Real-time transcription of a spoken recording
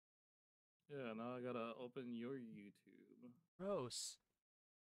Yeah, now I gotta open your YouTube. Gross.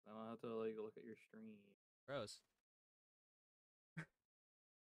 Then I'll have to like look at your stream. Gross.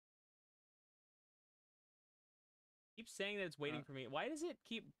 Keep saying that it's waiting for me. Why does it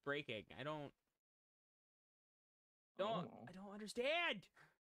keep breaking? I don't know. understand.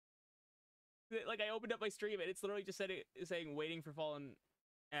 Like I opened up my stream and it's literally just saying waiting for Fallen,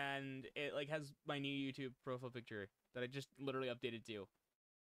 and it like has my new YouTube profile picture that I just literally updated to.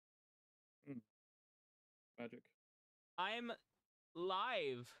 Magic. I'm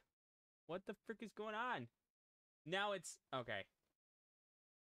live. What the frick is going on? Now it's okay.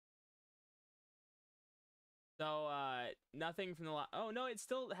 So nothing from the oh no, it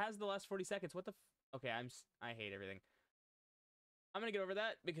still has the last 40 seconds. What the okay, I hate everything. I'm gonna get over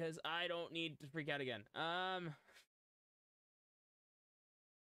that because I don't need to freak out again.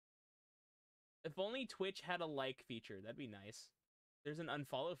 If only Twitch had a like feature, that'd be nice. There's an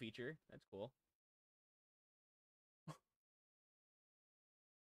unfollow feature. That's cool.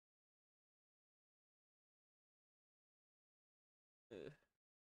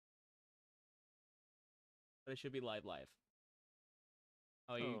 But it should be live.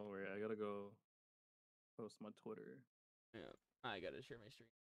 Oh, Oh, wait, I gotta go post my Twitter. Yeah, I gotta share my stream.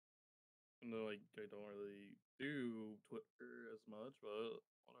 No, I don't really do Twitter as much, but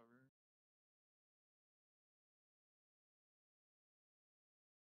whatever.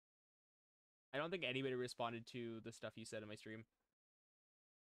 I don't think anybody responded to the stuff you said in my stream.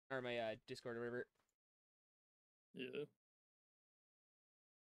 Or my Discord or whatever. Yeah.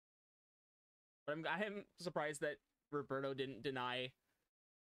 But I am surprised that Roberto didn't deny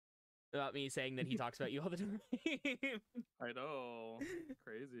about me saying that he talks about you all the time. I know.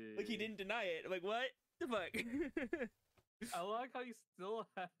 Crazy. Like, he didn't deny it. I'm like, what the fuck? I like how you still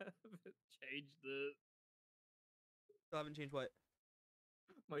haven't changed it. Still haven't changed what?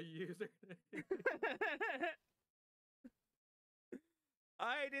 My username.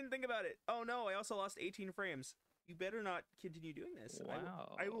 I didn't think about it. Oh no, I also lost 18 frames. You better not continue doing this.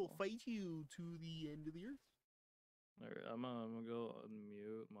 Wow. I will fight you to the end of the earth. Alright, I'm gonna go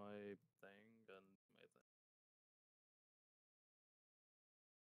unmute my thing and my thing.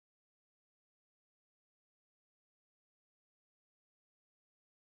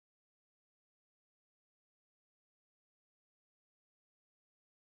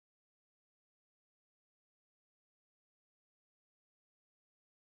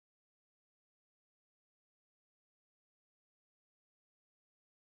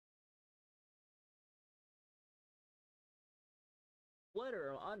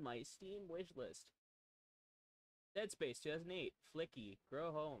 Flutter on my Steam wish list. Dead Space 2008, Flicky,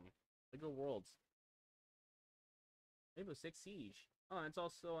 Grow Home, Lego Worlds, Rainbow Six Siege. Oh, and it's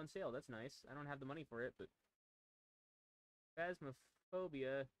also on sale. That's nice. I don't have the money for it, but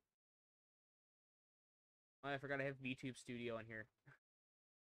Phasmophobia. Oh, I forgot I have VTube Studio on here.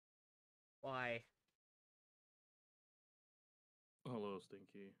 Why? Hello,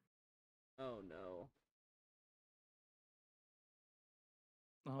 Stinky. Oh no.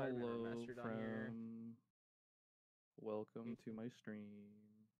 Hello, friend. Welcome to my stream.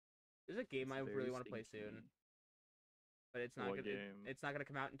 There's a game I really want to play soon, but it's not what gonna. Game? It's not gonna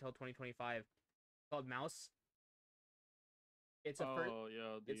come out until 2025. It's called Mouse. It's a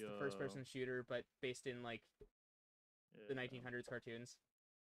it's the first-person shooter, but based in like the 1900s cartoons.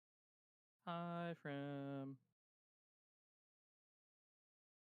 Hi, friend.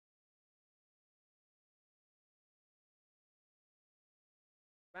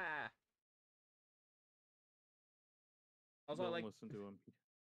 Ah. Also, Don't I like. listen to him.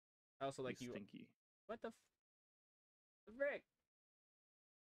 I also like you. Stinky. What the frick?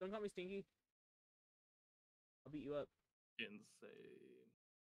 Don't call me Stinky. I'll beat you up. Insane.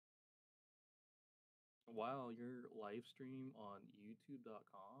 Wow, your live stream on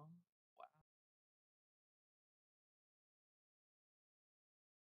YouTube.com? Wow.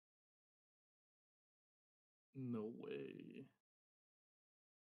 No way.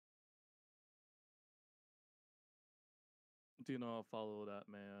 Do not follow that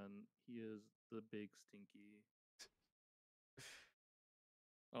man. He is the big Stinky.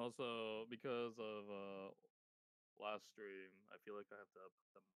 Also, because of last stream, I feel like I have to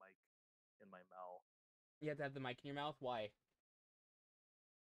put the mic in my mouth. You have to have the mic in your mouth? Why?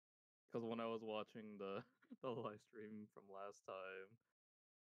 Because when I was watching the the live stream from last time,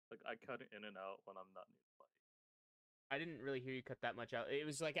 like I cut it in and out when I'm not near the mic. I didn't really hear you cut that much out. It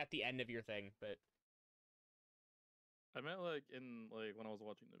was like at the end of your thing, but I meant like in like when I was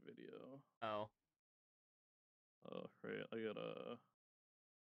watching the video. Oh. Oh, right. I gotta.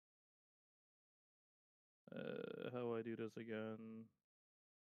 How do I do this again?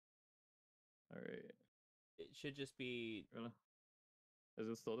 It should just be. Is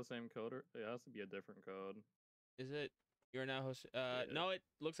it still the same code, or it has to be a different code? Is it? You're now host. Yeah. No, it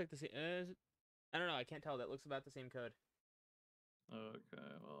looks like the same. I don't know. I can't tell. That looks about the same code. Okay,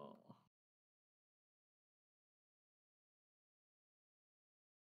 well.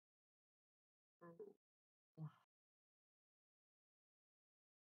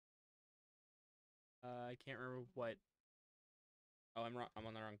 I can't remember what. Oh, I'm wrong. I'm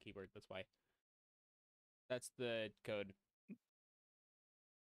on the wrong keyboard. That's why. That's the code.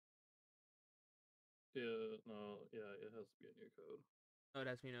 Yeah, no, yeah, it has to be a new code. Oh, it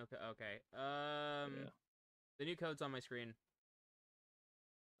has to be no code. Okay. Yeah, The new code's on my screen.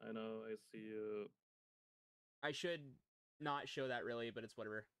 I know, I see you. I should not show that really, but it's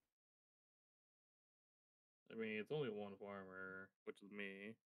whatever. I mean, it's only one farmer, which is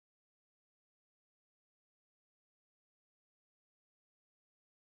me.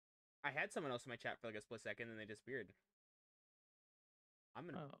 I had someone else in my chat for like a split second, and they disappeared. Oh.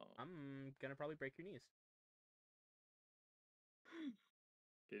 I'm gonna probably break your knees.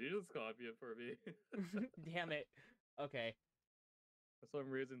 Can you just copy it for me? Damn it. Okay. For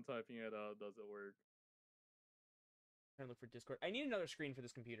some reason, typing it out doesn't work. I'm trying to look for Discord. I need another screen for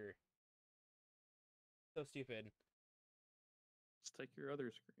this computer. So stupid. Just take your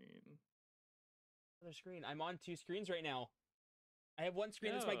other screen. Other screen. I'm on 2 screens right now. I have one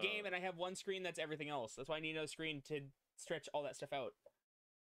screen that's my game, and I have one screen that's everything else. That's why I need another screen to stretch all that stuff out.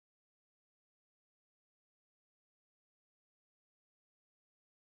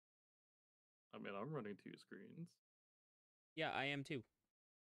 I mean, I'm running 2 screens. Yeah, I am too.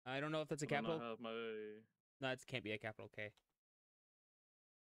 I don't know if that's a capital. And then I have my. No, it can't be a capital K.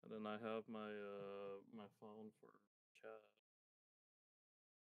 And then I have my phone for chat.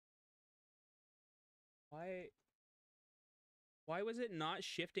 Why was it not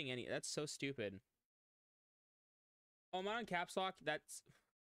shifting any? That's so stupid. Oh, I'm on caps lock. That's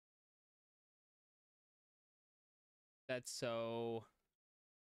so.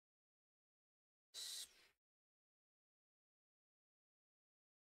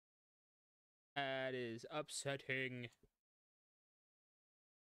 That is upsetting.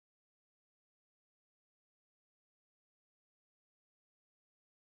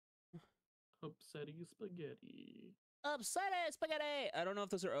 Upsetty spaghetti. Upsetting spaghetti. I don't know if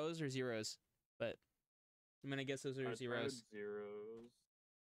those are O's or zeros, but I'm gonna guess those are zeros. Zeros.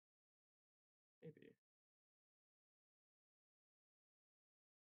 Maybe.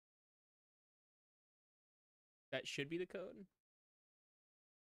 That should be the code.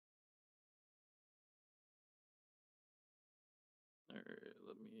 Alright,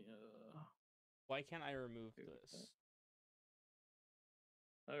 let me Why can't I remove this?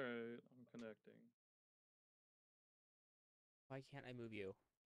 Alright, I'm connecting. Why can't I move you?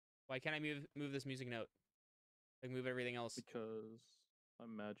 Why can't I move this music note? Like move everything else? Because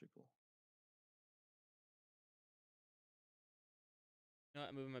I'm magical. No,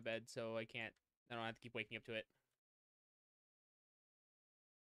 I'm moving my bed, so I can't. I don't have to keep waking up to it.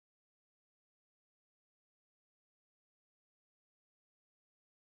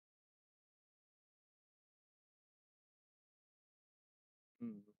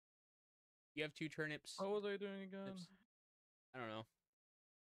 You have 2 turnips. What was I doing again? I don't know.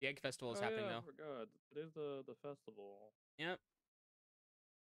 The egg festival is happening yeah, though. I forgot. Today's the festival. Yep.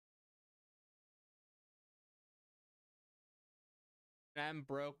 I'm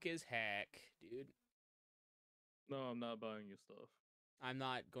broke as heck, dude. No, I'm not buying you stuff. I'm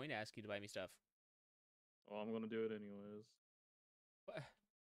not going to ask you to buy me stuff. Well, I'm gonna do it anyways. What?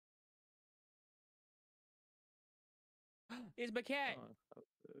 It's my cat. Oh,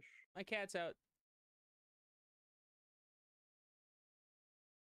 fish. My cat's out.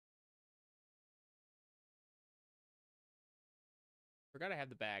 Forgot I have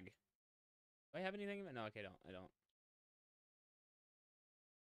the bag. Do I have anything? No, okay, I don't.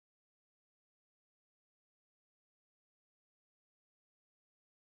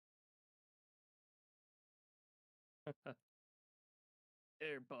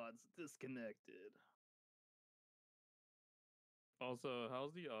 AirPods disconnected. Also,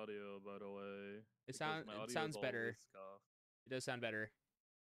 how's the audio, by the way? It sounds better. Scuffed. It does sound better.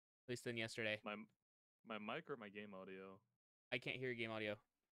 At least than yesterday. My mic or my game audio? I can't hear game audio.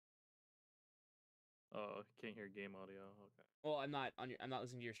 Oh, can't hear game audio. Okay. Well, I'm not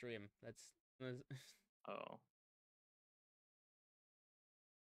listening to your stream. That's Oh.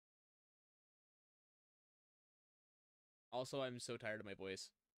 Also, I'm so tired of my voice.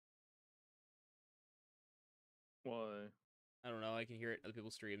 Why? I don't know. I can hear it in other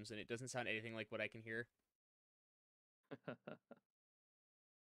people's streams, and it doesn't sound anything like what I can hear.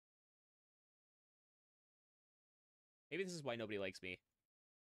 Maybe this is why nobody likes me.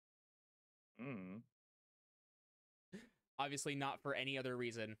 Mm. Obviously not for any other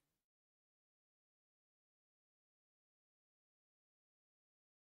reason.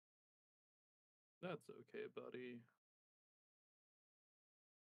 That's okay, buddy.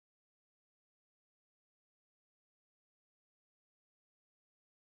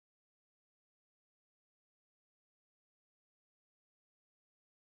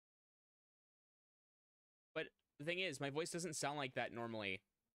 But the thing is, my voice doesn't sound like that normally.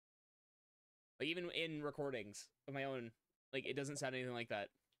 Like, even in recordings of my own, like, it doesn't sound anything like that.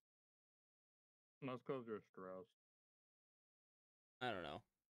 That's because you're stressed. I don't know.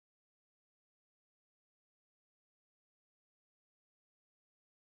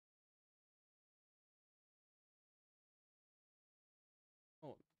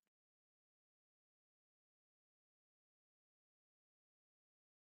 Oh.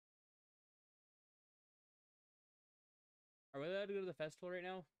 Are we allowed to go to the festival right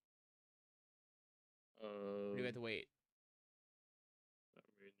now? Or do we have to wait? I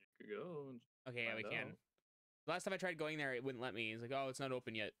mean, you could go and Okay, yeah, we find can. out. Last time I tried going there, it wouldn't let me. It's like, oh, it's not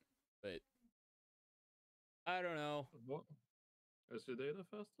open yet. But I don't know. What? Is today the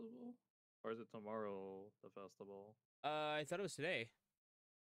festival? Or is it tomorrow, the festival? I thought it was today.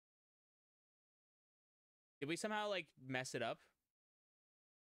 Did we somehow, like, mess it up?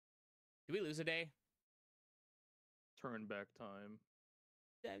 Did we lose a day? Turn back time.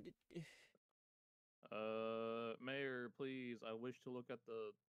 Yeah, Mayor, please, I wish to look at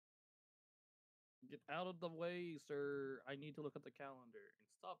the... Get out of the way, sir. I need to look at the calendar. And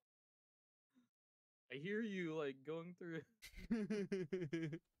stop. I hear you, like, going through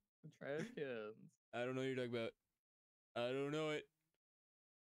the trash cans. I don't know what you're talking about. I don't know it.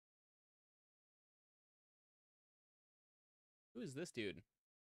 Who is this dude?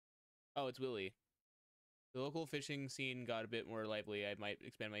 Oh, it's Willie. The local fishing scene got a bit more lively. I might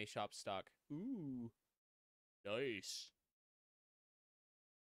expand my shop stock. Ooh. Nice.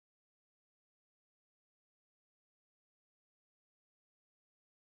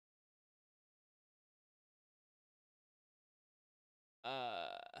 Uh,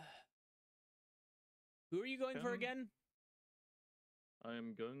 who are you going for again? I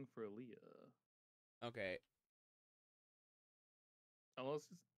am going for Leah. Okay. Unless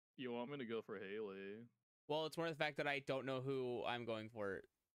you want me to go for Haley. Well, it's more the fact that I don't know who I'm going for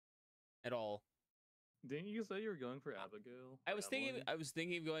at all. Didn't you say you were going for Abigail? I was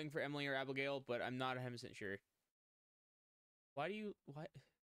thinking of going for Emily or Abigail, but I'm not 100% sure. What?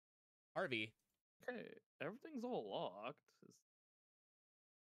 Harvey. Okay, everything's all locked.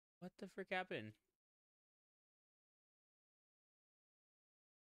 What the frick happened?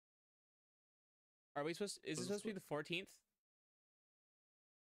 Are we supposed is it supposed to be the 14th?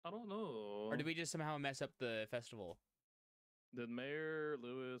 I don't know. Or did we just somehow mess up the festival? Did Mayor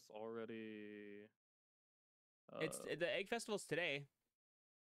Lewis already It's the Egg Festival's today.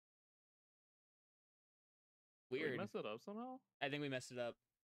 Did Weird. we mess it up somehow? I think we messed it up.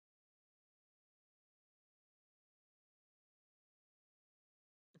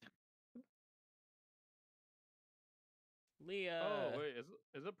 Leah. Oh wait,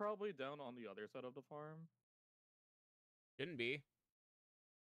 is it probably down on the other side of the farm? Shouldn't be.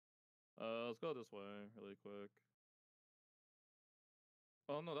 Let's go this way really quick.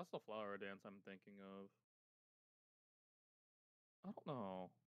 Oh no, that's the flower dance I'm thinking of. I don't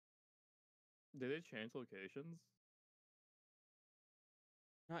know. Did they change locations?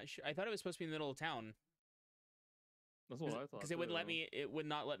 Not sure. I thought it was supposed to be in the middle of town. That's what I thought. Because it wouldn't let me. It would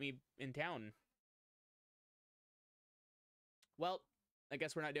not let me in town. Well, I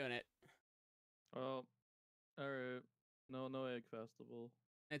guess we're not doing it. Well, all right. No egg festival.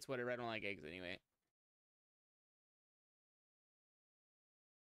 It's whatever. I don't like eggs anyway.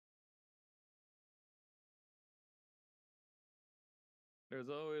 There's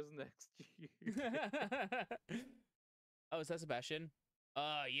always next year. Oh, is that Sebastian?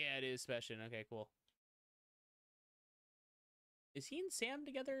 Yeah, it is Sebastian. Okay, cool. Is he and Sam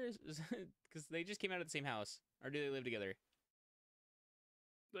together? Because they just came out of the same house. Or do they live together?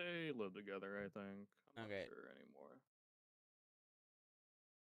 They live together, I think. I'm Okay. not sure anymore.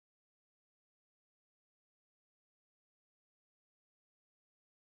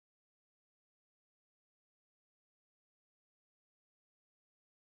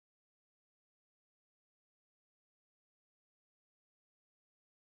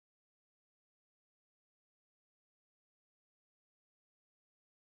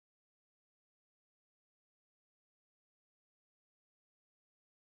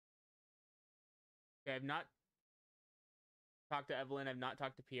 Okay, I've not talked to Evelyn. I've not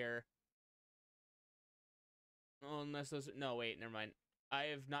talked to Pierre. Oh, unless those. No, wait, never mind. I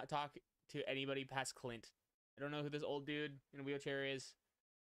have not talked to anybody past Clint. I don't know who this old dude in a wheelchair is.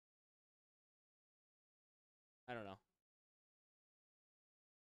 I don't know.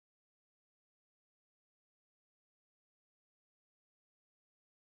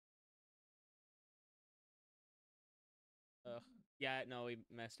 Ugh. Yeah, no, we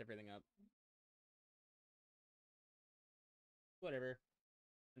messed everything up. Whatever.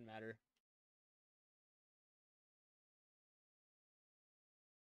 Doesn't matter.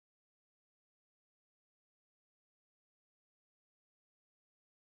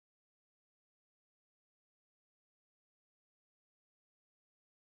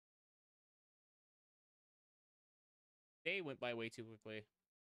 Day went by way too quickly.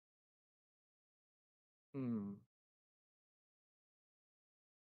 Hmm.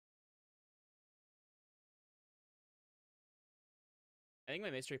 I think my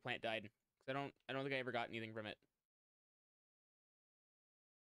mystery plant died because I don't think I ever got anything from it.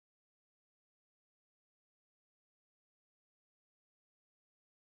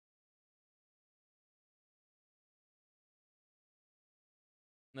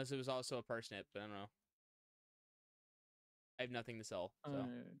 Unless it was also a parsnip, but I don't know. I have nothing to sell, so that's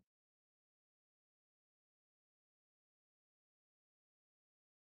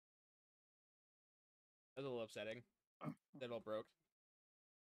a little upsetting. That all broke.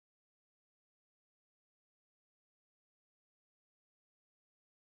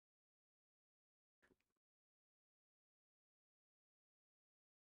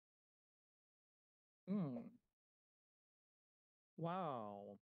 Hmm.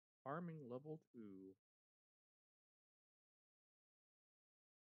 Wow. Farming level 2.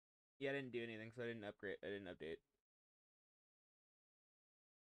 Yeah, I didn't do anything, so I didn't upgrade. I didn't update.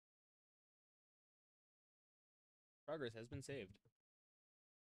 Progress has been saved.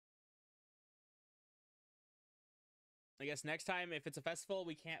 I guess next time, if it's a festival,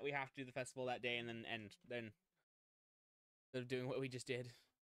 we can't. We have to do the festival that day and then end. Then instead of doing what we just did.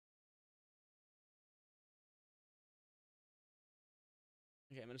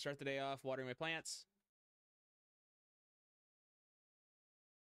 Okay, I'm gonna start the day off watering my plants.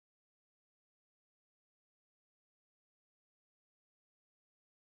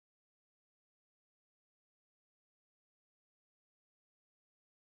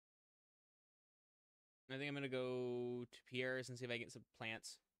 I think I'm gonna go to Pierre's and see if I can get some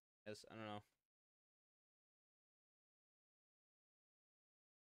plants. Yes, I don't know.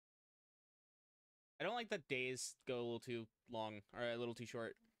 I don't like that days go a little too long or a little too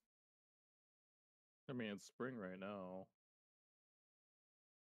short. I mean, it's spring right now.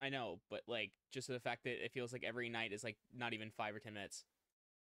 I know, but like just the fact that it feels like every night is like not even 5 or 10 minutes.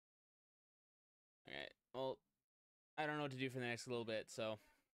 Okay, well, I don't know what to do for the next little bit, so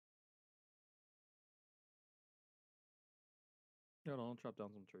You know, chop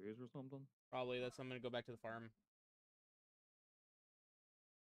down some trees or something. probably that's I'm gonna go back to the farm.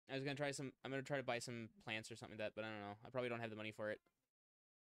 I was gonna try some. I'm gonna try to buy some plants or something like that, but I don't know. I probably don't have the money for it.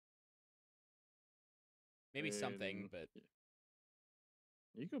 I Maybe something, mean, but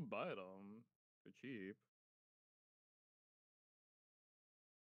you can buy them for cheap.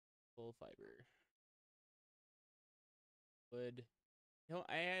 full fiber wood. No,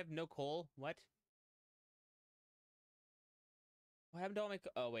 I have no coal. What? What happened to all my?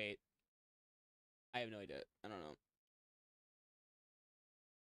 Oh wait, I have no idea. I don't know.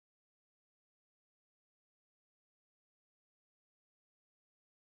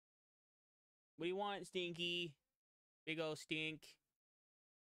 What do you want, Stinky? Big ol' stink.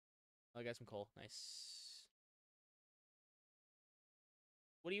 Oh, I got some coal. Nice.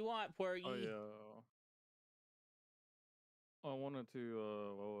 What do you want, Oh Porgy? yeah. I wanted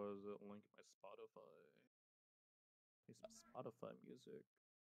to what was it? Link my Spotify. Play some Spotify music.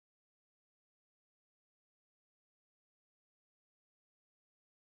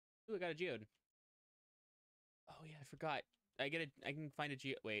 Ooh, I got a geode. Oh yeah, I forgot. I can find a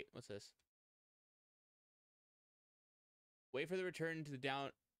geode. Wait, what's this? Wait for the return to the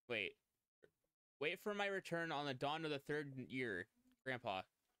down. Wait. Wait for my return on the dawn of the third year, Grandpa.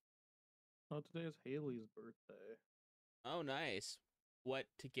 Oh, today is Haley's birthday. Oh, nice. What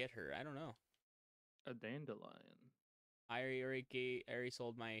to get her? I don't know. A dandelion. I already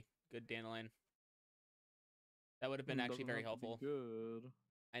sold my good dandelion. That would have been actually Doesn't very have to be helpful. good.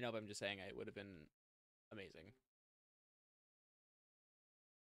 I know, but I'm just saying it would have been amazing.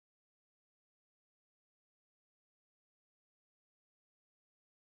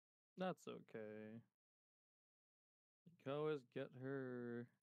 That's okay. You can always get her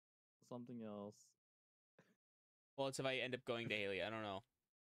something else. Well, it's if I end up going to Haley. I don't know.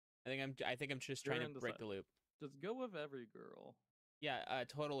 I think I'm just You're trying to break indecisive. the loop. Just go with every girl. Yeah,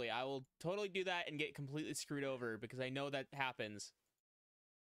 totally. I will totally do that and get completely screwed over because I know that happens.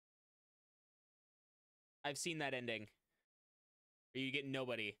 I've seen that ending. Or you get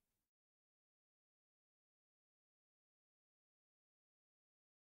nobody.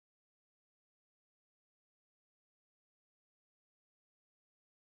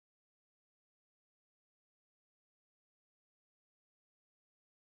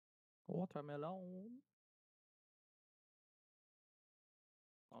 Watermelon.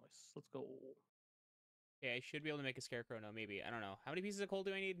 Nice. Let's go. Okay, I should be able to make a scarecrow now, maybe. I don't know. How many pieces of coal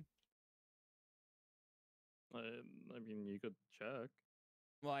do I need? I mean, you could check.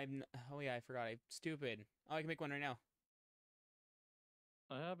 Well, oh yeah, I forgot. I'm stupid. Oh, I can make one right now.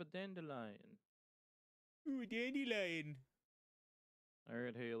 I have a dandelion. Ooh, dandelion. All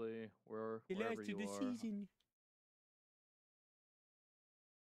right, Haley, The wherever last of you the are. season.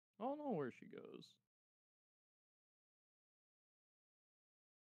 I don't know where she goes.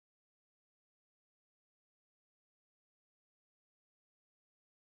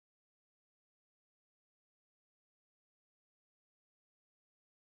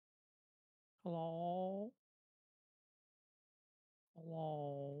 Hello?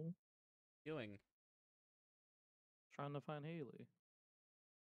 Hello? Doing? Trying to find Haley.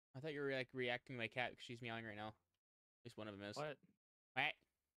 I thought you were like reacting to my cat because she's meowing right now. At least one of them is. What? What?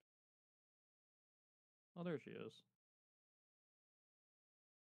 Oh, there she is.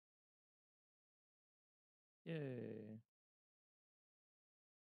 Yay.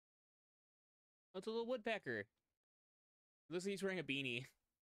 Oh, it's a little woodpecker. Looks like he's wearing a beanie.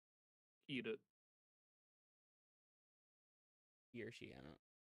 Eat it. He or she, I don't know.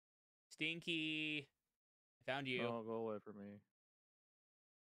 Stinky. I found you. No, go away from me.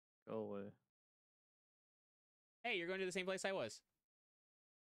 Go away. Hey, you're going to the same place I was.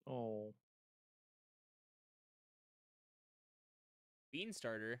 Oh. Bean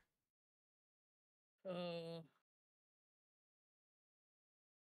starter. Uh.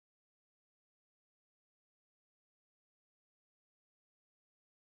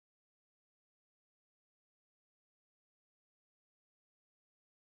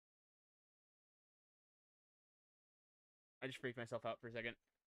 I just freaked myself out for a second.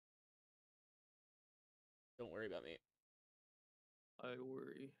 Don't worry about me. I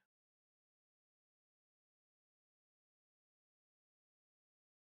worry.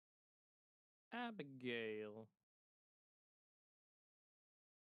 Abigail.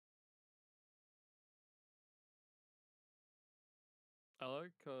 I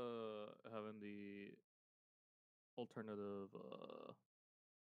like having the alternative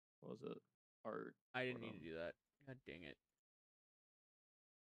what was it? Art. I For didn't need them. to do that. God dang it.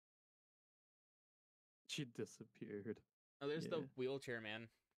 She disappeared. Oh, there's Yeah. the wheelchair man.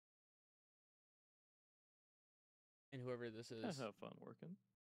 And whoever this I is. have fun working.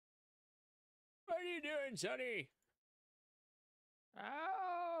 What are you doing, Sonny?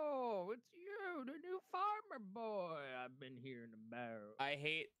 Oh, it's you, the new farmer boy I've been hearing about. I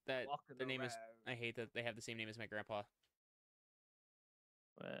hate that Walking their name is. around. I hate that they have the same name as my grandpa.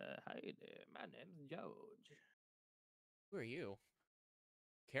 Hi there, my name's George. Who are you?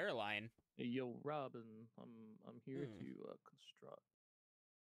 Caroline. Hey, yo, Robin, I'm here Hmm. to construct.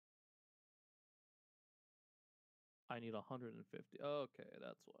 I need 150. Okay,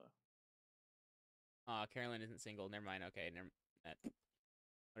 that's why. Caroline isn't single. Never mind. Okay, never. That.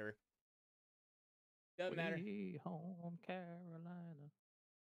 Whatever. Doesn't matter. Way home, Carolina.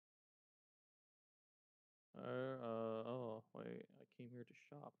 Oh, wait, I came here to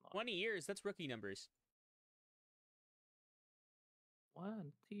shop. 20 years. That's rookie numbers.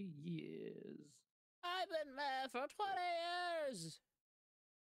 20 years. I've been there for 20 years.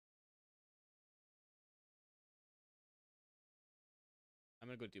 I'm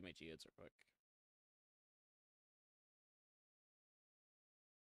gonna go do my geodes real quick.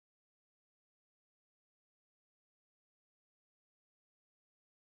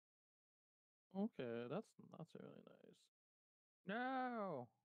 Okay, that's really nice. No.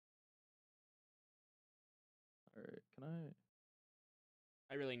 All right, can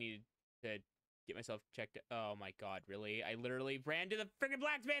I? I really needed to get myself checked. Oh my god, really? I literally ran to the freaking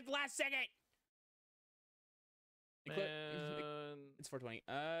blacksmith last second. Man, It's 4:20.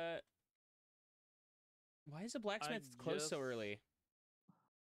 Why is the I blacksmith closed so early?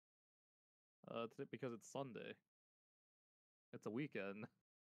 because it's Sunday. It's a weekend. I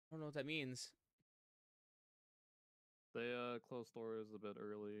don't know what that means. They close stores a bit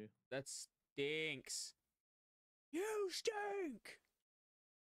early. That stinks. You stink.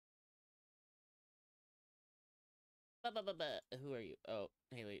 Who are you? Oh,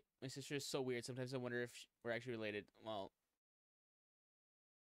 Haley. sister is so weird. Sometimes I wonder if we're actually related. Well,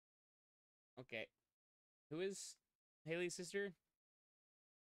 okay. Who is Haley's sister?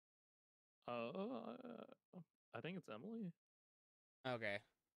 I think it's Emily. Okay.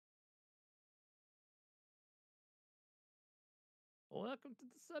 Welcome to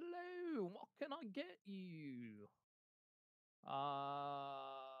the saloon. What can I get you?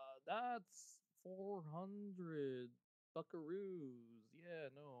 That's 400 buckaroos. Yeah,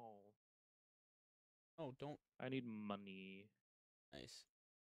 no. Oh, don't. I need money. Nice.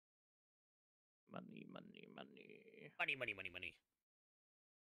 Money, money, money. Money, money, money, money.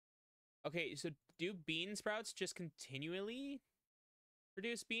 Okay, so do bean sprouts just continually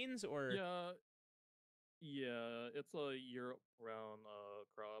produce beans, or? Yeah, it's a year-round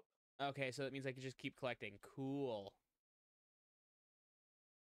crop. Okay, so that means I can just keep collecting. Cool.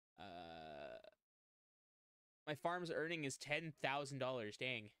 Uh, my farm's earning is $10,000.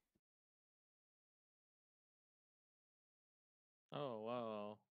 Dang. Oh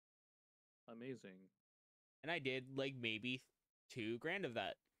wow, amazing. And I did like maybe $2,000 of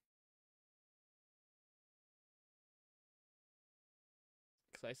that.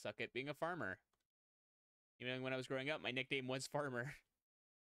 Because I suck at being a farmer. Even when I was growing up, my nickname was Farmer.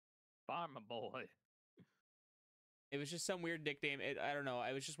 Farmer boy. It was just some weird nickname. I don't know.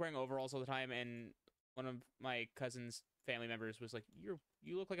 I was just wearing overalls all the time, and one of my cousin's family members was like, "You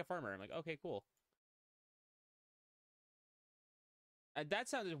look like a farmer." I'm like, "Okay, cool." That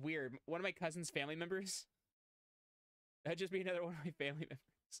sounded weird. One of my cousin's family members. That'd just be another one of my family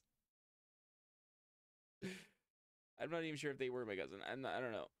members. I'm not even sure if they were my cousin. I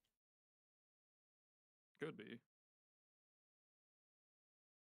don't know. Could be.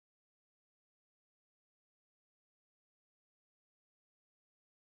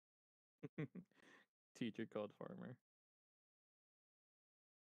 Teacher called farmer.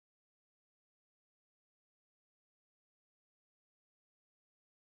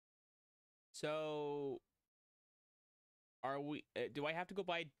 So, are we? Do I have to go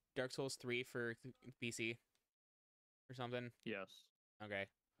buy Dark Souls 3 for PC or something? Yes. Okay.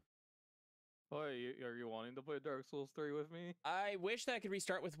 Boy, are you wanting to play Dark Souls 3 with me? I wish that I could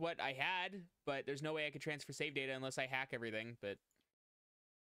restart with what I had, but there's no way I could transfer save data unless I hack everything. But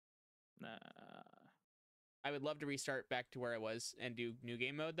Nah. I would love to restart back to where I was and do new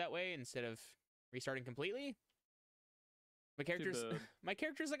game mode that way instead of restarting completely. My character's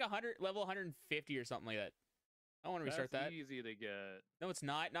like 100 level 150 or something like that. I don't want to restart that. That's easy to get. No, it's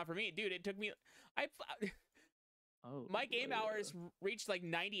not. Not for me, dude. It took me. Oh, My game hours reached like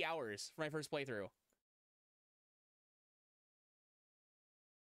 90 hours for my first playthrough.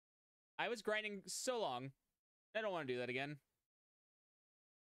 I was grinding so long. I don't want to do that again.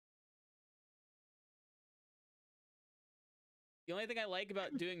 The only thing I like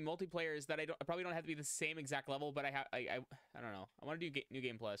about doing multiplayer is that I probably don't have to be the same exact level, but I don't know. I want to do New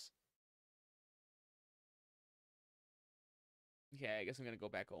Game Plus. Okay, I guess I'm gonna go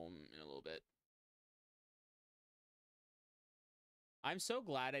back home in a little bit. I'm so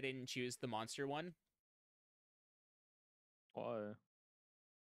glad I didn't choose the monster one. Why?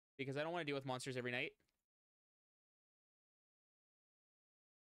 Because I don't want to deal with monsters every night.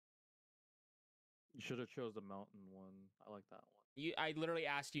 You should have chose the mountain one. I like that one. I literally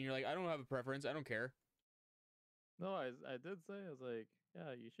asked you, and you're like, I don't have a preference. I don't care. No, I did say, I was like,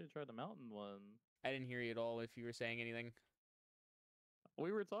 yeah, you should try the mountain one. I didn't hear you at all if you were saying anything.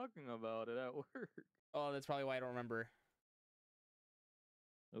 We were talking about it at work. Oh, that's probably why I don't remember.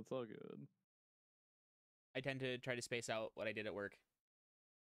 It's all good. I tend to try to space out what I did at work.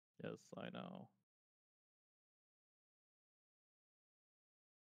 Yes, I know.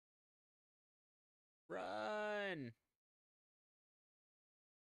 Run!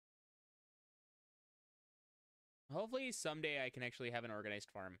 Hopefully someday I can actually have an organized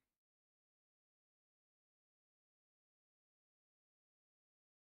farm.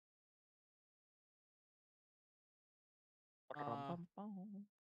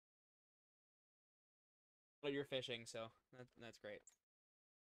 Well, you're fishing, so that's great.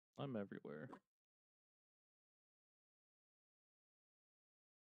 I'm everywhere.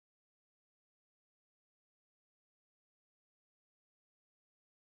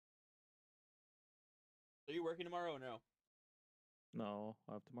 Are you working tomorrow or no? No,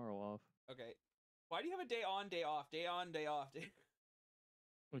 I have tomorrow off. Okay. Why do you have a day on, day off? Day on, day off.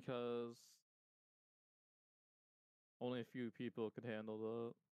 Because only a few people could handle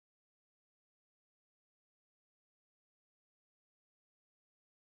that.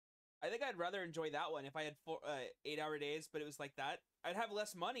 I think I'd rather enjoy that one if I had 8-hour days, but it was like that. I'd have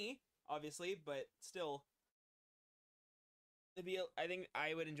less money, obviously, but still. I think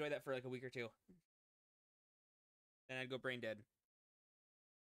I would enjoy that for like a week or two. Then I'd go brain dead.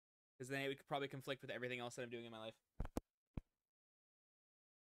 Because then it would probably conflict with everything else that I'm doing in my life.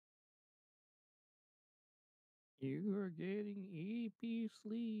 You are getting eepy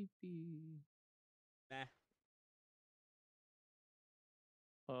sleepy. Nah.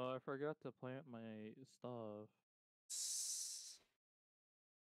 Oh, I forgot to plant my stuff.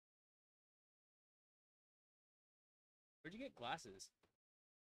 Where'd you get glasses?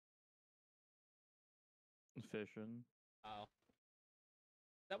 Fishing. Oh. Is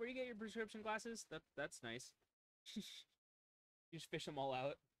that where you get your prescription glasses? That's nice. You just fish them all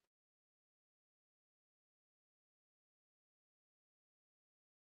out.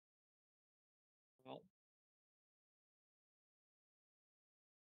 Well,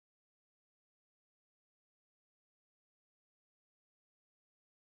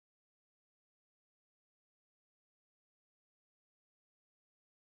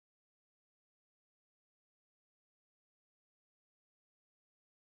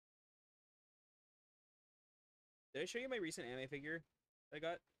 Did I show you my recent anime figure that I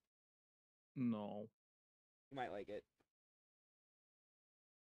got? no. You might like it.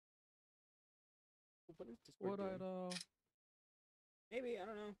 What is Discord Would I doing? though? Maybe, I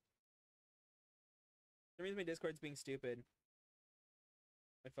don't know. The reason my Discord's being stupid.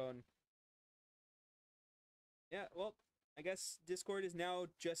 My phone. Yeah, well, I guess Discord is now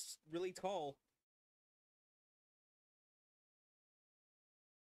just really tall.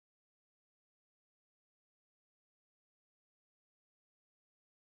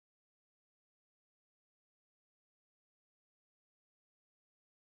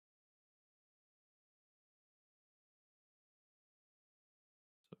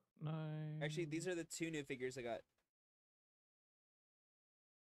 Actually, these 9. are the 2 new figures I got.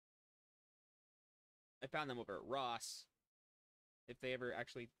 I found them over at Ross. If they ever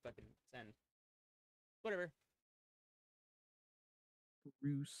actually fucking send. Whatever.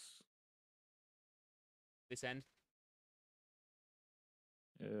 Roos. They send.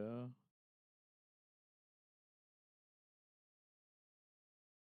 Yeah.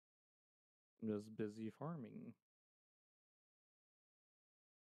 I'm just busy farming.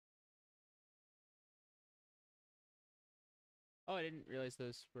 Oh, I didn't realize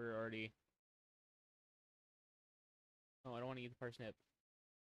those were already... Oh, I don't want to eat the parsnip.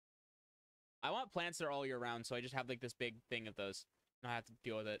 I want plants that are all year round, so I just have like this big thing of those. And I have to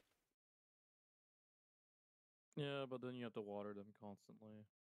deal with it. Yeah, but then you have to water them constantly.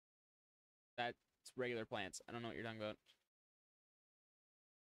 That's regular plants. I don't know what you're talking about.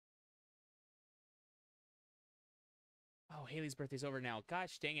 Oh, Haley's birthday's over now.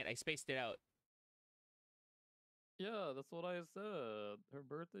 Gosh dang it, I spaced it out. Yeah, that's what I said. Her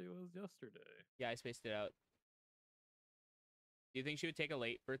birthday was yesterday. Yeah, I spaced it out. Do you think she would take a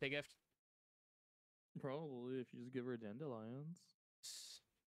late birthday gift? Probably if you just give her dandelions.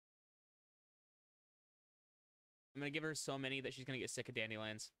 I'm gonna give her so many that she's gonna get sick of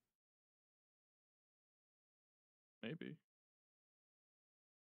dandelions. Maybe.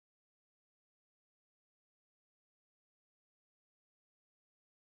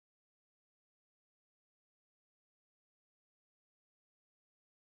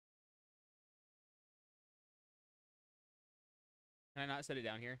 Can I not set it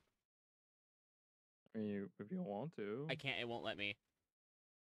down here? I mean, if you want to. I can't, it won't let me.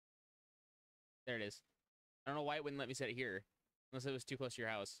 There it is. I don't know why it wouldn't let me set it here. Unless it was too close to your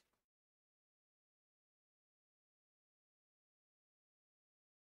house.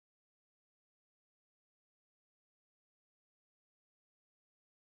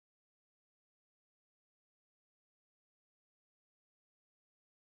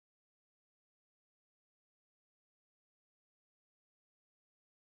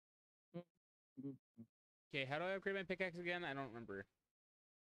 Mhm. Okay, how do I upgrade my pickaxe again? I don't remember.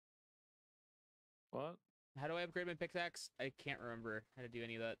 What? How do I upgrade my pickaxe? I can't remember how to do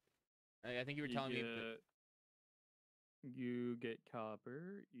any of that. I think you were You telling me, but you get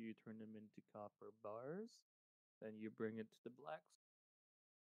copper, you turn them into copper bars, then you bring it to the blacks,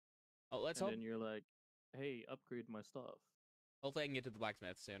 oh, let's and hope. then you're like, "Hey, upgrade my stuff." Hopefully, I can get to the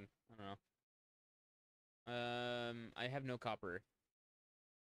blacksmith soon. I don't know. I have no copper.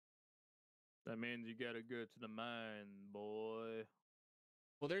 That means you gotta go to the mine, boy.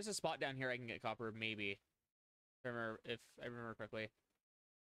 Well, there's a spot down here I can get copper, maybe. If I remember correctly.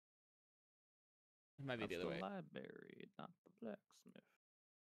 It might be That's the other the way. library, not the blacksmith.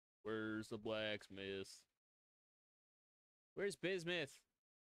 Where's the blacksmith? Where's Bismuth?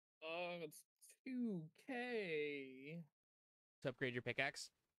 Oh, it's 2K To upgrade your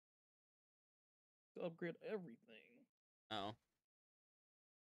pickaxe? to upgrade everything. Oh.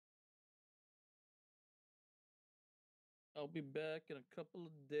 I'll be back in a couple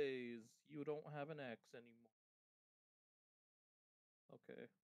of days. You don't have an axe anymore. Okay.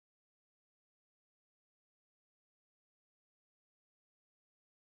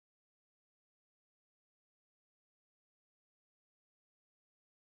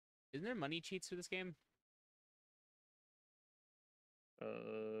 Isn't there money cheats for this game?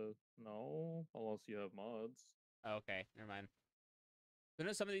 No, unless you have mods. Oh, okay, never mind. I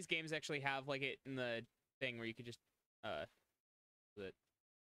know some of these games actually have like it in the thing where you could just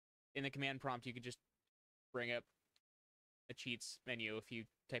in the command prompt you could just bring up a cheats menu if you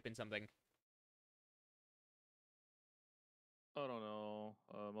type in something. I don't know.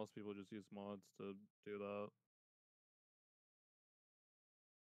 Most people just use mods to do that.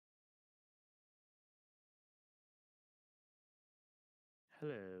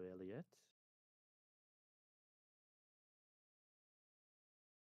 Hello, Elliot.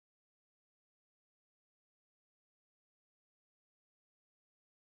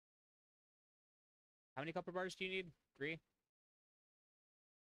 How many copper bars do you need? 3?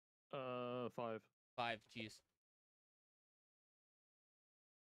 5. 5, jeez.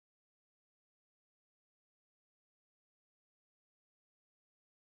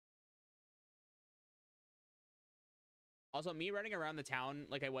 Also, me running around the town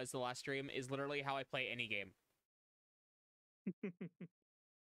like I was the last stream is literally how I play any game.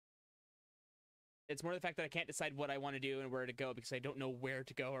 It's more the fact that I can't decide what I want to do and where to go because I don't know where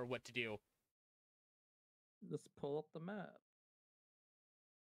to go or what to do. Just pull up the map.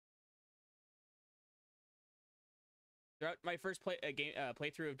 Throughout my first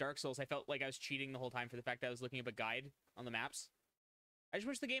playthrough of Dark Souls, I felt like I was cheating the whole time for the fact that I was looking up a guide on the maps. I just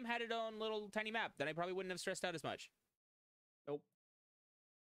wish the game had its own little tiny map. Then I probably wouldn't have stressed out as much. Nope.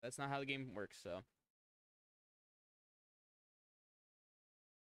 That's not how the game works, so.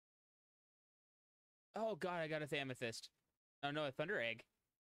 Oh god, I got a amethyst. Oh no, a thunder egg.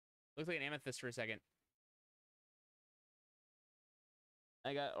 Looks like an amethyst for a second.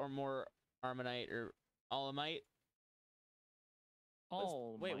 I got or more armonite or alumite.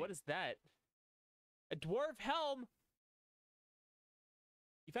 Wait, what is that? A dwarf helm?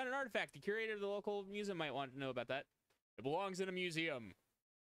 You found an artifact. The curator of the local museum might want to know about that. It belongs in a museum.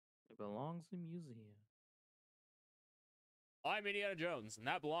 It belongs in a museum. I'm Indiana Jones, and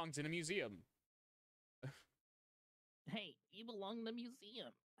that belongs in a museum. Hey, you belong in the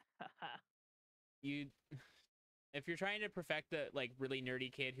museum. You, if you're trying to perfect the like really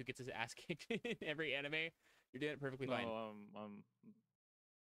nerdy kid who gets his ass kicked in every anime, you're doing it perfectly fine. No, I'm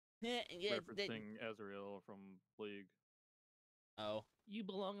referencing Ezreal from League. Oh. You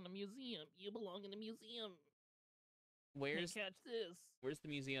belong in a museum. You belong in a museum. Where's catch this? Where's the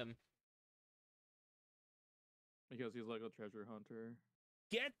museum? Because he's like a treasure hunter.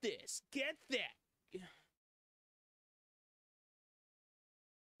 Get this! Get that!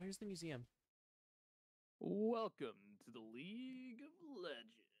 Where's the museum? Welcome to the League of Legends.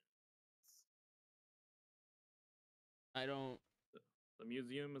 I don't... The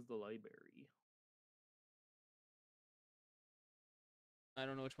museum is the library. I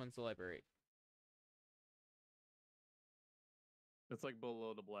don't know which one's the library. It's like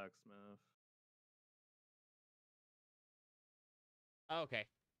below the blacksmith. Oh, okay.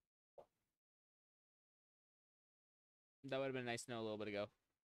 That would have been nice to know a little bit ago.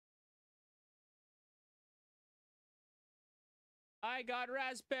 I got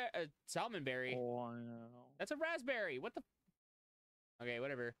raspberry... salmonberry. Oh, I know. That's a raspberry. What the... Okay,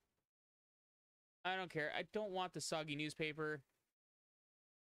 whatever. I don't care. I don't want the soggy newspaper.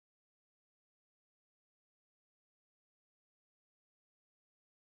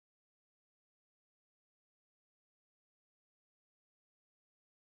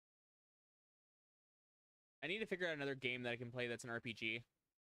 I need to figure out another game that I can play that's an RPG.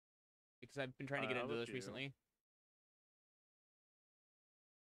 Because I've been trying to get into those recently.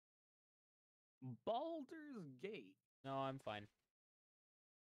 Baldur's Gate. No, I'm fine.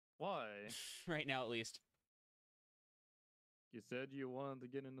 Why? Right now, at least. You said you wanted to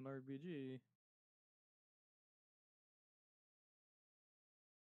get in an RPG.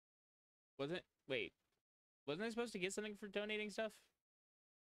 Wasn't... Wait. Wasn't I supposed to get something for donating stuff?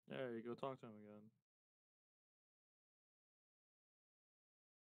 There you go, talk to him again.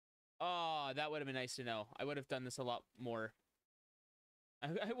 Oh, that would have been nice to know. I would have done this a lot more.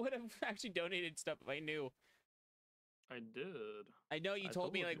 I would have actually donated stuff if I knew. I did. I know you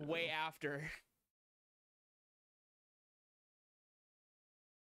told me like way after.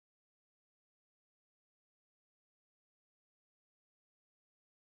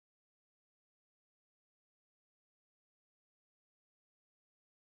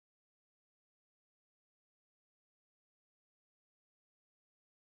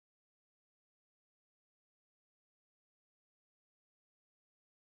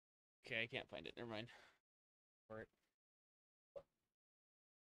 Okay, I can't find it. Never mind. For it.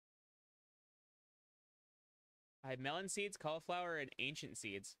 I have melon seeds, cauliflower, and ancient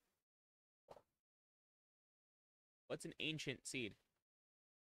seeds. What's an ancient seed?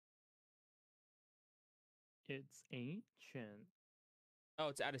 It's ancient. Oh,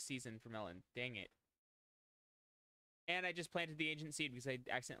 it's out of season for melon. Dang it. And I just planted the ancient seed because I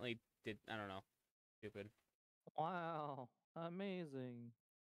accidentally did. I don't know. Stupid. Wow, amazing.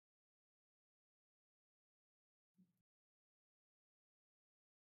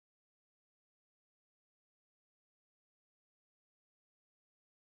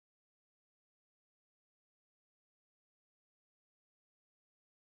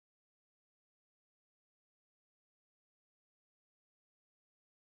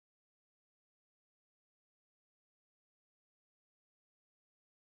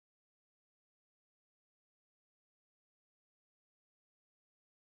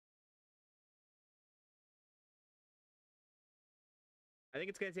 I think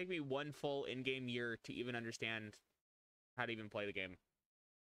it's going to take me one full in-game year to even understand how to even play the game.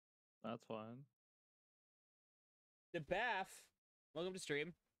 That's fine. The Baff, welcome to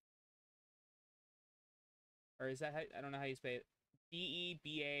stream. Or is that how, I don't know how you say it.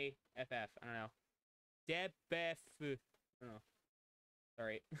 Debaff. I don't know. Debaff. I don't know.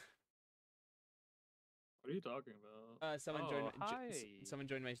 Sorry. What are you talking about? Someone Oh, joined. hi. Someone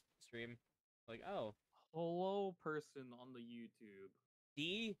joined my stream. Like, oh, Hello, person on the YouTube.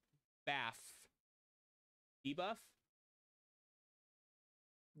 Debaff. Debuff.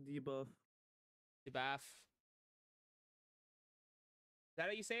 Debuff. Debaff. Is that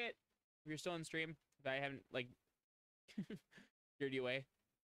how you say it? If you're still on stream, if I haven't like steered you away.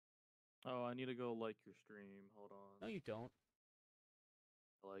 Oh, I need to go like your stream. Hold on. No, you don't.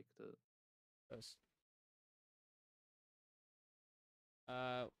 I liked it. Gross.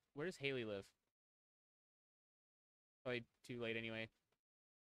 Where does Haley live? Probably too late anyway.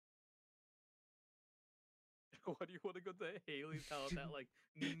 Why do you want to go to Haley's house at like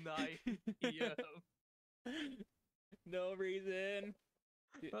 9 p.m.? No reason.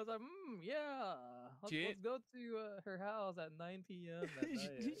 I was like, yeah, let's go to her house at 9 p.m. that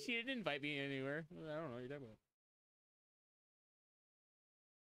night. She didn't invite me anywhere. I don't know what you're talking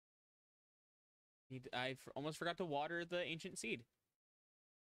about. I almost forgot to water the ancient seed.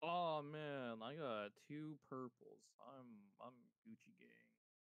 Oh man, I got 2 purples. I'm Gucci gang.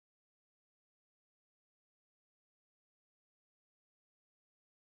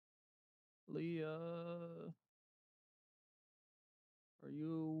 Leah, are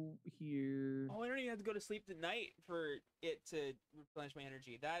you here? Oh, I don't even have to go to sleep tonight for it to replenish my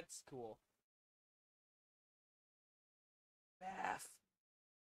energy. That's cool. Bath.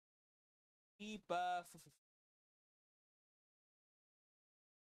 Debuff.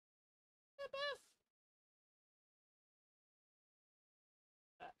 Debuff.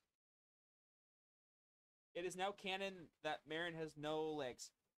 It is now canon that Marin has no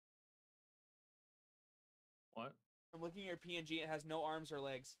legs. What? I'm looking at your PNG. It has no arms or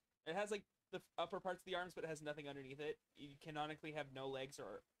legs. It has like the upper parts of the arms, but it has nothing underneath it. You canonically have no legs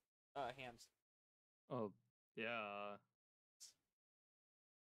or hands. Oh, yeah.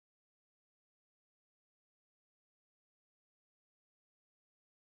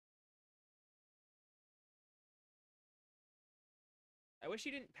 I wish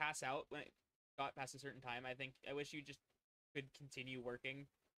you didn't pass out when it got past a certain time. I wish you just could continue working.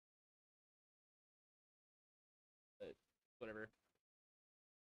 But whatever.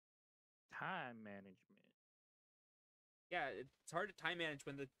 Time management. Yeah, it's hard to time manage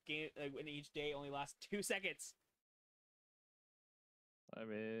when the game, like, when each day only lasts 2 seconds. I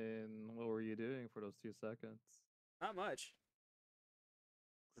mean, what were you doing for those 2 seconds? Not much.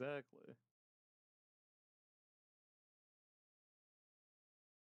 Exactly.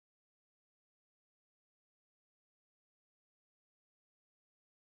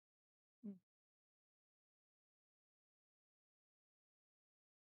 Hmm.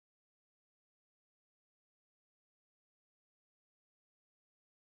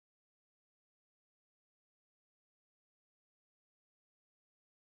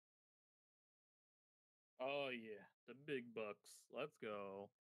 Oh yeah, the big bucks. Let's go.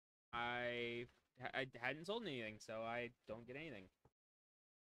 I hadn't sold anything, so I don't get anything.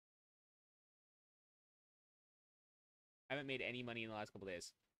 I haven't made any money in the last couple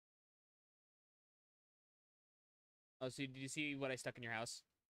days. Oh, so did you see what I stuck in your house?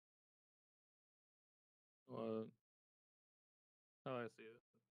 What? Oh, I see it.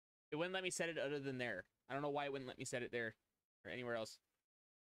 It wouldn't let me set it other than there. I don't know why it wouldn't let me set it there or anywhere else.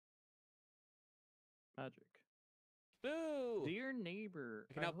 Magic. Boo! Dear neighbor,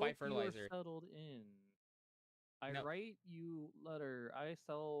 I can I now buy hope you are fertilizer. settled in. I No. write you letter. I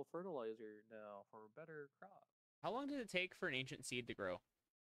sell fertilizer now for better crop. How long did it take for an ancient seed to grow?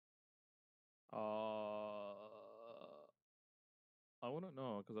 I wouldn't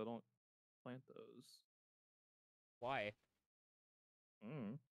know because I don't plant those. Why?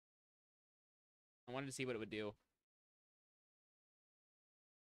 Mm. I wanted to see what it would do.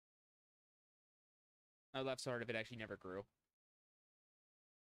 I would laugh so hard if it actually never grew. A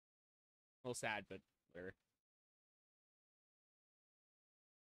little sad, but whatever.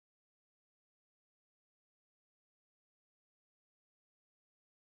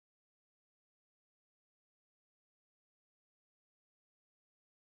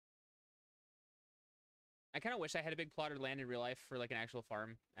 I kind of wish I had a big plot of land in real life for like an actual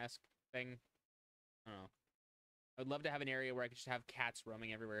farm-esque thing. I don't know. I would love to have an area where I could just have cats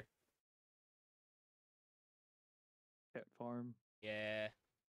roaming everywhere. Cat farm. Yeah.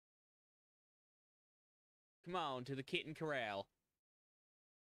 Come on to the kitten corral.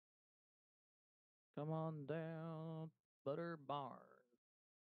 Come on down, Butter Barn.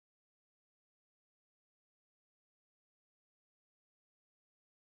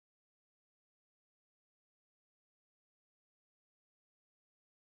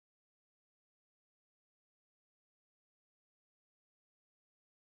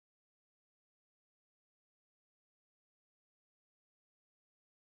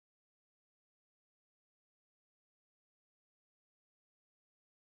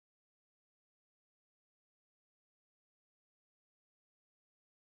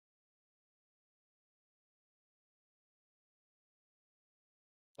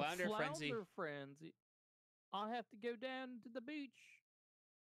 A Flounder frenzy. flounder frenzy. I'll have to go down to the beach.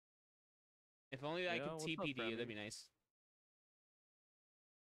 If only I Yeah, could what's up, TP to you, that'd friendly? be nice.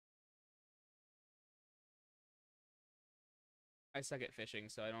 I suck at fishing,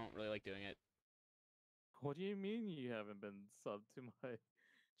 so I don't really like doing it. What do you mean you haven't been subbed to my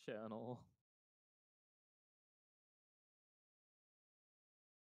channel?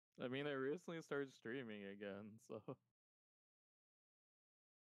 I mean, I recently started streaming again, so.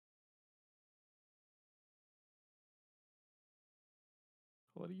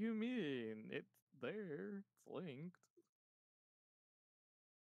 What do you mean? It's there. It's linked.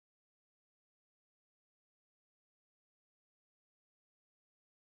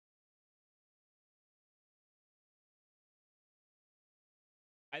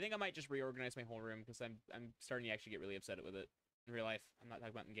 I think I might just reorganize my whole room because I'm starting to actually get really upset with it in real life. I'm not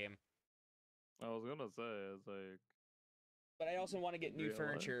talking about in game. I was gonna say, it's like But I also want to get new real life.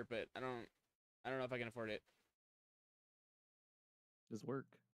 furniture, but I don't know if I can afford it. Just work.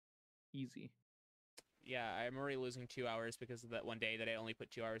 Easy. Yeah, I'm already losing 2 hours because of that one day that I only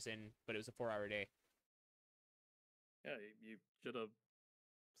put 2 hours in, but it was a 4 hour day. Yeah, you should have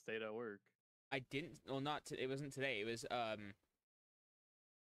stayed at work. I didn't. Well, it wasn't today. It was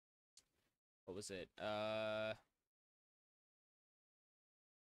what was it?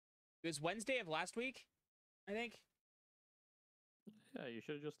 It was Wednesday of last week, I think. Yeah, you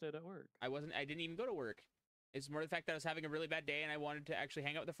should have just stayed at work. I didn't even go to work. It's more the fact that I was having a really bad day and I wanted to actually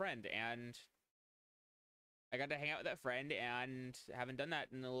hang out with a friend, and I got to hang out with that friend and haven't done that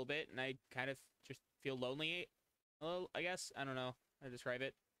in a little bit, and I kind of just feel lonely a little, I guess. I don't know how to describe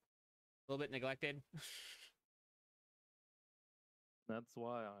it. A little bit neglected. That's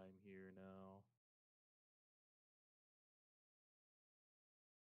why I'm here now.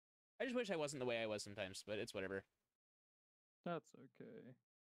 I just wish I wasn't the way I was sometimes, but it's whatever. That's okay.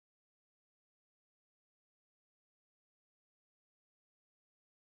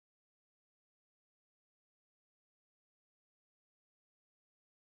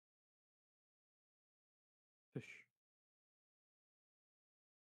 Fish.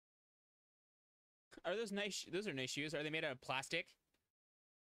 Are those nice? Those are nice shoes. Are they made out of plastic?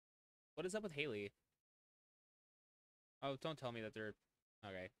 What is up with Haley? Oh, don't tell me that they're...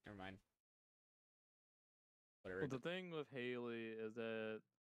 Okay, never mind. Whatever. Well, the thing with Haley is that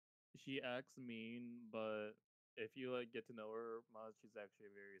she acts mean, but if you like get to know her much, she's actually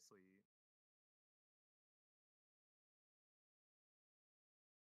very sweet.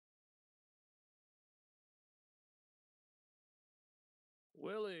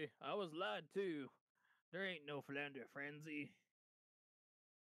 Willie, I was lied to. There ain't no flounder frenzy.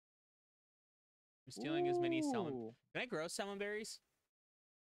 I'm stealing as many salmon... Ooh. Can I grow salmon berries?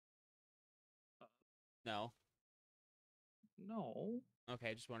 Uh, No. No.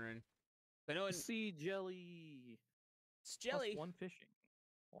 Okay, just wondering. I know Sea jelly. it's Plus jelly. 1 fishing.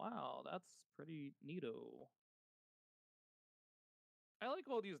 Wow, that's pretty neato. I like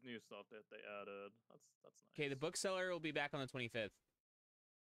all these new stuff that they added. That's Okay, the nice. bookseller will be back on the 25th.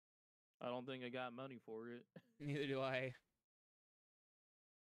 I don't think I got money for it. Neither do I.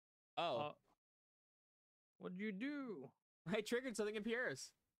 Oh, What'd you do? I triggered something in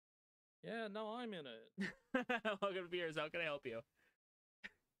Pierre's. Yeah, now I'm in it. Welcome to Pierre's. How can I help you?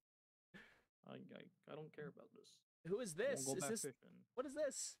 I don't care about this. Who is I won't this? go Is back this fishing. what is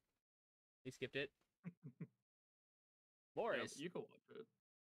this? He skipped it. Yeah, Boris. you can watch it.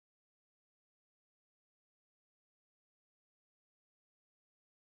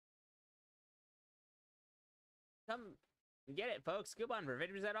 Come get it, folks. Coupon for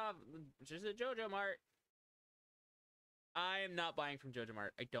 50% off. Just a JoJo Mart. I am not buying from JoJo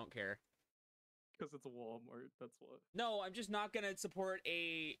Mart. I don't care. Because it's a Walmart, that's what. No, I'm just not gonna support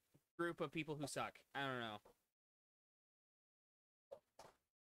a group of people who suck. I don't know.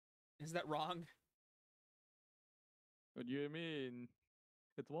 Is that wrong? What do you mean?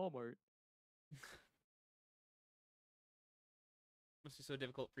 It's Walmart. Must be so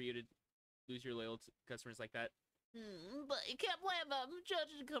difficult for you to lose your loyal customers like that. But you can't blame them.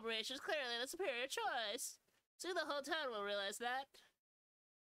 Judging Corporation is clearly the superior choice. Soon the whole town will realize that.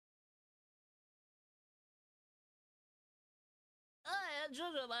 I am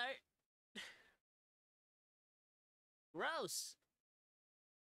JoJo Mart. Gross.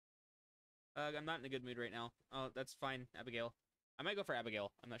 I'm not in a good mood right now. Oh, that's fine, Abigail. I might go for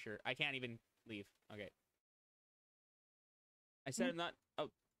Abigail. I'm not sure. I can't even leave. Okay. I said I'm not. Oh,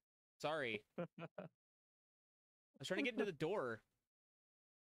 sorry. I was trying to get into the door.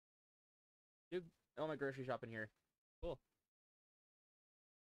 Dude, all my grocery shopping here. Cool.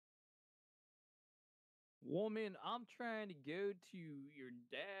 Woman, I'm trying to go to your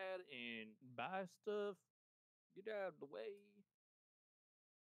dad and buy stuff. Get out of the way.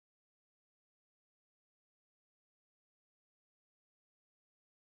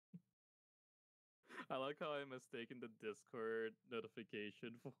 I like how I mistaken the Discord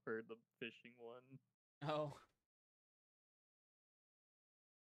notification for the fishing one. Oh.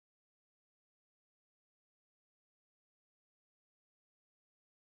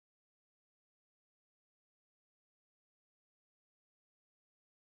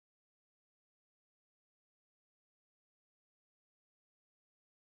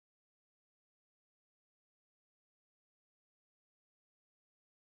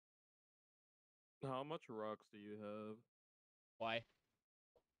 How much rocks do you have? Why?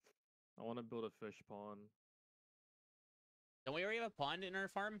 I want to build a fish pond. Don't we already have a pond in our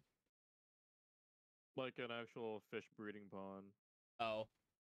farm? Like an actual fish breeding pond Oh.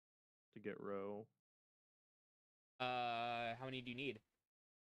 to get roe. How many do you need?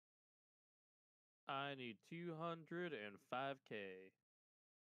 I need 205k.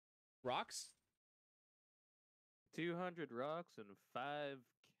 Rocks? 200 rocks and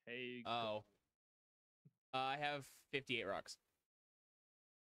 5k. Oh. I have 58 rocks.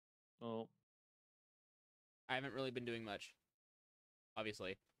 Oh, I haven't really been doing much.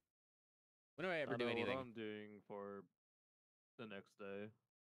 Obviously. When do I ever I do know anything? what I'm doing for the next day.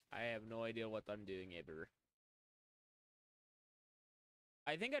 I have no idea what I'm doing ever.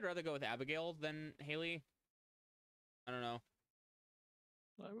 I think I'd rather go with Abigail than Haley. I don't know.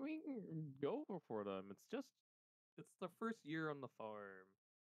 I mean, go for them. It's the first year on the farm.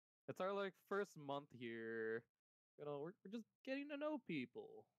 It's our like first month here. You know, we're just getting to know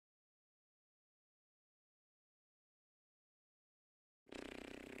people.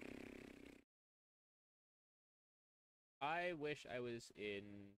 I wish I was in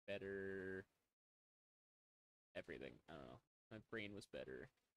better everything. I don't know. My brain was better.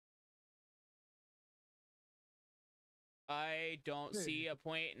 I don't see a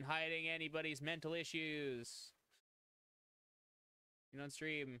point in hiding anybody's mental issues. You know, on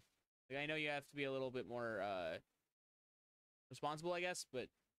stream. Like, I know you have to be a little bit more responsible, I guess, but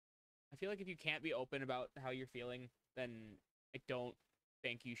I feel like if you can't be open about how you're feeling, then I don't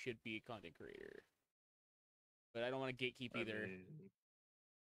think you should be a content creator. But I don't want to gatekeep either.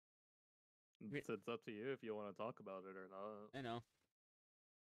 It's up to you if you want to talk about it or not. I know.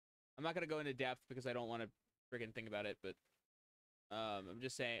 I'm not gonna go into depth because I don't want to freaking think about it, but I'm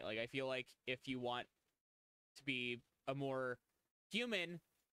just saying, like, I feel like if you want to be a more human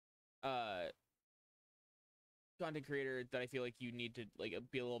content creator, that I feel like you need to like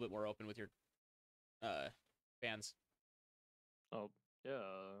be a little bit more open with your fans. Oh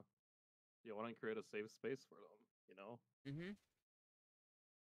yeah, you want to create a safe space for them, you know. Mm-hmm.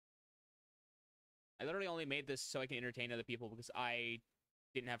 I literally only made this so I can entertain other people because I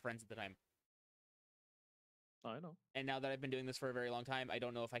didn't have friends at the time. I know. And now that I've been doing this for a very long time, I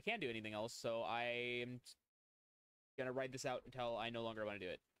don't know if I can do anything else. So I am gonna ride this out until I no longer want to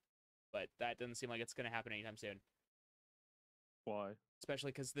do it. But that doesn't seem like it's gonna happen anytime soon. Why?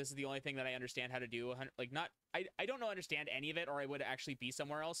 Especially because this is the only thing that I understand how to do. Like, not I don't know understand any of it, or I would actually be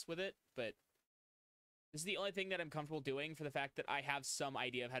somewhere else with it. But this is the only thing that I'm comfortable doing for the fact that I have some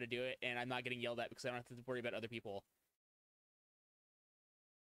idea of how to do it, and I'm not getting yelled at because I don't have to worry about other people.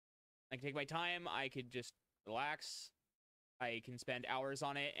 I can take my time. I could just relax. I can spend hours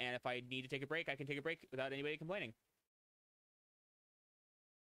on it, and if I need to take a break, I can take a break without anybody complaining.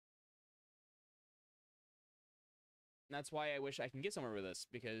 And that's why I wish I can get somewhere with this,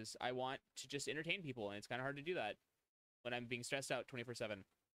 because I want to just entertain people, and it's kind of hard to do that when I'm being stressed out 24/7.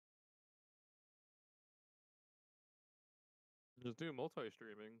 Just do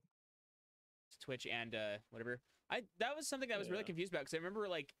multi-streaming. Twitch and whatever. That was something that I was really confused about, because I remember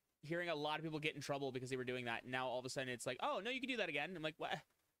like hearing a lot of people get in trouble because they were doing that, and now all of a sudden it's like, oh no, you can do that again. I'm like, what?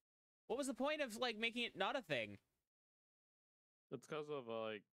 What was the point of like making it not a thing? It's because of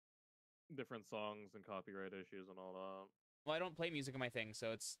like different songs and copyright issues and all that. Well, I don't play music on my thing,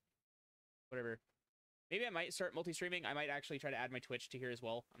 so it's whatever. Maybe I might start multi-streaming. I might actually try to add my Twitch to here as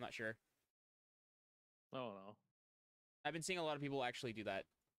well. I'm not sure. I don't know. I've been seeing a lot of people actually do that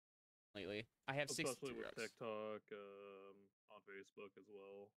lately. I have Especially 62 with reps. TikTok, on Facebook as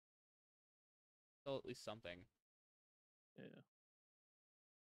well. Still at least something. Yeah. I'm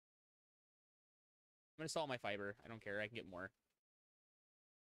gonna install my fiber. I don't care. I can get more.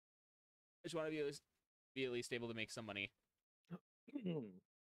 I just want to be at least able to make some money.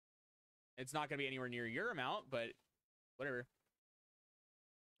 It's not gonna be anywhere near your amount, but whatever.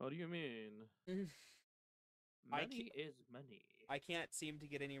 What do you mean? Money is money. I can't seem to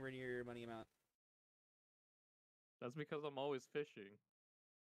get anywhere near your money amount. That's because I'm always fishing.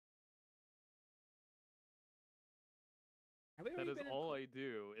 That is all I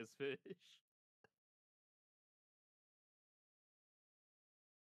do is fish.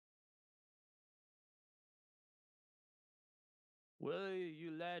 Well,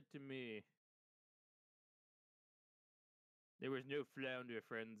 you lied to me. There was no flounder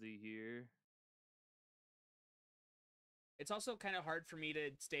frenzy here. It's also kind of hard for me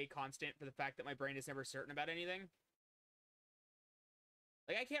to stay constant for the fact that my brain is never certain about anything.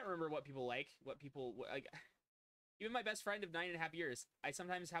 Like, I can't remember what people like, like. Even my best friend of 9.5 years, I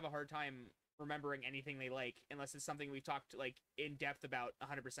sometimes have a hard time remembering anything they like unless it's something we've talked like in depth about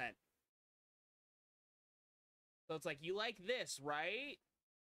 100%. So it's like, you like this, right?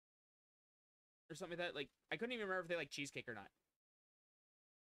 Or something like that. Like, I couldn't even remember if they like cheesecake or not.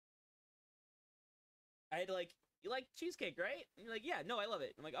 I had to like, you like cheesecake, right? And you're like, yeah, no, I love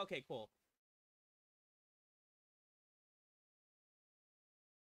it. I'm like, okay, cool.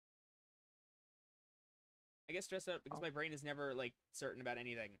 I get stressed out because my brain is never like certain about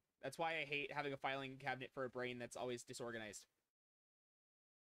anything. That's why I hate having a filing cabinet for a brain that's always disorganized.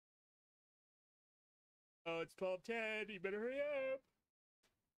 Oh, it's 12:10. You better hurry up.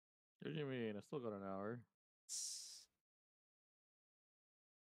 What do you mean? I still got an hour.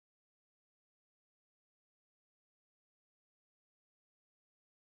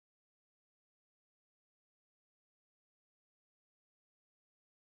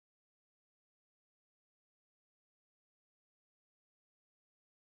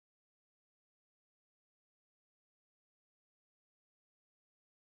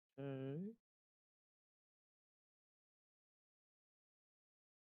 Okay.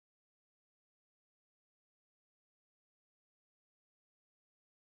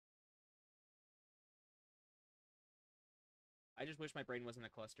 I just wish my brain wasn't a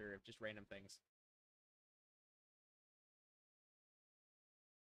cluster of just random things.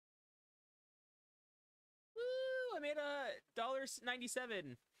 Woo! I made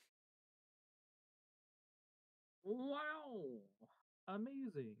 $1.97. Wow!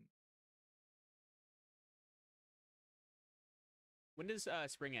 Amazing. When does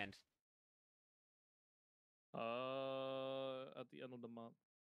spring end? At the end of the month.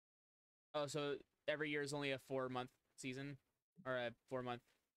 Oh, so every year is only a 4-month season? Or a 4-month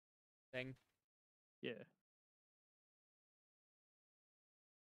thing? Yeah.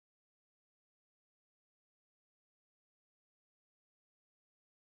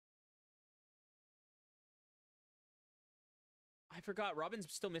 I forgot. Robin's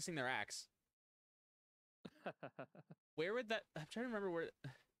still missing their axe. Where would that... I'm trying to remember where...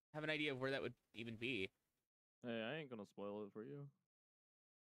 have an idea of where that would even be. Hey, I ain't gonna spoil it for you.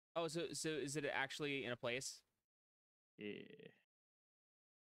 Oh, so is it actually in a place? Yeah.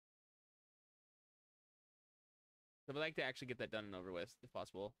 So I'd like to actually get that done and over with, if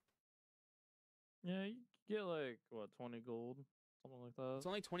possible. Yeah, you get like, what, 20 gold? Something like that. It's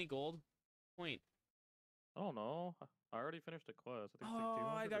only 20 gold? Point. I don't know. I already finished the quest. I think it's like Oh, 200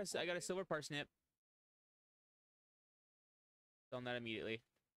 or I got a 20. silver parsnip. Selling that immediately.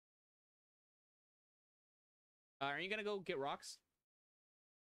 Are you gonna go get rocks?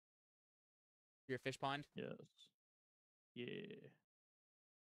 Your fish pond? Yes. Yeah.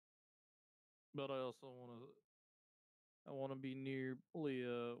 But I also I want to be near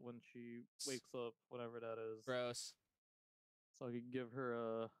Leah when she wakes up, whatever that is, Gross. so I could give her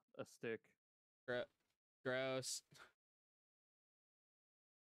a stick. Gross.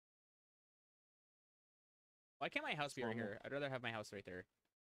 Why can't my house be right here? I'd rather have my house right there.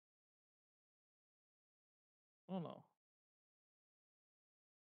 I don't know.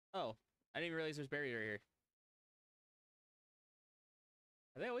 Oh, I didn't even realize there's berries right here.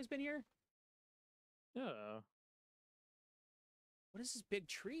 Have they always been here? Yeah. What is this big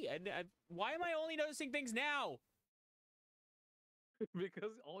tree? Why am I only noticing things now?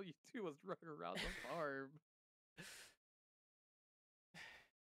 Because all you do is run around the farm.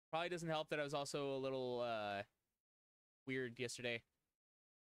 Probably doesn't help that I was also a little weird yesterday.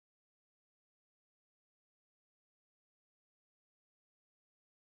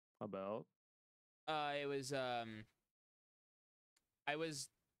 About? It was I was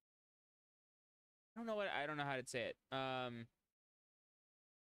I don't know how to say it. I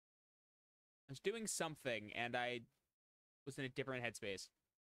was doing something and I was in a different headspace.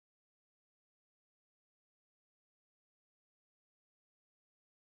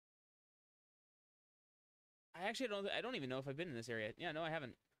 I don't even know if I've been in this area. Yeah, no, I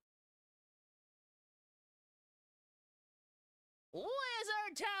haven't.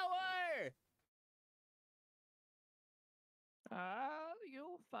 Wizard Tower! Ah,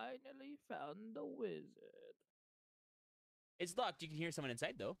 you finally found the wizard. It's locked. You can hear someone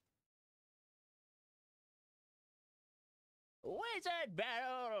inside though. Wizard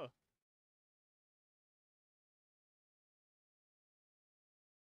battle!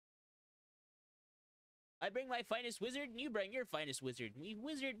 I bring my finest wizard, and you bring your finest wizard. We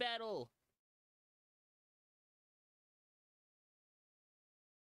wizard battle.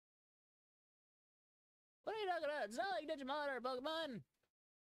 What are you talking about? It's not like Digimon or Pokemon.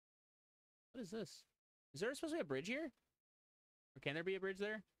 What is this? Is there supposed to be a bridge here? Or can there be a bridge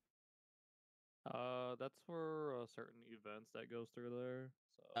there? That's for certain events that goes through there.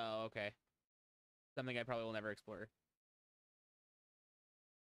 So. Oh, okay. Something I probably will never explore.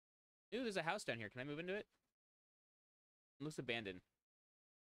 Ooh, there's a house down here. Can I move into it? It looks abandoned.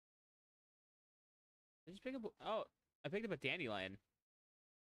 Did I just pick up? Oh, I picked up a dandelion.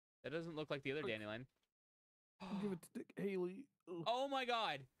 That doesn't look like the other dandelion. Give it to Dick Haley. Ugh. Oh my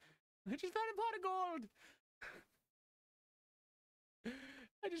god! I just found a pot of gold!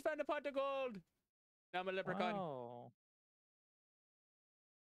 I just found a pot of gold! Now I'm a leprechaun. Wow.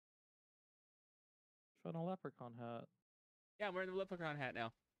 Found a leprechaun hat. Yeah, I'm wearing the leprechaun hat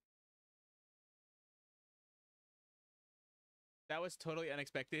now. That was totally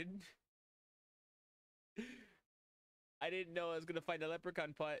unexpected. I didn't know I was gonna find a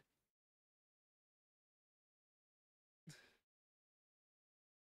leprechaun pot.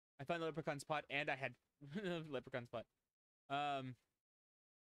 I found the leprechaun spot and I had leprechaun spot. I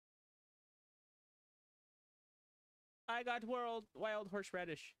got wild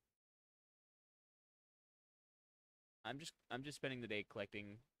horseradish. I'm just spending the day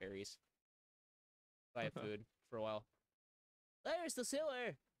collecting berries. Buy food for a while. There's the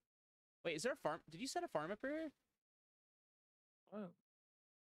sewer. Wait, is there a farm? Did you set a farm up here? What?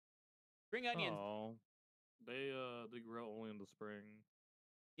 Spring onion. Oh, they grow only in the spring.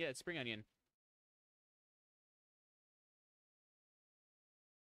 Yeah, it's spring onion.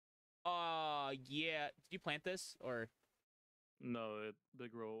 Yeah. Did you plant this or? No, they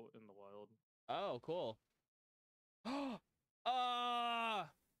grow in the wild. Oh, cool.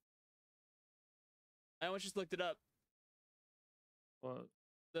 I almost just looked it up. What?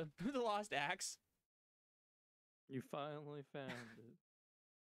 The the lost axe. You finally found it.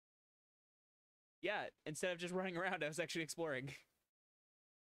 Yeah, instead of just running around, I was actually exploring.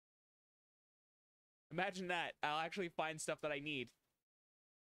 Imagine that. I'll actually find stuff that I need.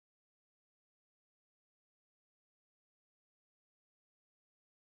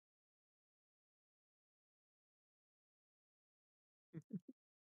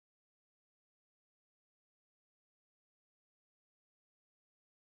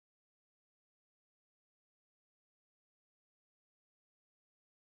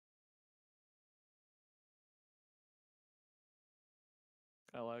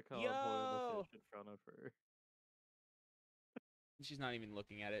 I like how I'm Yo! holding the fish in front of her. She's not even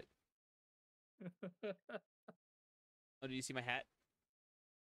looking at it. Oh, did you see my hat?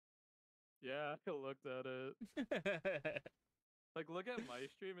 Yeah, I looked at it. Like, look at my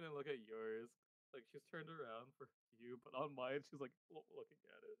stream and then look at yours. Like, she's turned around for you, but on mine, she's like looking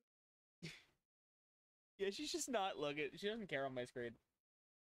at it. Yeah, she's just not looking. She doesn't care on my screen.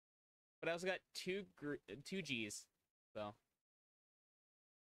 But I also got two G's, so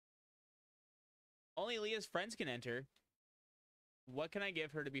only Leah's friends can enter. What can I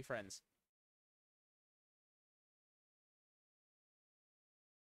give her to be friends?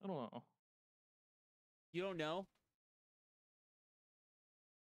 I don't know. You don't know?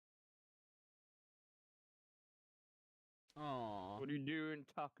 Aww. What are you doing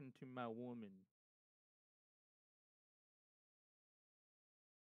talking to my woman?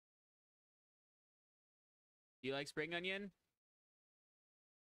 Do you like spring onion?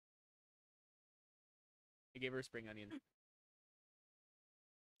 I gave her a spring onion.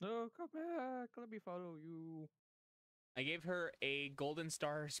 No, come back. Let me follow you. I gave her a golden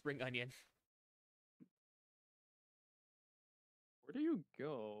star spring onion. Where do you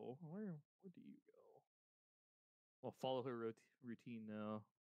go? Where do you go? I'll follow her routine now.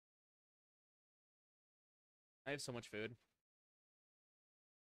 I have so much food.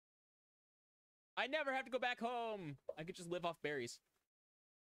 I never have to go back home. I could just live off berries.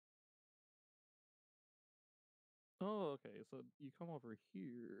 Oh, okay. So you come over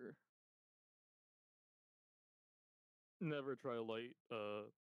here. Never try light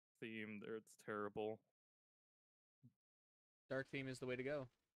theme there. It's terrible. Dark theme is the way to go.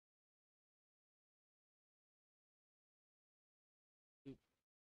 Oop.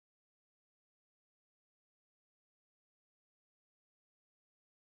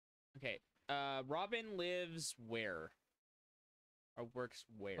 Okay. Robin lives where? Or works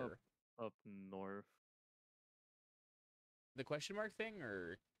where? Up north. The question mark thing,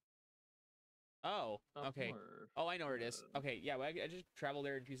 or? Oh, Up okay. north. Oh, I know where it is. Yeah. Okay, yeah, well, I just traveled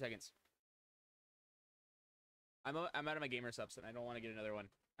there in 2 seconds. I'm out of my gamer subs, and I don't want to get another one.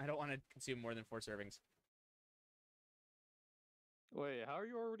 I don't want to consume more than 4 servings. Wait, how are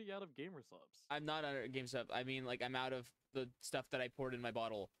you already out of gamer subs? I'm not out of game sub. I mean, like, I'm out of the stuff that I poured in my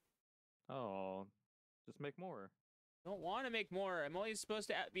bottle. Oh, just make more. Don't want to make more. I'm only supposed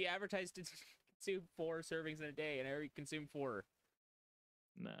to be advertised to consume 4 servings in a day, and I already consumed 4.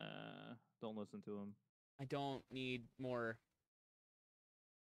 Nah, don't listen to him. I don't need more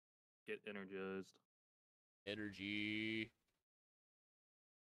Get energized. energy.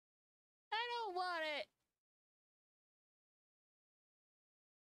 I don't want it.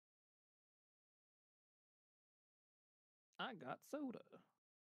 I got soda.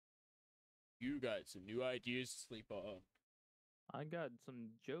 You got some new ideas to sleep on. I got some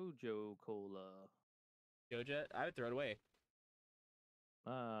JoJo cola. Joja, I would throw it away.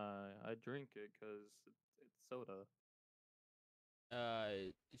 I drink it because it's soda.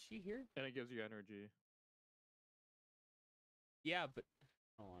 Is she here? And it gives you energy. Yeah, but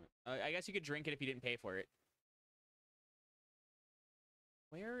I don't want it. I guess you could drink it if you didn't pay for it.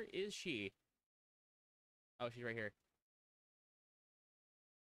 Where is she? Oh, she's right here.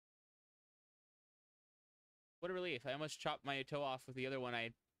 What a relief. I almost chopped my toe off with the other one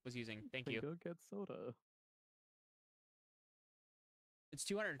I was using. Thank you. Go get soda. It's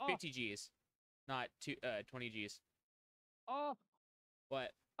 250 Gs, not 20 Gs. Oh,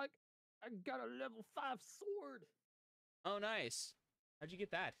 What? I got a level 5 sword. Oh, nice. How'd you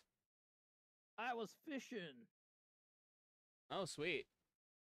get that? I was fishing. Oh, sweet.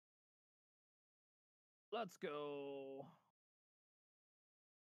 Let's go.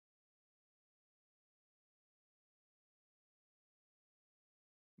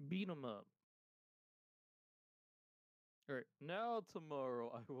 Beat 'em up. All right, now tomorrow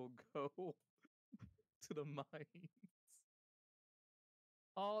I will go to the mines.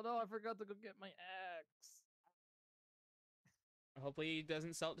 Oh no, I forgot to go get my axe. Hopefully he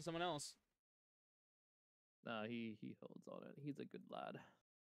doesn't sell it to someone else. Nah, he holds on it. He's a good lad.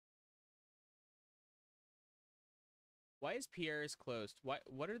 Why is Pierre's closed?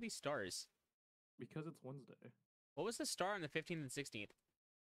 What are these stars? Because it's Wednesday. What was the star on the 15th and 16th?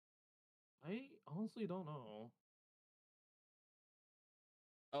 I honestly don't know.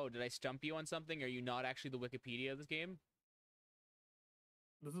 Oh, did I stump you on something? Are you not actually the Wikipedia of this game?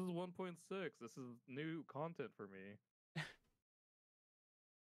 This is 1.6. This is new content for me.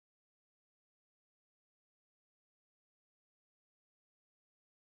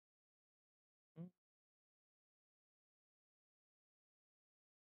 Mm.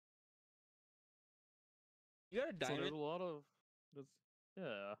 You got a So diamond? there's a lot of this.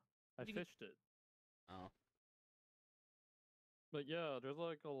 Yeah, I Did you get- fished it. Oh. But yeah, there's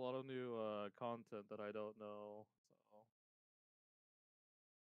like a lot of new content that I don't know. So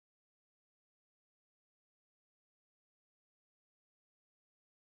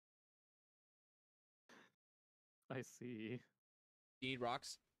I see. Do you need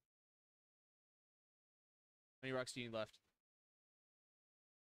rocks? How many rocks do you need left?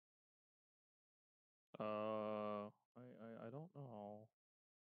 I don't know.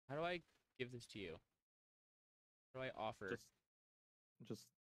 How do I give this to you? How do I offer? Just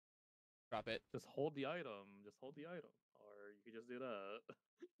Drop it. just hold the item. Just hold the item, or you could just do that.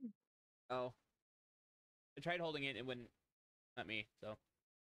 Oh. I tried holding it, it wouldn't let me, so.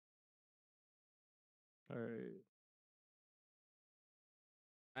 All right.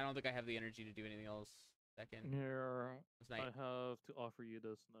 I don't think I have the energy to do anything else. Second. Here, It's I night. have to offer you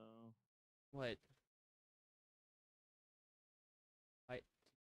this now. What?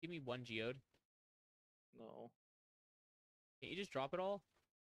 Give me one geode. No, Can't you just drop it all?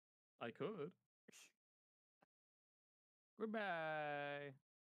 I could. Goodbye.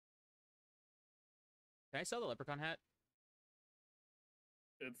 Can I sell the leprechaun hat?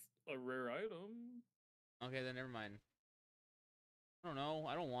 It's a rare item. Okay, then never mind. I don't know.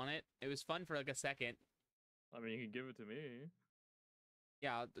 I don't want it. It was fun for like a second. I mean, you can give it to me.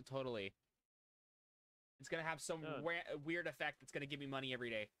 Yeah, totally. It's gonna have some Yeah. weird effect that's gonna give me money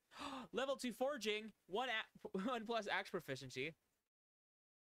every day. Level 2 forging, one plus axe proficiency.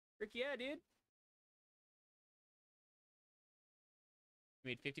 Frick yeah, dude.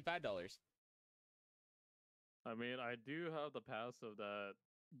 Made $55. I mean, I do have the passive that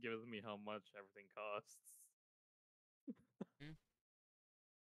gives me how much everything costs.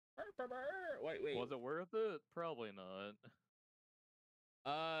 Wait. Was it worth it? Probably not.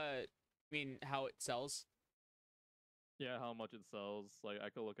 I mean how it sells? Yeah, how much it sells. Like, I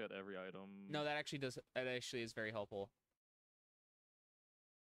could look at every item. No, that actually does. That actually is very helpful.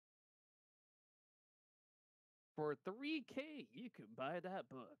 For 3K, you could buy that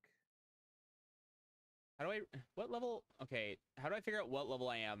book. How do I? What level? Okay, how do I figure out what level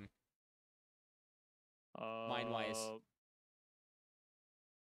I am? Mine-wise.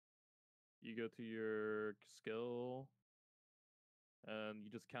 You go to your skill, and you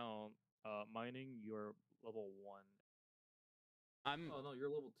just count. Mining, you're level 1. Oh no, you're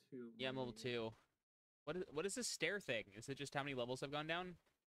level 2. Yeah, I'm level 2. What is this stair thing? Is it just how many levels I've gone down?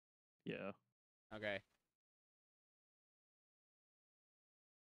 Yeah. Okay.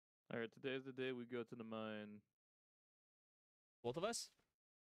 All right. Today's the day we go to the mine. Both of us?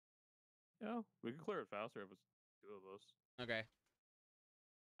 Yeah, we can clear it faster if it's 2 of us. Okay.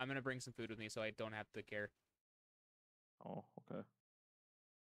 I'm gonna bring some food with me so I don't have to care. Oh, okay.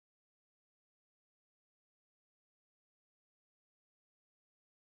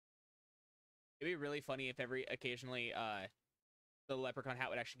 It'd be really funny if occasionally the leprechaun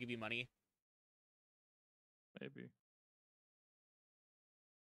hat would actually give you money. Maybe.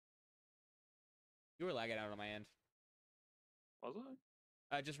 You were lagging out on my end. Was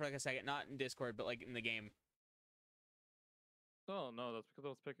I? Just for like a second, not in Discord, but like in the game. Oh no, that's because I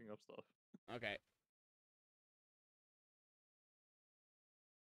was picking up stuff. Okay.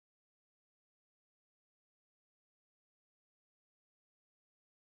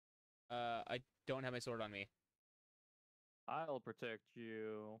 I don't have my sword on me. I'll protect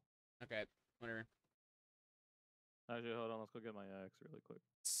you. Okay, whatever. Actually, hold on. Let's go get my axe really quick.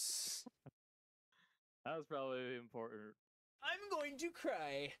 That's probably important. I'm going to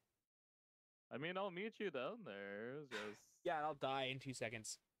cry. I mean, I'll meet you down there. Just Yeah, and I'll die in 2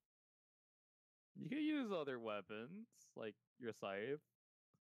 seconds. you can use other weapons, like your scythe.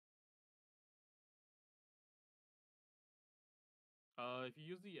 If you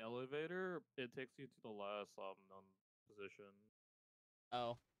use the elevator, it takes you to the last known position.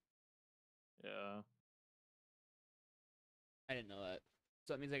 Oh, Yeah. I didn't know that.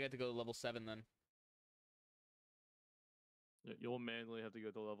 So that means I got to go to level 7 then. You'll manually have to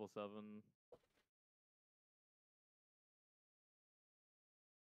go to level 7.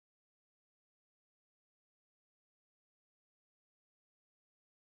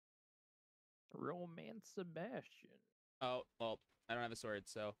 Romance Sebastian. Oh, well, I don't have a sword,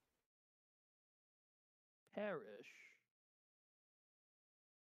 so. Perish.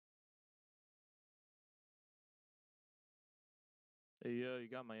 Hey, you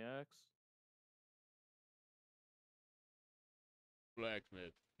got my axe?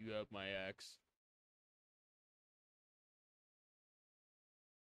 Blacksmith, you have my axe.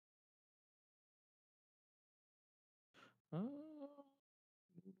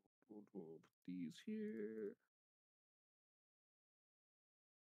 Put these here.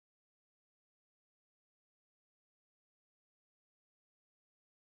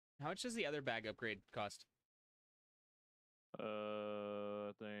 How much does the other bag upgrade cost?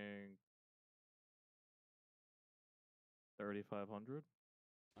 I think 3,500.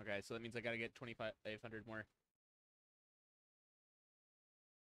 Okay, so that means I gotta get 2,500 more.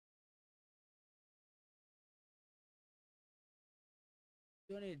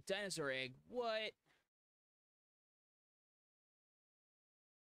 Do I need a dinosaur egg? What?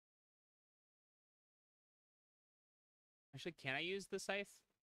 Actually, can I use the scythe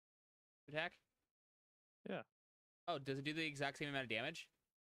attack? Yeah. Oh, does it do the exact same amount of damage?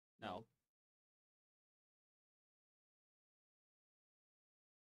 No.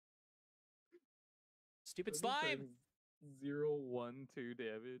 Stupid Does it say slime! 0, 1, 2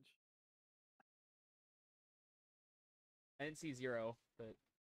 damage? I didn't see 0, but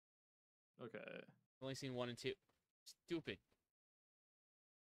Okay. I've only seen 1 and 2. Stupid.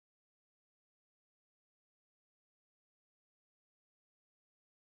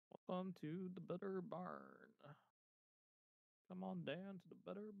 Welcome to the better barn. Come on down to the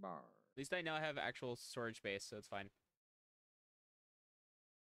better barn. At least I now have actual storage space, so it's fine.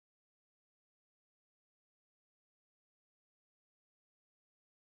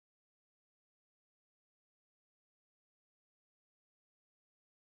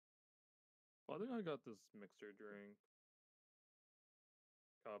 Well, I think I got this mixer drink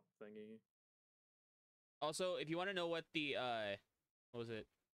cup thingy. Also, if you want to know what the what was it?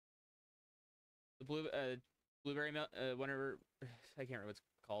 The blueberry milk, whatever, I can't remember what it's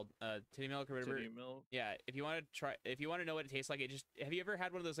called. Titty milk or whatever. Titty milk. Yeah, if you want to try, if you want to know what it tastes like, it just have you ever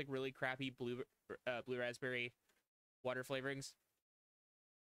had one of those like really crappy blue raspberry water flavorings?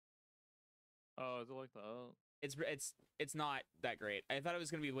 Oh, is it like that? It's not that great. I thought it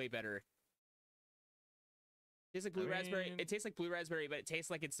was gonna be way better. It tastes like blue raspberry. mean- It tastes like blue raspberry, but it tastes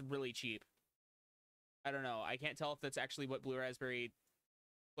like it's really cheap. I don't know. I can't tell if that's actually what blue raspberry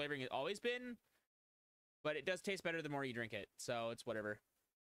flavoring has always been, but it does taste better the more you drink it. So it's whatever.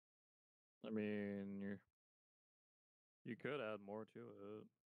 I mean, you could add more to it.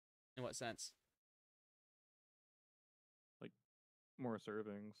 In what sense? More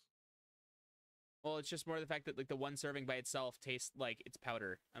servings. Well, it's just more the fact that like the one serving by itself tastes like it's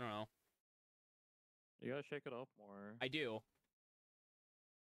powder. I don't know. You gotta shake it up more. I do.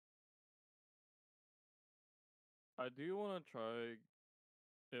 I do want to try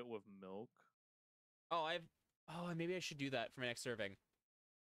it with milk. Oh, maybe I should do that for my next serving.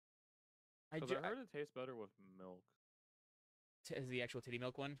 Because I heard it tastes better with milk. Is the actual titty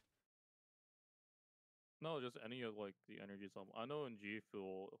milk one? No, just any of like the energy supplement. I know in G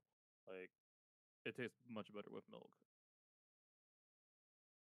Fuel, like it tastes much better with milk.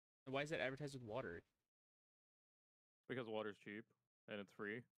 Why is that advertised with water? Because water's cheap and it's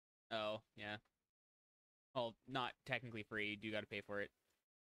free. Oh, yeah. Well, not technically free. You do got to pay for it.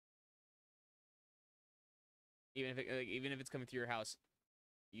 Even if it's coming through your house,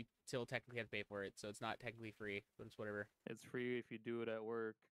 you still technically have to pay for it. So it's not technically free, but it's whatever. It's free if you do it at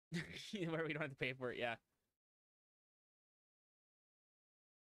work. Where we don't have to pay for it, yeah.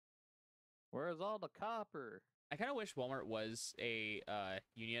 Where's all the copper? I kind of wish Walmart was a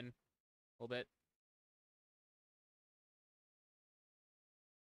union a little bit.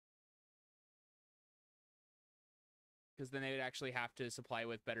 Because then they would actually have to supply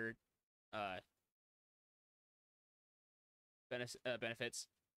with better benefits.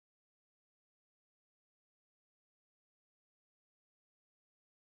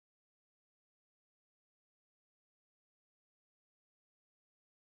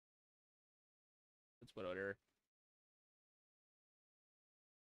 That's whatever.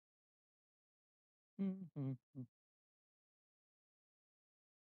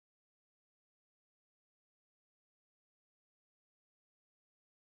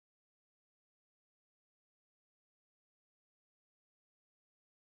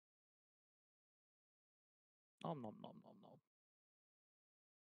 Nom nom nom nom nom.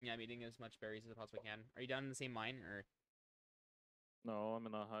 Yeah, I'm eating as much berries as I possibly can. Are you down in the same mine or? No, I'm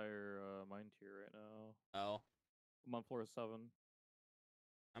in a higher mine tier right now. Oh, I'm on floor 7.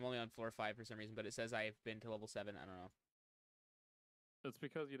 I'm only on floor 5 for some reason, but it says I've been to level 7. I don't know. It's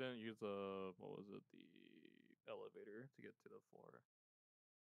because you didn't use what was it, the elevator to get to the floor.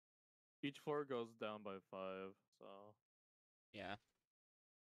 Each floor goes down by 5, so Yeah.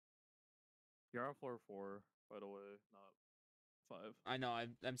 you're on floor 4, by the way, not 5. I know.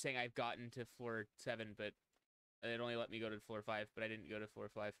 I'm saying I've gotten to floor 7, but it only let me go to floor 5, but I didn't go to floor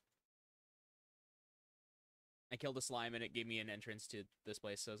 5. I killed a slime and it gave me an entrance to this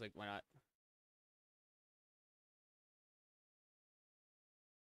place, so I was like, why not?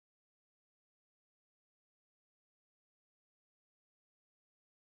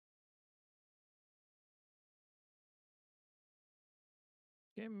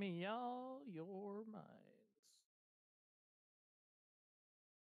 Give me all your minds.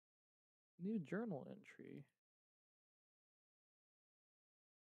 New journal entry.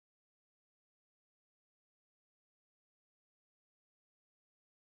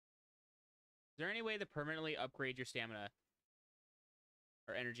 there any way to permanently upgrade your stamina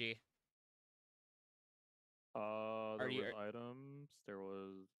or energy? There do you- was items. There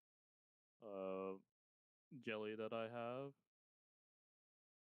was jelly that I have.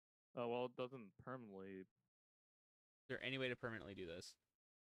 Well, it doesn't permanently. Is there any way to permanently do this?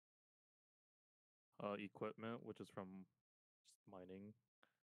 Equipment, which is from just mining.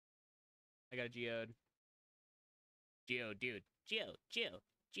 I got a geode. Geo, dude. Geo,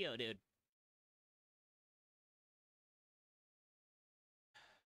 dude.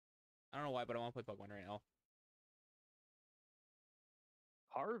 I don't know why, but I want to play Pokemon right now.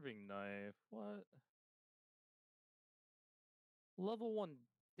 Carving knife. What? Level 1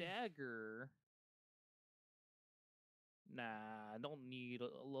 dagger. Nah, I don't need a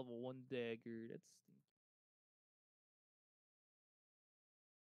level 1 dagger. That's stinky.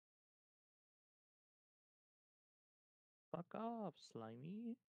 Fuck off,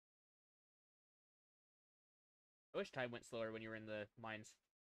 slimy. I wish time went slower when you were in the mines.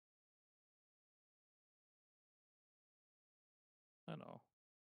 I know.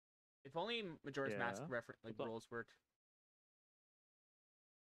 If only Majora's Mask Yeah. like What's up? rules worked.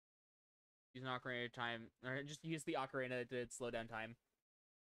 Use an ocarina time, or just use the ocarina to slow down time.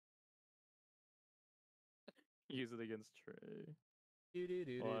 Use it against Trey.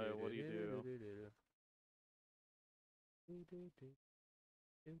 Why? Why? What do you do?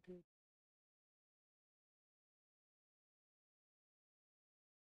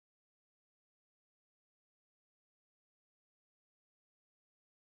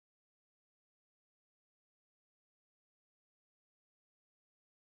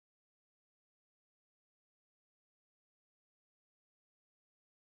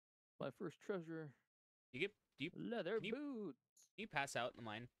 My first treasure. Do you Leather can you- boots. do you pass out in the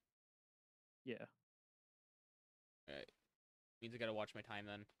mine? Yeah. Alright. Means I gotta watch my time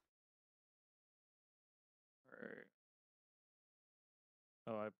then. Alright.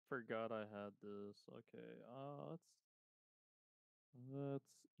 Oh, I forgot I had this. Okay. Let's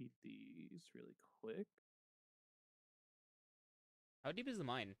eat these really quick. How deep is the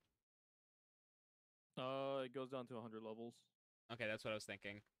mine? It goes down to 100 levels. Okay, that's what I was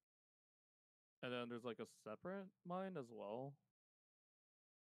thinking. And then there's like a separate mine as well.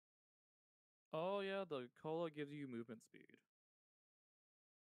 Oh yeah, the cola gives you movement speed.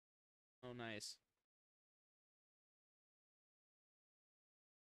 Oh, nice.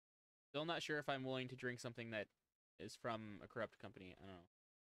 Still not sure if I'm willing to drink something that is from a corrupt company. I don't know.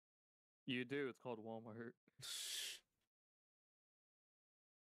 You do, it's called Walmart.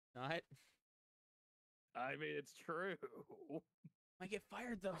 Not? I mean, it's true. Might get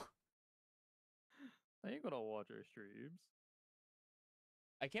fired though. I ain't gonna watch our streams.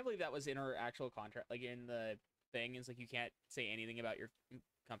 I can't believe that was in our actual contract. Like in the thing, it's like you can't say anything about your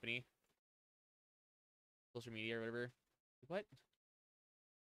company, social media or whatever. What?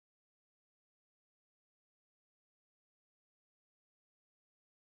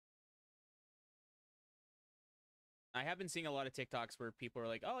 I have been seeing a lot of TikToks where people are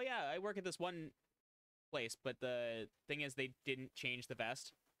like, "Oh yeah, I work at this one place," but the thing is, they didn't change the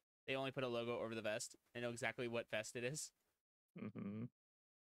vest. They only put a logo over the vest. I know exactly what vest it is. Mm-hmm.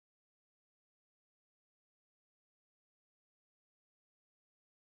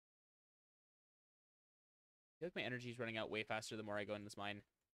 I feel like my energy is running out way faster the more I go in this mine.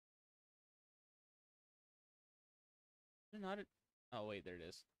 Not a... Oh wait, there it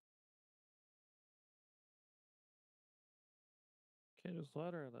is. Okay, there's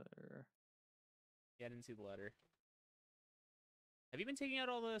ladder there. Yeah, I didn't see the ladder. Have you been taking out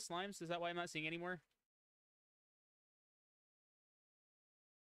all the slimes? Is that why I'm not seeing anymore?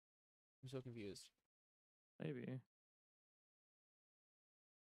 I'm so confused. Maybe.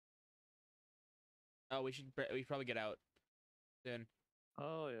 Oh, we should probably get out soon.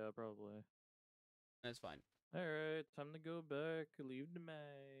 Oh yeah, probably. That's fine. Alright, time to go back, leave the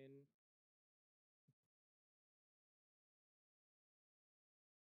mine.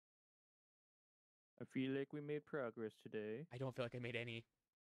 I feel like we made progress today. I don't feel like I made any.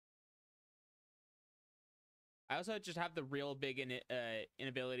 I also just have the real big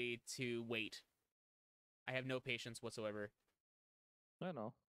inability to wait. I have no patience whatsoever. I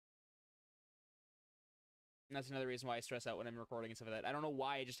know. And that's another reason why I stress out when I'm recording and stuff like that. I don't know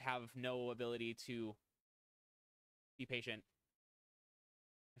why, I just have no ability to be patient.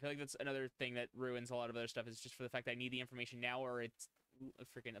 I feel like that's another thing that ruins a lot of other stuff, is just for the fact that I need the information now, or it's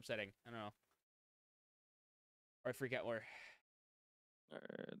freaking upsetting. I don't know. Or I freak out more.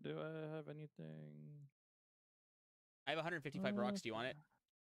 Alright, do I have anything? I have 155 rocks. Do you want it?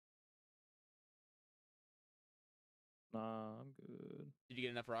 Nah, I'm good. Did you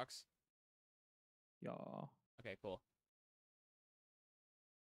get enough rocks? Yeah. Okay, cool.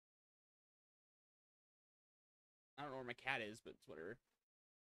 I don't know where my cat is, but it's whatever.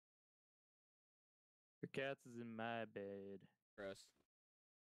 Your cat's is in my bed. Gross.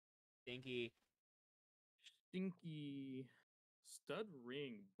 Stinky. Stinky stud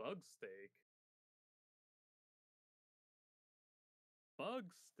ring bug steak. Bug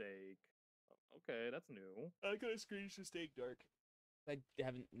steak. Okay, that's new. I gotta screech the steak dark. I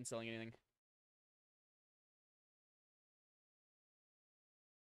haven't been selling anything.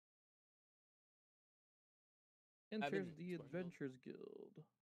 Enters the Adventures Guild.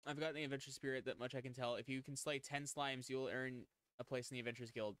 I've gotten the Adventure Spirit, that much I can tell. If you can slay 10 slimes, you'll earn a place in the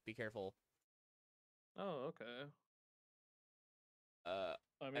Adventures Guild. Be careful. Oh, okay. Uh,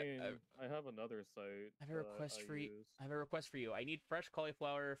 I mean, I have another site. I have a request for you. Use. I have a request for you. I need fresh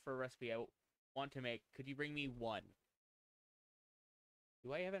cauliflower for a recipe I want to make. Could you bring me one?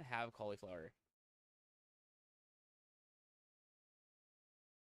 Do I even have cauliflower?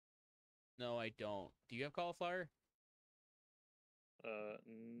 No, I don't. Do you have cauliflower?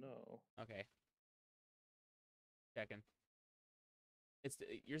 No. Okay. Checking. It's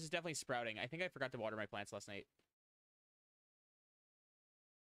yours is definitely sprouting. I think I forgot to water my plants last night.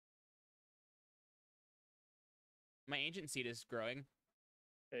 My ancient seed is growing.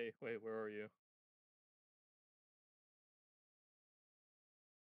 Hey, wait, where are you?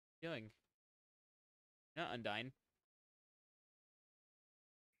 What are you doing? You're not undying.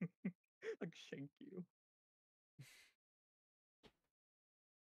 Like shank you.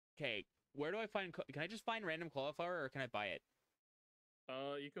 Okay, where do I find? Can I just find random cauliflower, or can I buy it?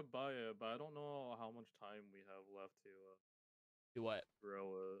 You could buy it, but I don't know how much time we have left to Do what? grow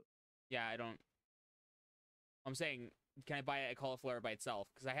it. Yeah, I don't. I'm saying, can I buy a cauliflower by itself?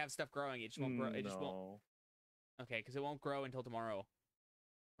 Because I have stuff growing. It just won't grow. It just won't. No. Okay, because it won't grow until tomorrow,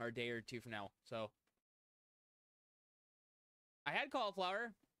 or a day or two from now. So I had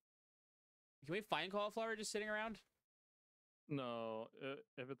cauliflower. Can we find cauliflower just sitting around? No,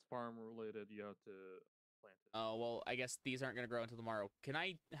 if it's farm related, you have to plant it. Oh well, I guess these aren't gonna grow until tomorrow. Can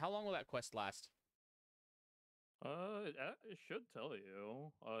I? How long will that quest last? It should tell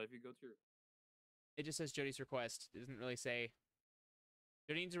you. If you go to your. It just says Jody's request. It doesn't really say.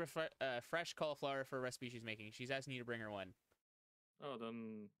 Jody needs a fresh cauliflower for a recipe she's making. She's asking you to bring her one. Oh,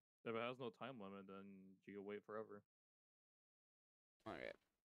 then if it has no time limit, then you can wait forever. Okay.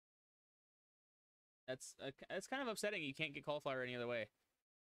 That's kind of upsetting. You can't get cauliflower any other way.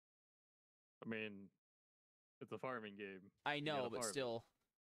 I mean, it's a farming game. I You know, gotta but farm it. still,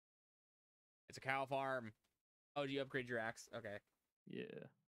 it's a cow farm. Oh, do you upgrade your axe? Okay. Yeah.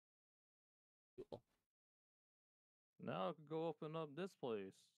 Cool. Now I could go open up this place.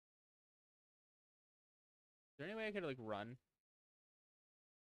 Is there any way I could like run?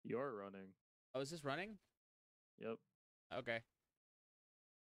 You're running. Oh, is this running? Yep. Okay.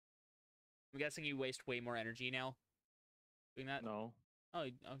 I'm guessing you waste way more energy now doing that. No. Oh,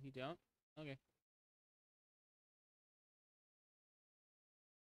 you don't? Okay.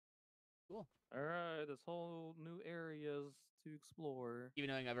 Cool. All right, this whole new areas to explore. Even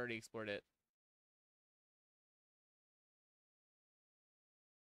knowing I've already explored it.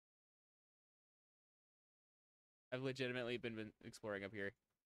 I've legitimately been exploring up here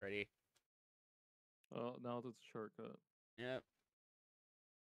already. Oh, now it's a shortcut. Yep.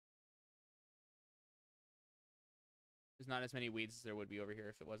 There's not as many weeds as there would be over here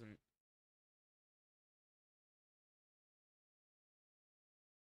if it wasn't.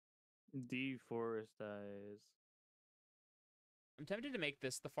 Deforestize. I'm tempted to make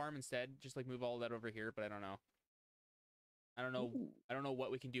this the farm instead, just like move all that over here, but I don't know. I don't know. Ooh. I don't know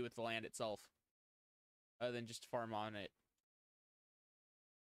what we can do with the land itself, other than just farm on it.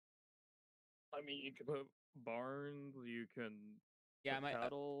 I mean, you can put barns. You can. Yeah, put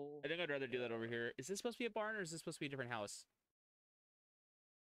cattle. I think I'd rather do that over here. Is this supposed to be a barn or is this supposed to be a different house?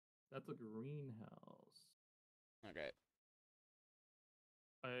 That's a greenhouse. Okay.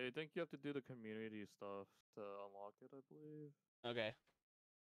 I think you have to do the community stuff to unlock it, I believe. Okay.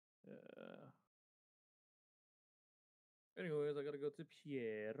 Yeah. Anyways, I gotta go to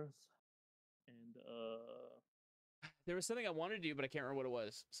Pierre's. And, There was something I wanted to do, but I can't remember what it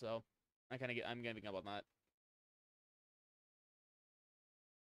was. So I'm giving up on that.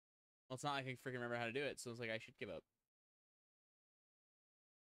 Well, it's not like I can freaking remember how to do it, so it's like I should give up.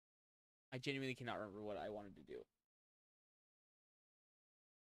 I genuinely cannot remember what I wanted to do.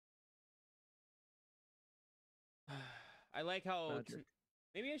 I like how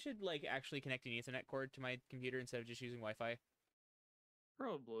maybe I should like actually connect an Ethernet cord to my computer instead of just using Wi-Fi.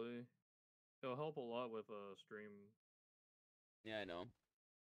 probably. It'll help a lot with stream. Yeah, I know.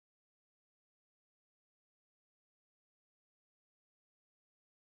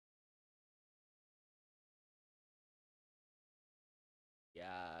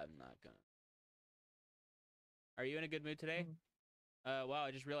 Are you in a good mood today? Wow, I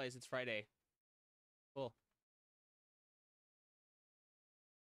just realized it's Friday. Cool.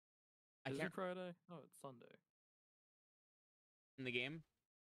 I Is can't it Friday? Oh, it's Sunday. in the game.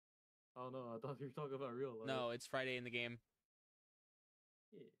 Oh no, I thought you were talking about real life. No, it's Friday in the game.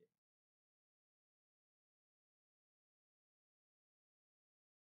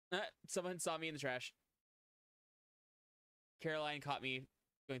 Yeah. Someone saw me in the trash. Caroline caught me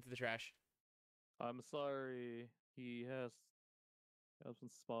going through the trash. I'm sorry. He has been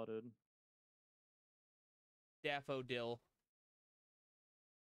spotted. Daffodil.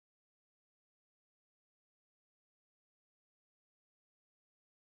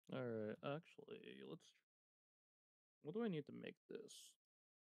 All right, actually, let's. What do I need to make this?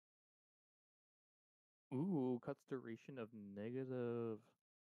 Ooh, cuts duration of negative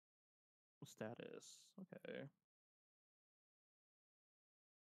status. Okay.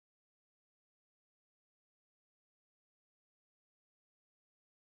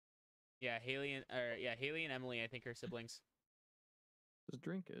 Yeah, Haley and Emily, I think, are siblings. Just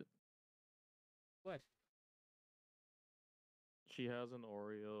drink it. What? She has an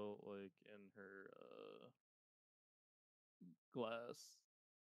Oreo like in her glass.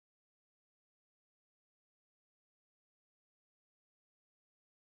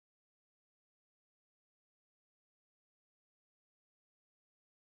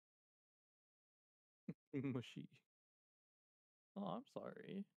 Mushy. Oh, I'm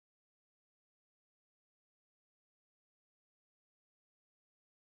sorry.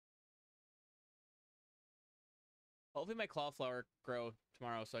 Hopefully my cauliflower grow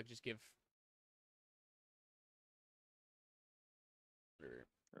tomorrow, so I can just give.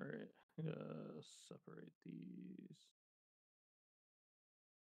 All right, separate these.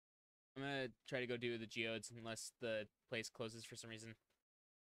 I'm gonna try to go do the geodes unless the place closes for some reason.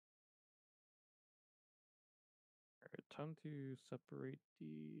 All right, time to separate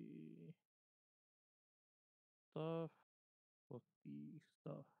the stuff with the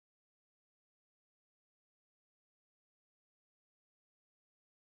stuff.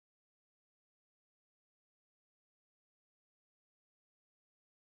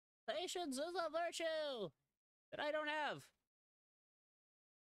 Patience is a virtue That I don't have.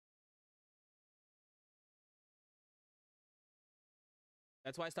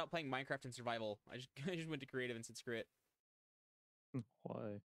 That's why I stopped playing Minecraft and survival. I just went to creative and said screw it.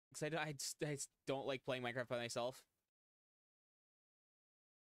 Why? Because I just don't like playing Minecraft by myself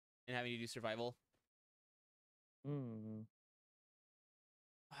and having to do survival. Hmm.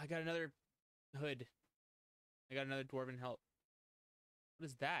 I got another hood. I got another dwarven help. What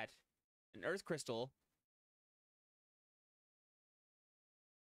is that? An earth crystal.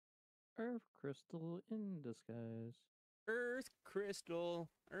 Earth crystal in disguise. Earth crystal.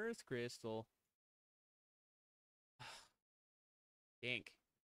 Earth crystal. Dink.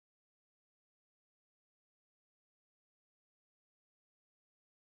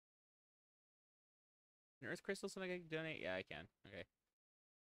 An earth crystal something I can donate? Yeah, I can. Okay.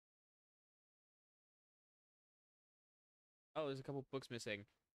 Oh, there's a couple books missing.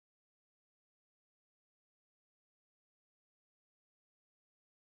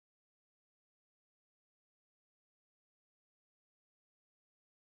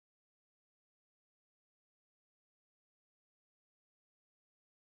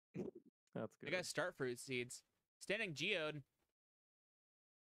 That's I good. got start fruit seeds. Standing geode.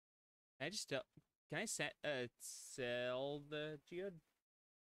 Can I just can I sell the geode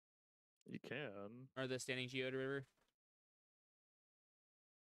You can. or the standing geode or whatever?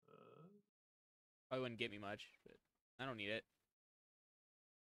 Probably wouldn't get me much, but I don't need it.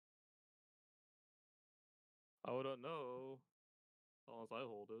 I wouldn't know unless I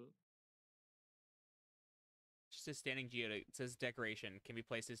hold it. Just a standing geode. It says decoration. Can be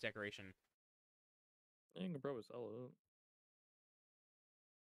placed as decoration. You can probably sell it.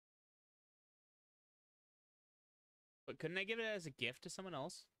 But couldn't I give it as a gift to someone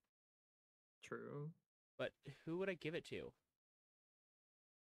else? True. But who would I give it to?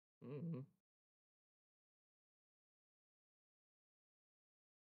 Mm.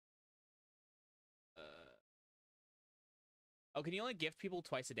 Oh, can you only gift people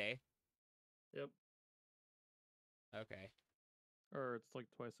twice a day? Yep. Okay. Or it's like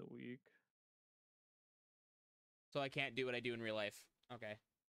twice a week. So I can't do what I do in real life. Okay.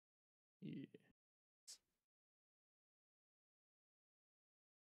 Yeah.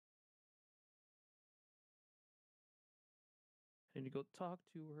 And you go talk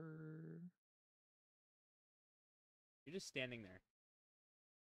to her. You're just standing there.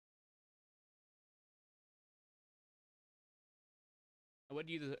 I would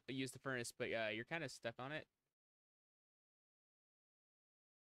use the furnace, but you're kind of stuck on it.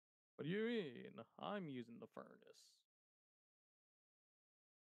 What do you mean? I'm using the furnace.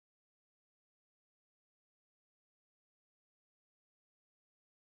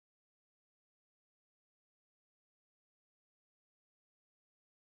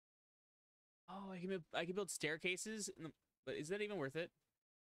 Oh, I can build staircases, but is that even worth it?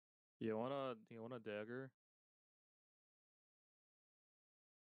 You want a dagger?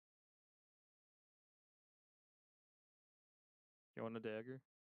 You want a dagger?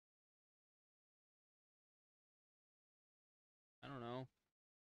 I don't know.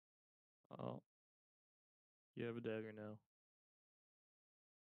 Oh, you have a dagger now.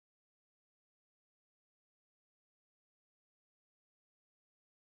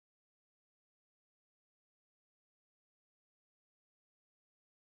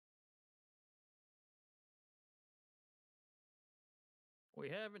 We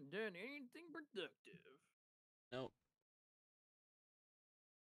haven't done anything productive. Nope.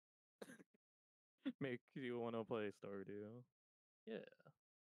 Make you want to play Stardew? Yeah.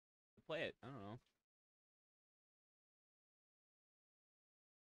 Play it. I don't know.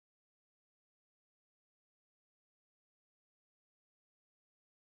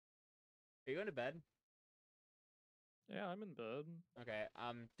 Are you going to bed? Yeah, I'm in bed. Okay,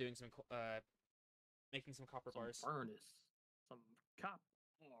 I'm doing some making some copper Some bars. furnace. Some copper.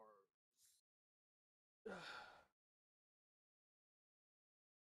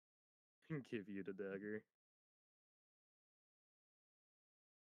 Give you the dagger.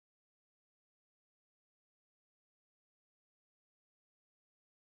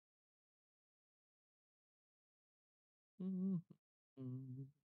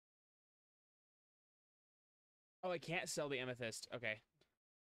 Oh, I can't sell the amethyst. Okay.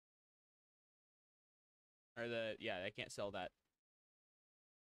 Or yeah, I can't sell that.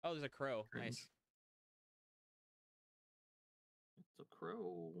 Oh, there's a crow. Cringe. Nice. It's a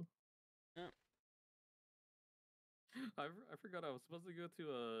crow. Yeah. I forgot I was supposed to go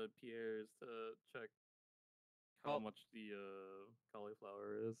to Pierre's to check how much the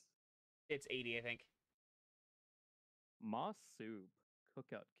cauliflower is. It's 80, I think. Moss soup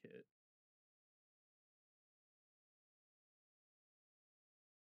cookout kit.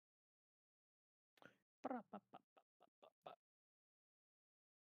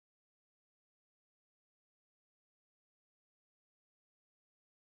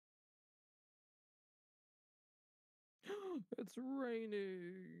 It's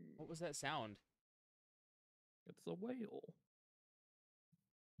raining. What was that sound? It's a whale.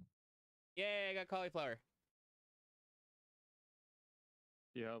 Yay, I got cauliflower.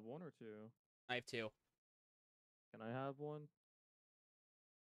 You have one or two? I have two. Can I have one?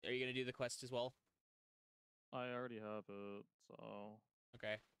 Are you gonna do the quest as well? I already have it, so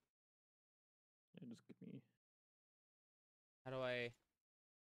Okay. yeah, just give me. How do I?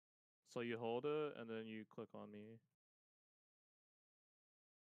 So you hold it and then you click on me.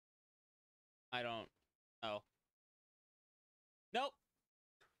 I don't. Oh. Nope.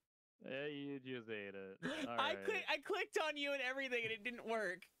 Yeah, you just ate it. I clicked on you and everything, and it didn't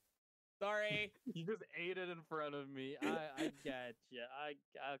work. Sorry. You just ate it in front of me. I get you.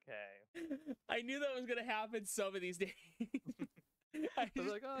 Okay. I knew that was gonna happen some of these days. I was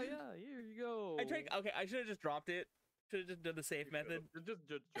like, oh yeah, here you go. I tried. Okay, I should have just dropped it. Should have just done the safe method. Just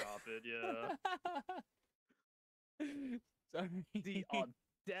drop it, yeah. Sorry. The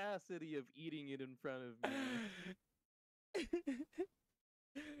audacity of eating it in front of me.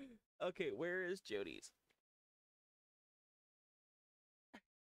 Okay, where is Jody's?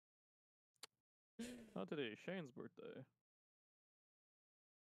 Not today. Shane's birthday.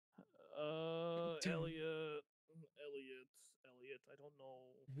 Elliot. I don't know.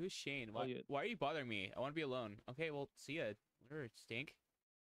 Who's Shane? Why are you bothering me? I want to be alone. Okay, well, see ya. Whatever, stink.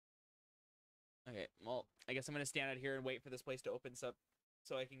 Okay, well, I guess I'm gonna stand out here and wait for this place to open up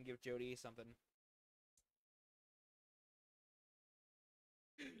so I can give Jody something.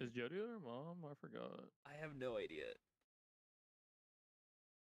 Is Jody their mom? I forgot. I have no idea.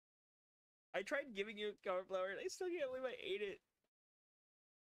 I tried giving you cauliflower and I still can't believe I ate it.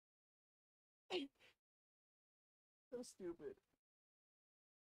 So stupid.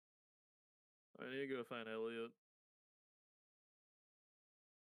 I need to go find Elliot.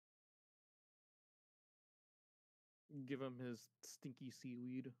 Give him his stinky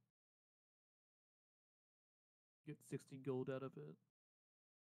seaweed. Get 60 gold out of it.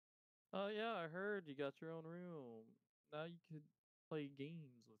 Oh yeah, I heard you got your own room. Now you could play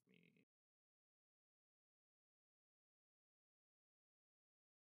games with me.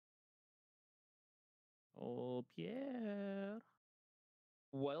 Oh, Pierre.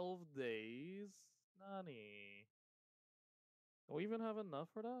 12 days? Nani? Do we even have enough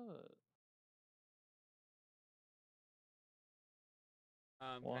for that? Can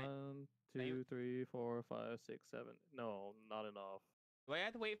I, One, can I, 2, 3, 4, 5, 6, 7. No, not enough. do I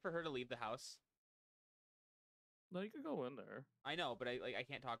have to wait for her to leave the house? No, you could go in there. I know, but I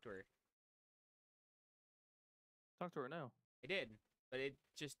can't talk to her. Talk to her now. I did, but it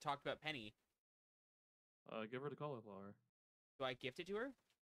just talked about Penny. Give her the cauliflower. Do I gift it to her?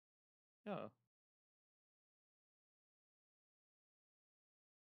 Yeah.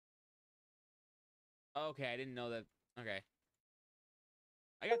 Okay, I didn't know that. Okay.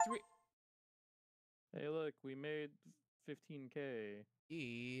 I got 3. Hey, look, we made 15K.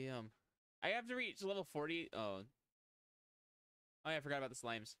 Damn. I have to reach level 40. Oh. Oh, yeah, I forgot about the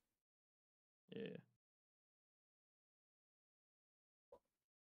slimes. Yeah.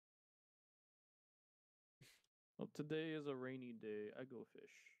 Well, today is a rainy day. I go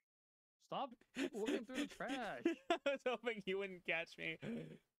fish. Stop looking through the trash. I was hoping you wouldn't catch me.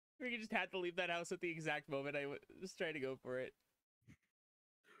 We just had to leave that house at the exact moment I was trying to go for it.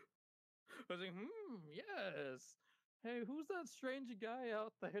 I was like, yes. Hey, who's that strange guy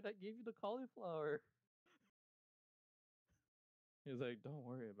out there that gave you the cauliflower? He's like, don't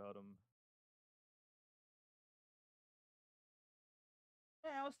worry about him. Hey,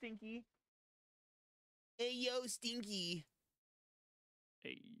 Stinky. Hey, yo, Stinky.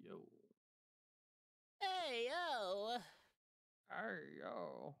 Hey, yo. Hey, yo. Hey,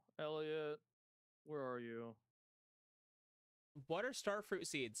 yo. Elliot, where are you? What are starfruit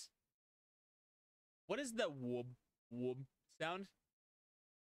seeds? What is the whoop whoop sound?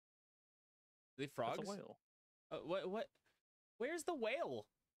 Are they frogs? That's a whale. What? Where's the whale?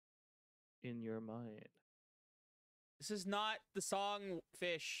 In your mind. This is not the song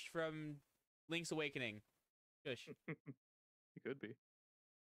Fish from Link's Awakening. Shush. It could be.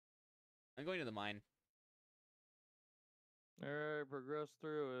 I'm going to the mine. Alright, progress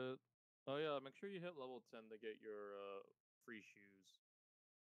through it. Oh yeah, make sure you hit level 10 to get your free shoes.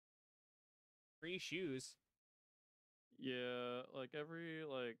 Free shoes. Yeah, like every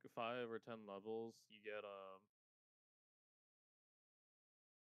 5 or 10 levels you get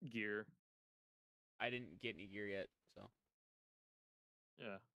gear. I didn't get any gear yet, so.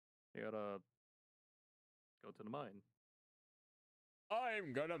 Yeah. You gotta go to the mine.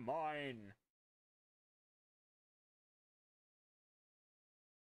 I'm gonna mine.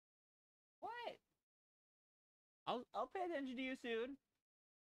 What? I'll pay attention to you soon.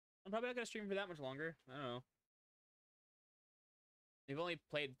 I'm probably not gonna stream for that much longer. I don't know. We've only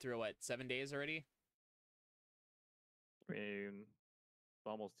played through what, 7 days already? I mean,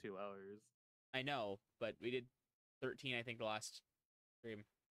 almost 2 hours. I know, but we did 13, I think, the last stream.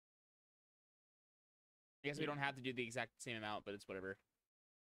 I guess we don't have to do the exact same amount, but it's whatever.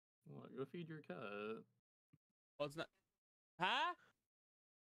 Well, go feed your cat. Well, it's not. Huh?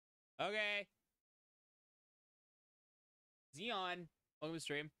 Okay. Xeon, welcome to the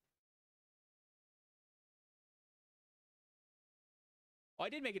stream. Oh, I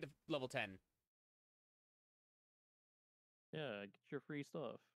did make it to level 10. Yeah, get your free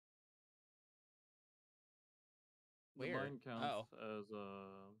stuff. The Where? mine counts as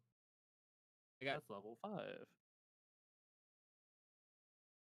I got. that's level 5.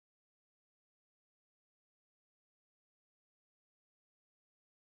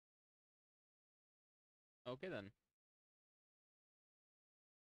 Okay then.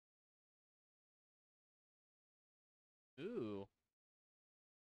 Ooh.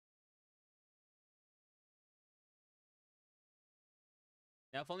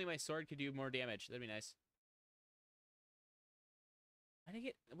 Now, if only my sword could do more damage, that'd be nice. Why'd I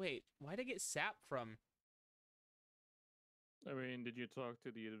get? Wait, why'd I get sap from? I mean, did you talk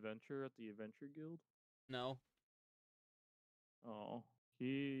to the adventurer at the Adventure Guild? No. Oh,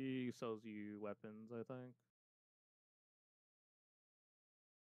 he sells you weapons, I think.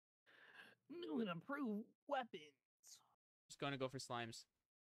 New and improved weapons. Just going to go for slimes.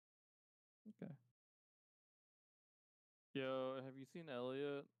 Okay. Yo, have you seen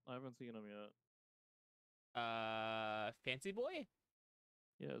Elliot? I haven't seen him yet. Fancy boy?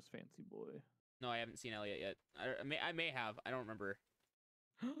 Yes, fancy boy. No, I haven't seen Elliot yet. I may have. I don't remember.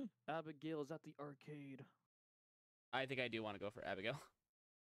 Abigail's at the arcade. I think I do want to go for Abigail.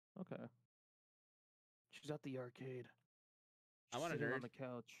 Okay. She's at the arcade. I want a sitting nerd. on the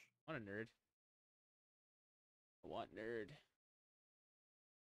couch. I want a nerd. I want nerd.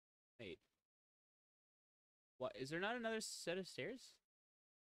 Wait. What? Is there not another set of stairs?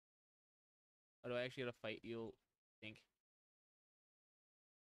 Or do I actually gotta fight you? Think.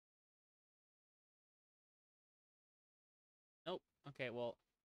 Nope. Okay, well,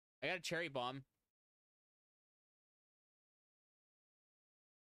 I got a cherry bomb.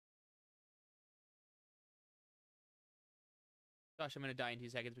 Gosh, I'm gonna die in 2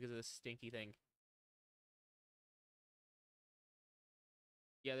 seconds because of this stinky thing.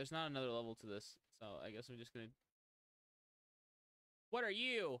 Yeah, there's not another level to this, so I guess I'm just gonna... What are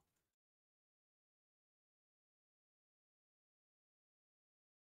you?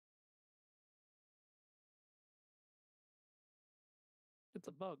 It's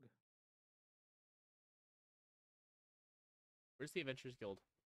a bug. Where's the Adventurers Guild?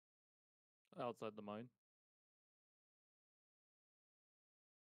 Outside the mine.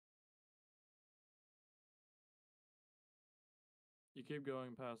 You keep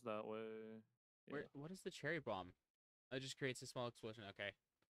going past that way. Where? What is the cherry bomb? It just creates a small explosion. Okay.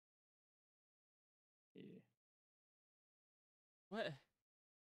 Yeah. What?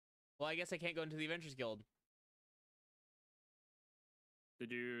 Well, I guess I can't go into the Adventurers Guild.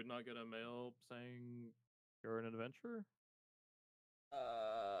 Did you not get a mail saying you're an adventurer?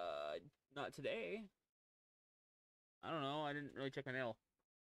 Not today. I don't know. I didn't really check my mail.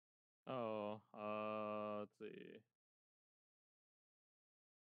 Oh, let's see.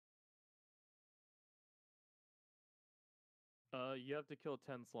 You have to kill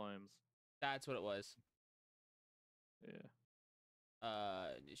 10 slimes. That's what it was.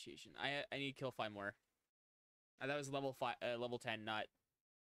 Yeah. Initiation. I need to kill 5 more. That was level 5, level 10, not.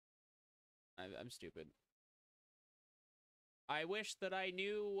 I'm stupid. I wish that I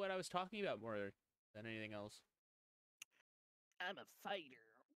knew what I was talking about more than anything else. I'm a fighter.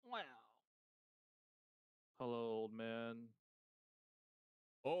 Wow. Hello, old man.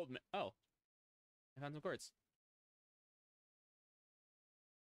 Oh, I found some quartz.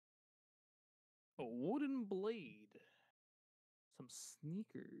 A wooden blade. Some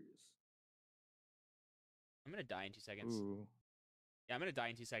sneakers. I'm gonna die in 2 seconds. Ooh. Yeah, I'm gonna die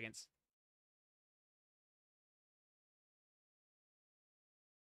in 2 seconds.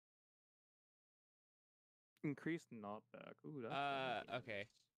 Increased knockback. Ooh, that's pretty Okay.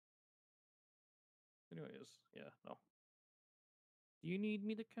 nice. Anyways, yeah, no. Do you need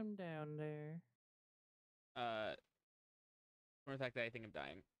me to come down there? For the fact that I think I'm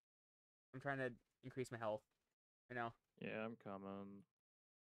dying. I'm trying to increase my health right now. Yeah, I'm coming.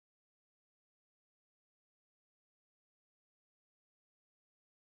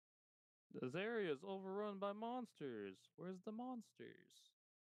 This area is overrun by monsters. Where's the monsters?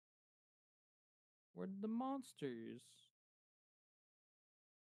 Where are the monsters?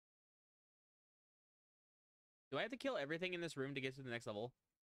 Do I have to kill everything in this room to get to the next level?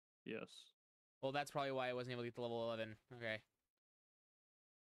 Yes. Well, that's probably why I wasn't able to get to level 11. Okay.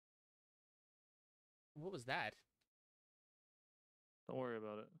 What was that? Don't worry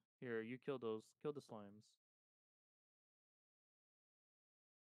about it. Here, you kill those. Kill the slimes.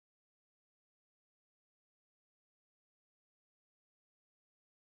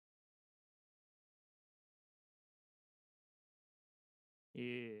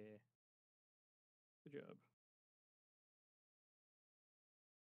 Yeah. Good job.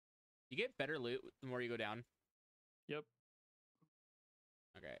 You get better loot the more you go down. Yep.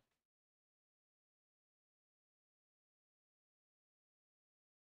 Okay.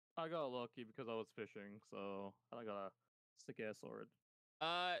 I got lucky because I was fishing, so I got a sick ass sword.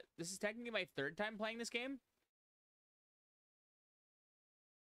 This is technically my 3rd time playing this game.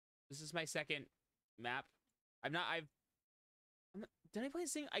 This is my 2nd map. I'm not, did I play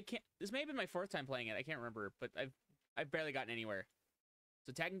this thing? I can't, this may have been my 4th time playing it. I can't remember, but I've barely gotten anywhere.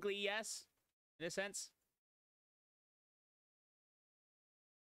 So technically, yes, in a sense.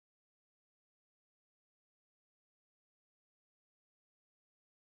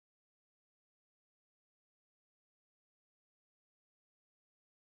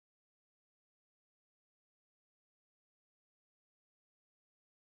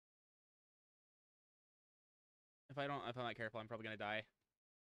 If I'm not careful, I'm probably gonna die.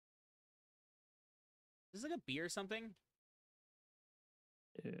 Is this like a bee or something?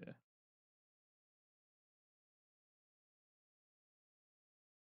 Yeah.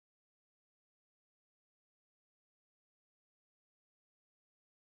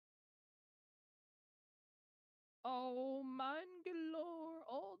 Oh, mine galore,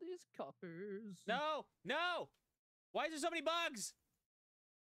 all these coppers. No! No! Why is there so many bugs?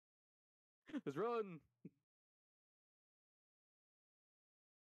 Let's run.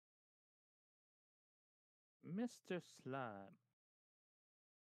 Mr. Slime.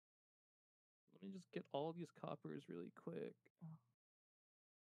 Let me just get all these coppers really quick.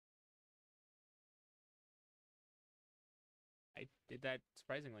 I did that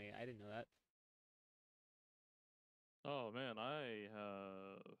surprisingly. I didn't know that. Oh man, I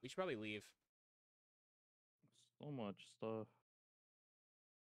have We should probably leave. so much stuff.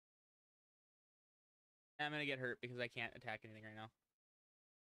 I'm gonna get hurt because I can't attack anything right now.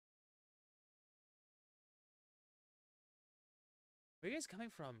 Where are you guys coming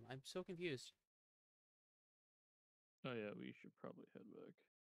from? I'm so confused. Oh yeah, we should probably head back.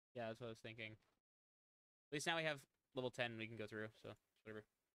 Yeah, that's what I was thinking. At least now we have level 10 we can go through, so whatever.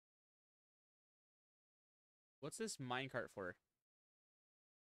 What's this minecart for?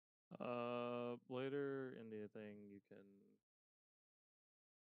 Later in the thing you can.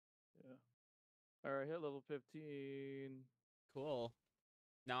 Yeah. All right, hit level 15. Cool.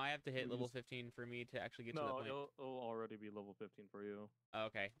 Now I have to hit We level just- 15 for me to actually get to that No, point. it'll already be level 15 for you. Oh,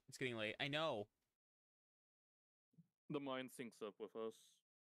 okay, it's getting late. I know. The mine syncs up with us.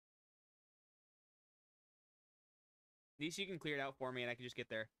 At least you can clear it out for me and I can just get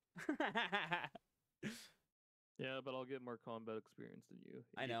there. Yeah, but I'll get more combat experience than you.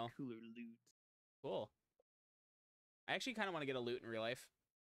 I and get know. Cooler loot. Cool. I actually kind of want to get a loot in real life.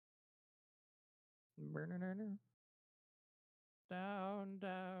 Down,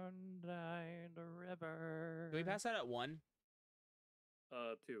 down, down the river. Can we pass that at 1?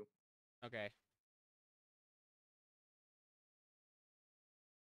 2. Okay.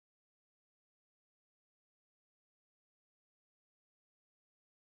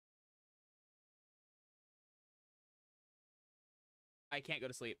 I can't go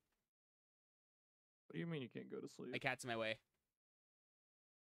to sleep. What do you mean you can't go to sleep? My cat's in my way.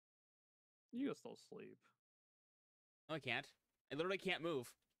 You can still sleep. No, I can't. I literally can't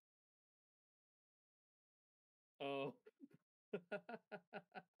move. Oh.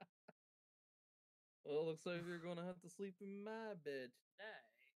 Well, looks like you're gonna have to sleep in my bed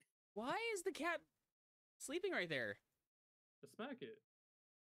tonight. Why is the cat sleeping right there? Just smack it.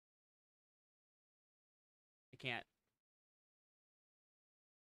 I can't.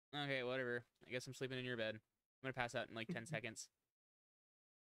 Okay, whatever. I guess I'm sleeping in your bed. I'm gonna pass out in like 10 seconds.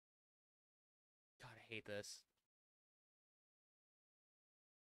 God, I hate this.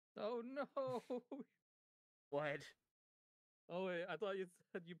 Oh no! What? Oh wait, I thought you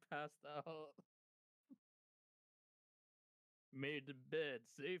said you passed out. Made the bed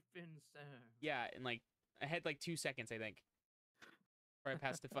safe and sound. Yeah, and like I had like 2 seconds, I think, before I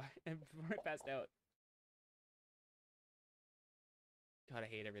passed before I passed out. God, I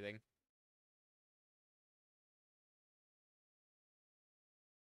hate everything.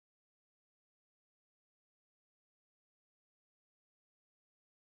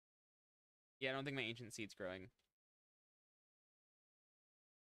 Yeah, I don't think my ancient seed's growing.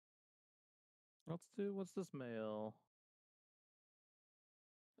 What's this mail?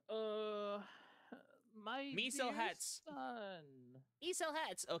 My Me sell dear hats. son. You sell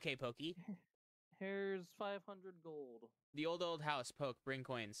hats. Okay, Pokey. Here's 500 gold. The old house, Poke, bring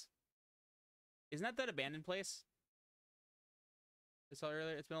coins. Isn't that abandoned place? I saw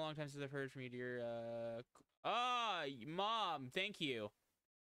earlier. It's been a long time since I've heard from you, dear. Mom, thank you.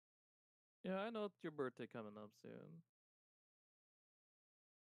 Yeah, I know it's your birthday coming up soon.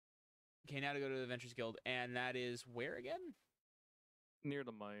 Okay, now to go to the Adventures Guild, and that is where again? Near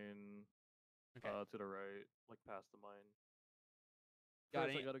the mine. Okay. To the right, like past the mine. God,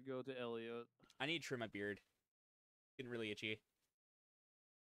 First, I gotta go to Elliot. I need to trim my beard. It's getting really itchy.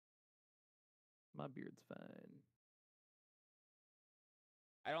 My beard's fine.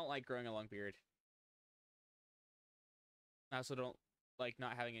 I don't like growing a long beard. I also don't like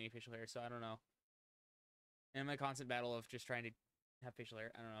not having any facial hair, so I don't know. And I'm in a constant battle of just trying to have facial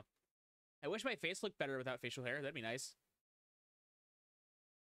hair. I don't know. I wish my face looked better without facial hair. That'd be nice.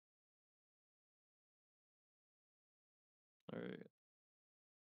 Alright.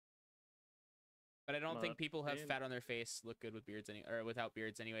 But I don't think Not people who have saying- fat on their face look good with beards or without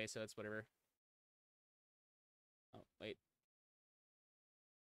beards anyway, so it's whatever. Oh, wait.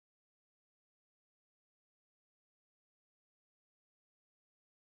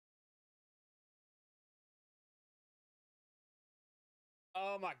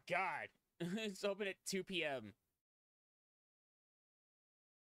 Oh my god. It's open at 2 p.m.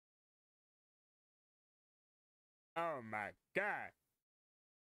 Oh my god.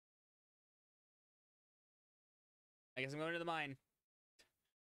 I guess I'm going to the mine.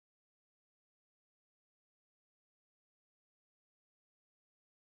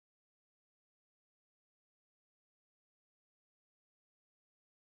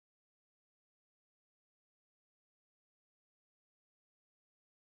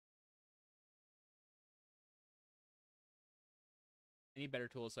 I need better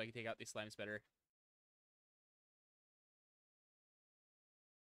tools so I can take out these slimes better.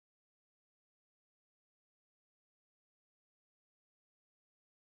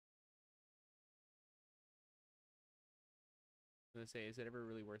 I was gonna say, is it ever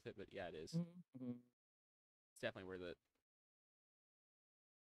really worth it? But yeah, it is. Mhm. It's definitely worth it.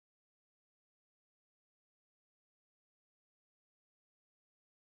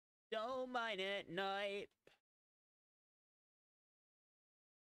 Don't mind at night.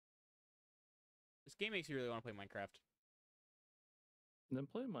 This game makes you really want to play Minecraft. Then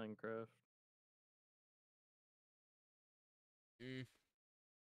play Minecraft.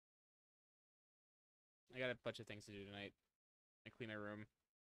 I got a bunch of things to do tonight. I clean my room.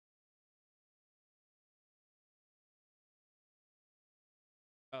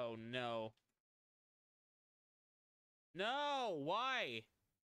 Oh no. No, why?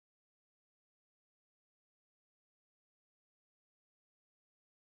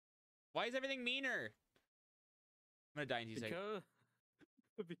 Why is everything meaner? I'm gonna die in 2 seconds.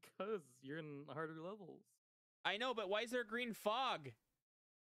 Because you're in harder levels. I know, but why is there a green fog?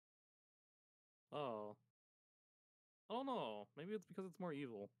 Oh. I don't know. Maybe it's because it's more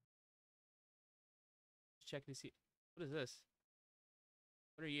evil. Just checking to see. What is this?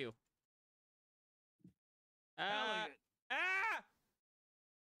 What are you? Ah! Elliot, Ah!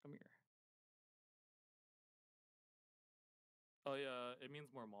 come here. Oh yeah, it means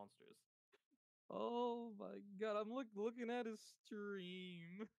more monsters. Oh my god, I'm looking at his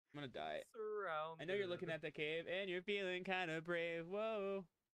stream. I'm gonna die. Surrounded. I know you're looking at the cave and you're feeling kind of brave. Whoa.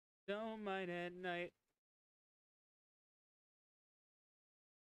 Don't mind at night.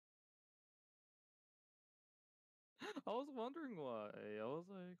 I was wondering why. I was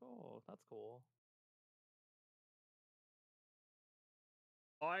like, oh, that's cool.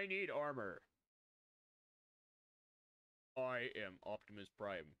 I need armor. I am Optimus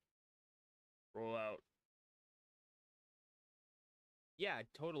Prime. Roll out. Yeah,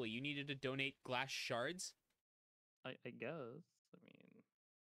 totally. You needed to donate glass shards? I guess. I mean,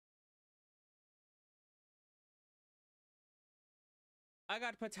 I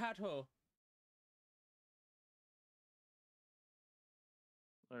got potato.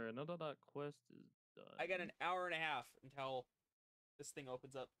 alright, now that quest is done. I got an hour and a half until this thing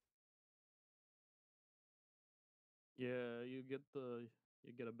opens up. Yeah, you get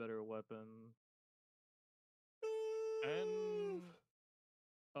a better weapon. And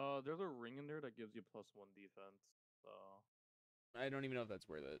there's a ring in there that gives you +1 defense. So I don't even know if that's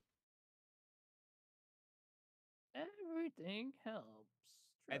worth it. everything helps.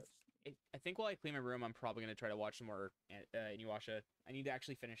 I think while I clean my room, I'm probably going to try to watch some more Inuyasha. I need to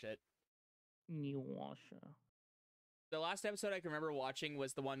actually finish it. Inuyasha. The last episode I can remember watching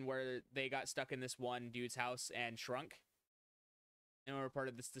was the one where they got stuck in this one dude's house and shrunk. And we were part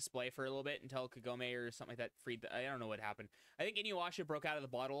of this display for a little bit until Kagome or something like that freed I don't know what happened. I think Inuyasha broke out of the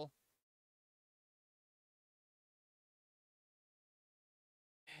bottle.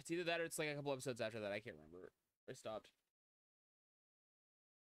 It's either that or it's like a couple episodes after that. I can't remember. I stopped.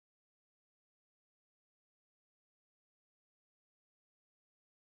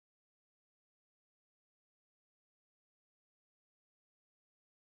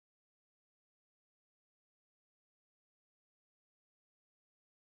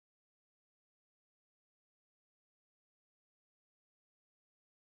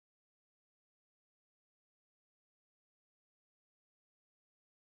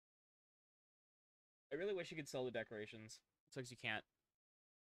 I really wish you could sell the decorations. Sucks you can't.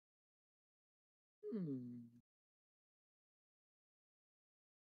 The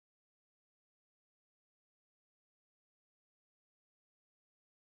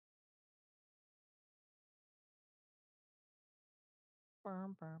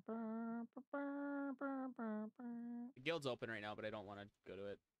guild's open right now, but I don't want to go to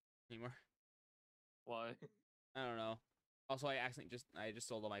it anymore. Why? I don't know. Also, I just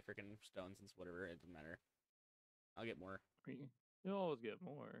sold all my freaking stones and whatever. It doesn't matter. I'll get more. You always get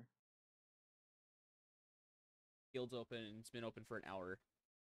more. Guild's open and it's been open for an hour.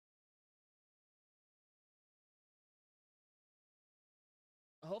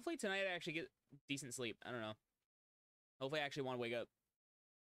 Hopefully tonight I actually get decent sleep. I don't know. Hopefully I actually want to wake up.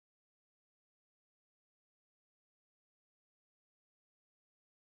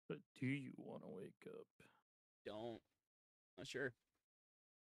 But do you want to wake up? Don't. Not sure.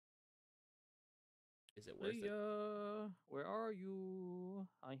 Is it worth it? Where are you?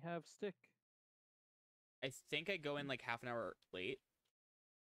 I have stick. I think I go in like half an hour late.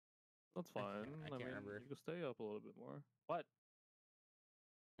 That's I fine. can't remember. You can stay up a little bit more. What?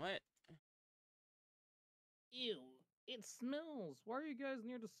 What? Ew! It smells. Why are you guys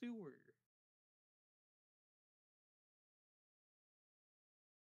near the sewer?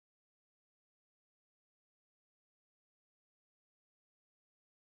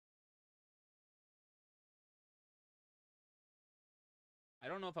 I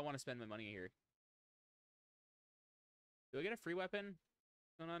don't know if I want to spend my money here. Do I get a free weapon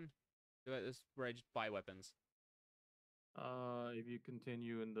going on? This is where I just buy weapons. If you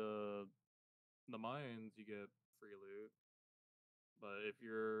continue in the mines, you get free loot. But if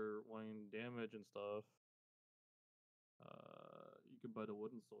you're wanting damage and stuff, you can buy the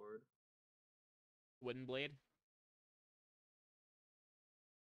wooden sword. Wooden blade.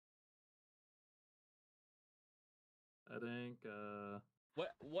 I think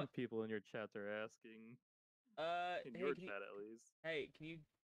What? people in your chat are asking. In Hey, your chat at least. Hey, can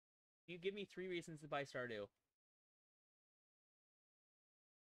you give me 3 reasons to buy Stardew?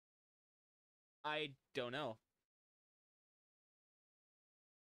 I don't know.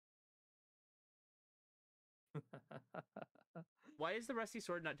 Why is the rusty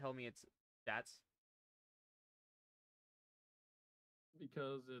sword not telling me its stats?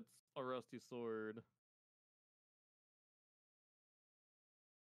 Because it's a rusty sword.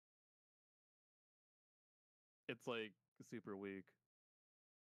 It's like super weak.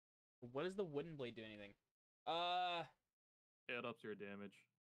 What does the wooden blade do anything? It ups your damage.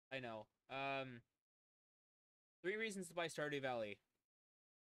 I know. 3 reasons to buy Stardew Valley.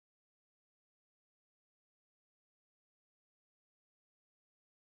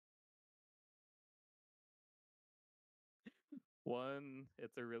 One,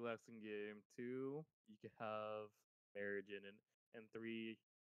 it's a relaxing game. Two, you can have marriage in it. And three,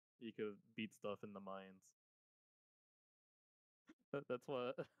 you could beat stuff in the mines. That's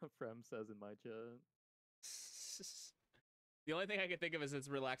what Frem says in my chat. The only thing I can think of is it's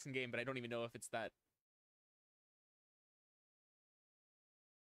a relaxing game, but I don't even know if it's that.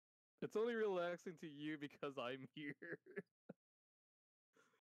 It's only relaxing to you because I'm here.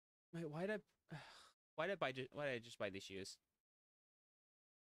 Wait, why did I just buy these shoes?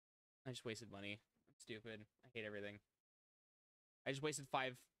 I just wasted money. I'm stupid. I hate everything. I just wasted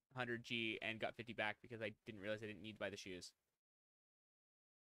 500G and got 50 back because I didn't realize I didn't need to buy the shoes.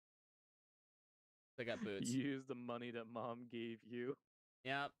 I got boots. You use the money that mom gave you.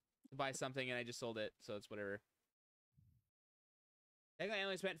 Yeah, to buy something and I just sold it, so it's whatever. I think I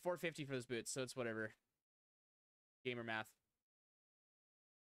only spent 450 for those boots, so it's whatever. Gamer math.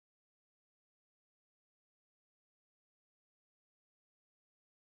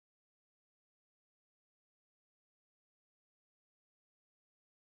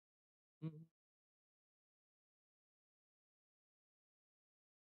 Mhm.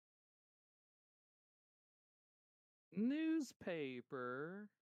 Newspaper.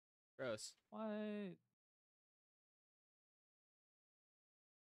 Gross. What?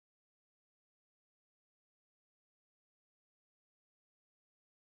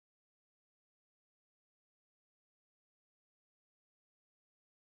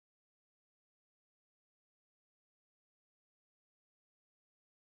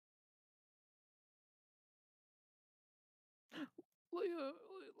 Leah,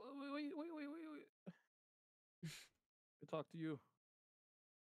 wait. I talk to you.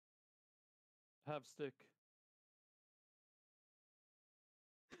 Have stick.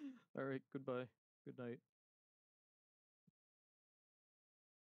 All right, goodbye. Good night.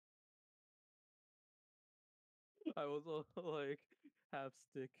 I was like, have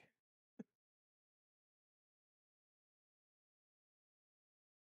stick.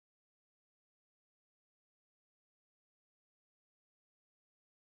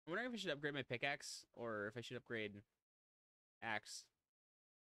 I'm wondering if I should upgrade my pickaxe or if I should upgrade axe.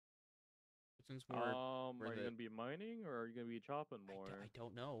 Which one's more Are worth you it? gonna be mining or are you gonna be chopping more? I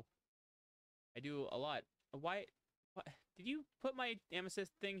don't know. I do a lot. Why? What? Did you put my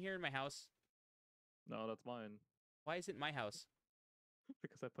amethyst thing here in my house? No, that's mine. Why is it my house?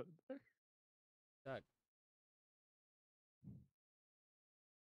 Because I put it there. Doug.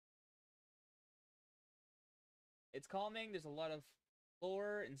 It's calming. There's a lot of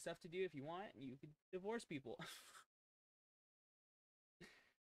lore and stuff to do if you want. You could divorce people.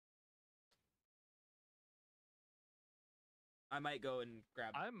 I might go and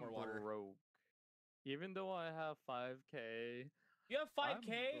grab I'm more water. broke. Even though I have 5K. You have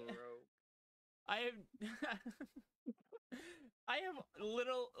 5K? I'm broke. I have I have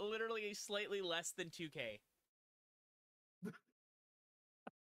literally slightly less than 2K.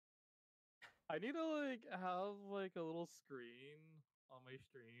 I need to like have like a little screen on my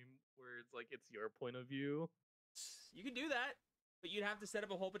stream where it's like it's your point of view. You can do that, but you'd have to set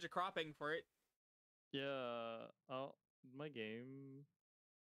up a whole bunch of cropping for it. Yeah. Oh, my game.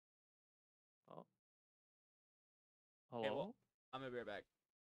 Oh. Hello? Okay, well, I'm gonna be right back.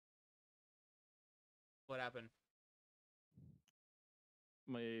 What happened?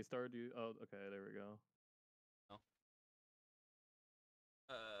 My Stardew. Oh, okay, there we go. Oh.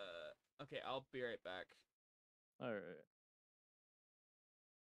 Okay, I'll be right back. All right.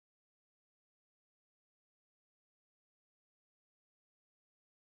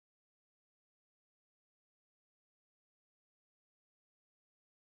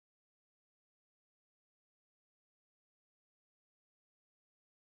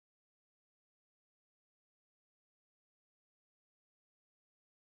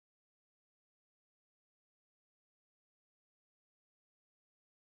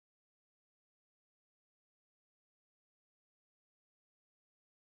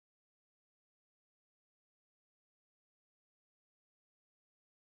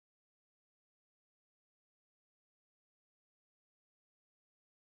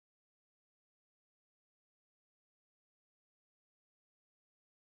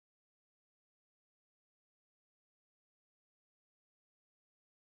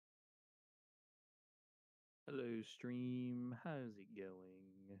 Hello, stream. How's it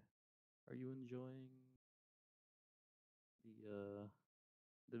going? Are you enjoying the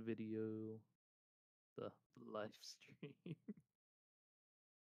video, the live stream?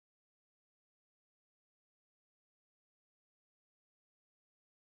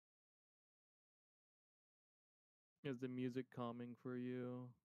 Is the music calming for you?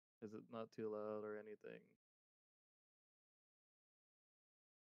 Is it not too loud or anything?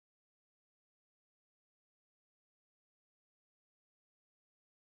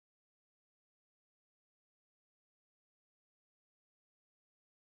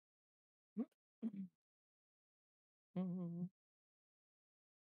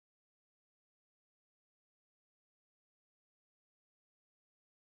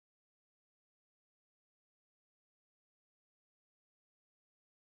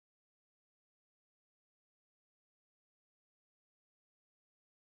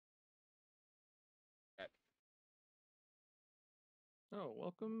 Oh,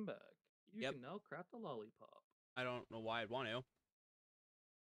 welcome back. You Yep. can now craft a lollipop. I don't know why I'd want to.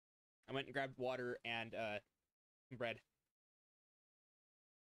 I went and grabbed water and some bread.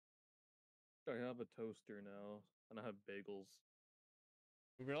 I have a toaster now, and I have bagels.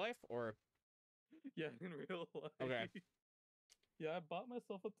 In real life or Yeah, in real life. okay? Yeah, I bought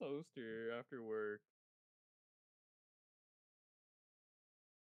myself a toaster after work.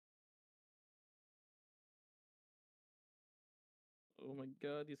 Oh my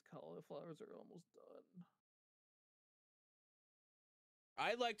god, these cauliflowers are almost done.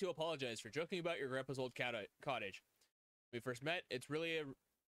 I'd like to apologize for joking about your grandpa's old cottage. When we first met, it's really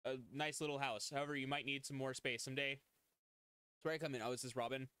a nice little house. However, you might need some more space someday. That's where I come in. Oh, is this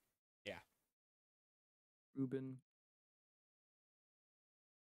Robin? Yeah. Ruben.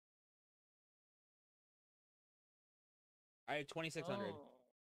 I have 2,600. Oh.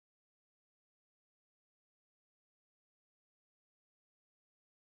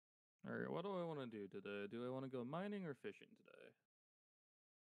 Alright, what do I want to do today? Do I want to go mining or fishing today?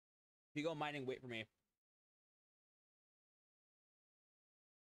 If you go mining, wait for me.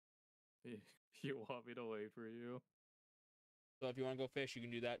 You want me to wait for you? So if you want to go fish, you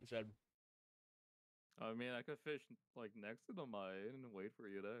can do that instead. I mean, I could fish like next to the mine and wait for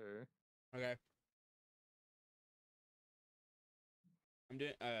you there. Okay. I'm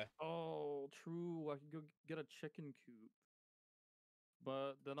doing Oh, true. I could go get a chicken coop.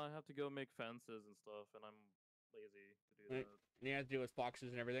 But then I have to go make fences and stuff, and I'm lazy to do that. you have to deal with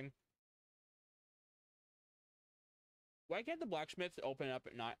foxes and everything. Why can't the blacksmith open up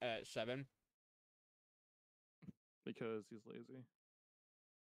at not at 7? Because he's lazy.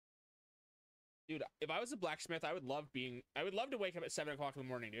 Dude, if I was a blacksmith, I would love to wake up at 7 o'clock in the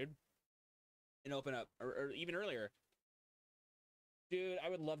morning, dude. And open up. Or even earlier. Dude, I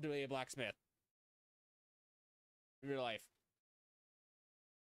would love to be a blacksmith. In real life.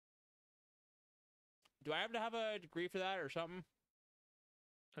 Do I have to have a degree for that or something?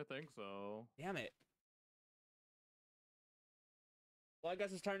 I think so. Damn it. Well, I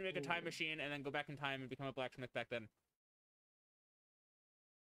guess it's time to make a time Ooh. machine and then go back in time and become a blacksmith back then.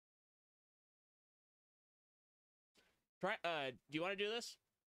 Do you want to do this?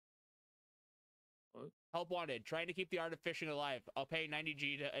 What? Help wanted. Trying to keep the art of fishing alive. I'll pay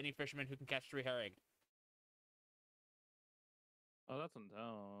 90G to any fisherman who can catch 3 herring. Oh, that's in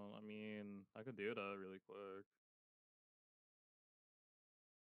town. I mean, I could do that really quick.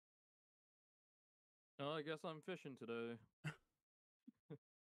 Oh, I guess I'm fishing today.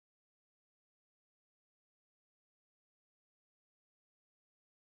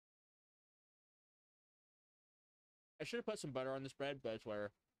 I should have put some butter on this bread, but I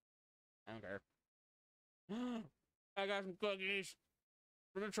swear. I don't care. I got some cookies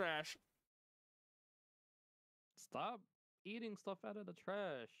from the trash. Stop eating stuff out of the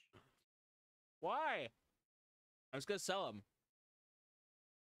trash. Why? I was gonna sell them.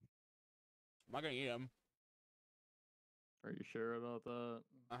 I'm not gonna eat them. Are you sure about that?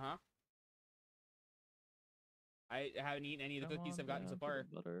 Uh-huh. I haven't eaten any of the cookies I've gotten so far.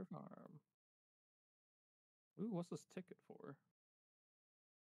 Butter farm. Ooh, what's this ticket for?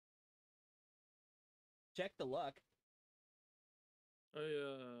 Check the luck.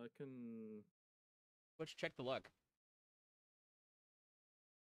 I can. Let's check the luck.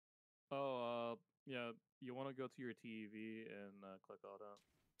 Oh, yeah. You want to go to your TV and click on it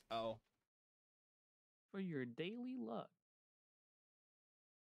Oh. for your daily luck.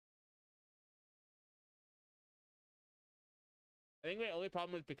 I think my only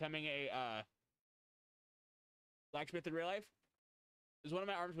problem with becoming a blacksmith in real life is one of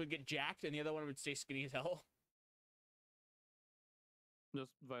my arms would get jacked and the other one would stay skinny as hell.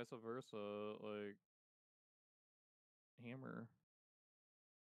 Just vice versa. Like, hammer.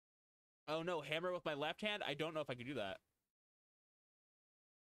 Oh no, hammer with my left hand? I don't know if I could do that.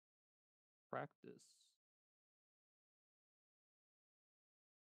 Practice.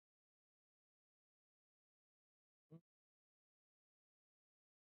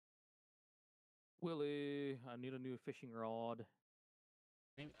 Willie, I need a new fishing rod.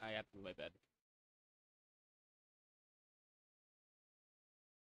 I think I have to move my bed.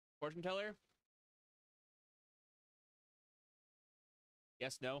 Fortune teller?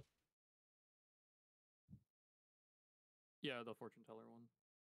 Yes, no? Yeah, the fortune teller one.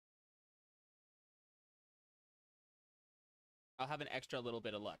 I'll have an extra little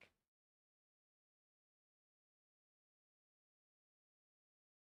bit of luck.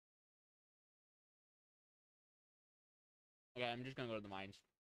 Okay, I'm just gonna go to the mines.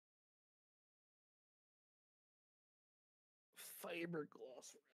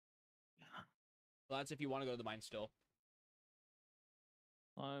 Fiberglass. Well, that's if you want to go to the mines still.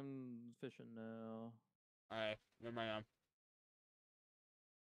 I'm fishing now. Alright, never mind.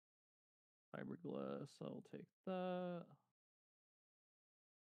 Fiberglass, I'll take that.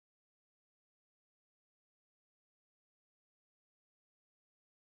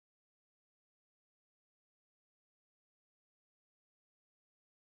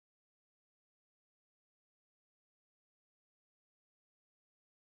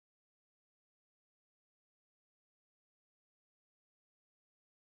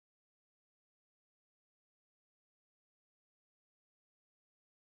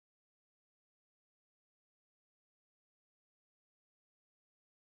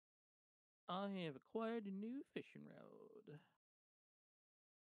 I have acquired a new fishing rod.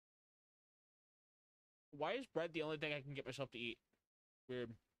 Why is bread the only thing I can get myself to eat?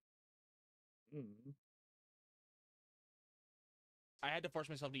 Weird. Mm. I had to force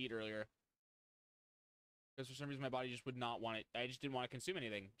myself to eat earlier. Because for some reason my body just would not want it. I just didn't want to consume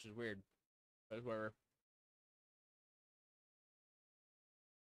anything, which is weird. But whatever.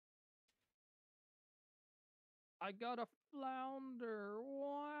 I got a flounder.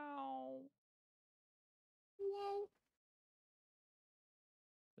 Wow. Whoa.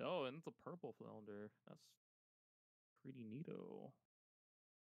 Oh, and it's a purple flounder. That's pretty neato.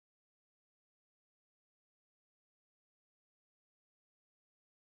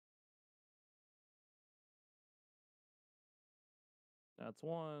 That's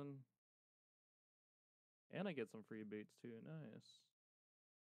one. And I get some free baits too. Nice.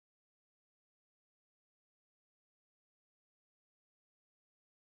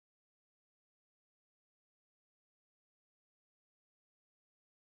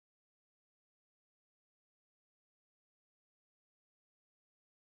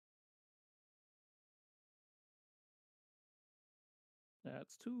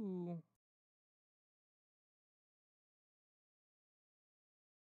 That's two.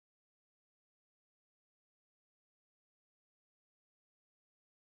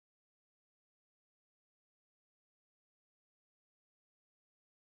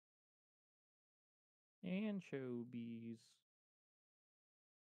 Anchovies.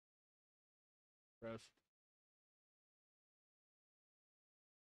 Gross.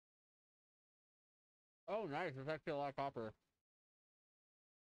 Oh, nice. There's actually a lot of copper.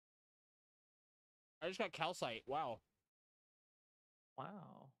 I just got calcite. Wow.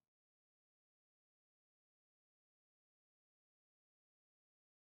 Wow.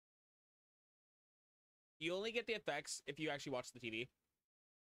 You only get the effects if you actually watch the TV.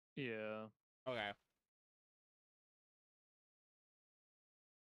 Yeah. Okay.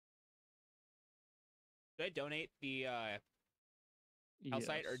 Did I donate the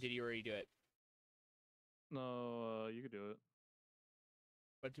calcite, or Yes. did you already do it? No, you could do it.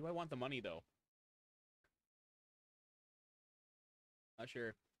 But do I want the money, though? Not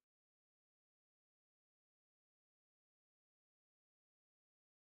sure.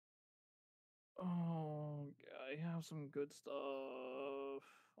 Oh, I have some good stuff.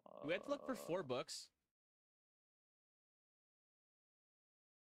 Do we have to look for 4 books?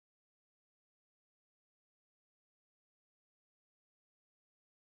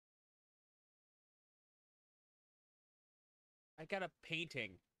 I got a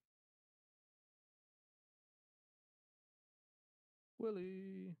painting.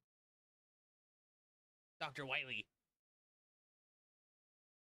 Willie. Dr. Wiley.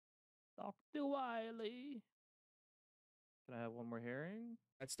 Dr. Wiley. Can I have one more herring?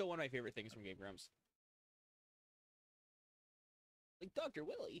 That's still one of my favorite things from Game Grumps. Like Dr.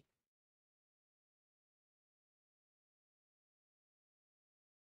 Willie.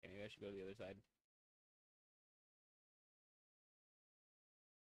 Okay, maybe I should go to the other side.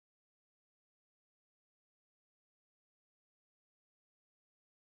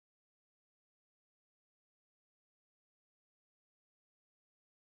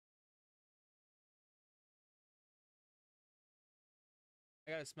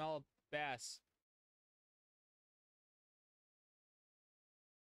 I gotta smell a bass.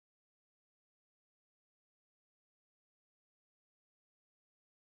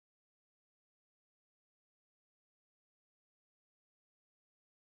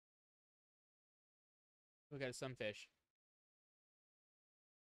 We got a sunfish.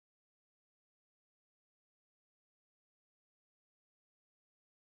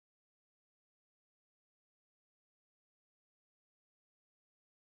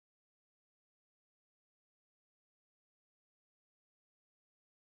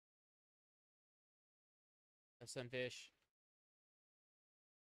 A sunfish.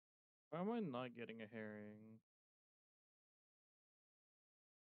 Why am I not getting a herring?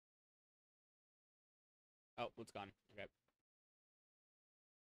 Oh, it's gone. Okay.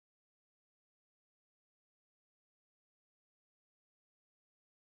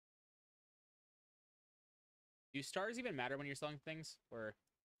 Do stars even matter when you're selling things? Or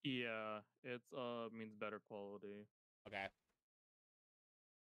Yeah, it's means better quality. okay.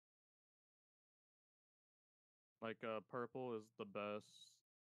 Like purple is the best,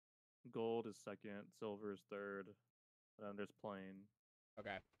 gold is second, silver is third, and then there's plain.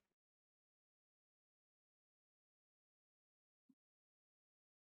 Okay.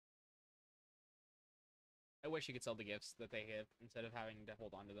 I wish you could sell the gifts that they give instead of having to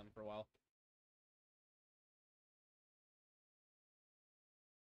hold on to them for a while.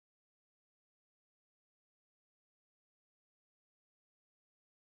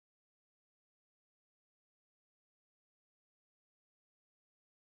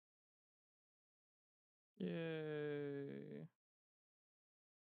 Yay.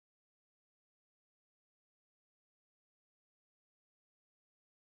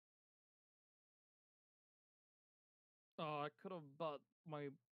 Oh, I could have bought my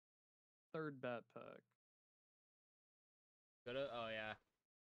third backpack. Go to, oh yeah.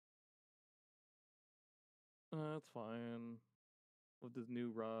 That's fine. With this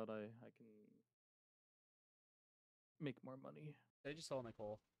new rod, I can make more money. Did I just sell my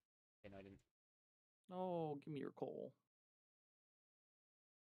coal? Okay, no, I didn't. Oh, give me your coal.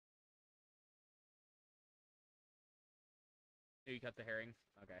 Maybe cut the herring.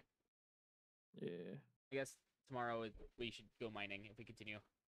 Okay. Yeah. I guess tomorrow we should go mining if we continue.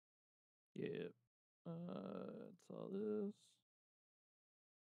 Yeah. It's all this.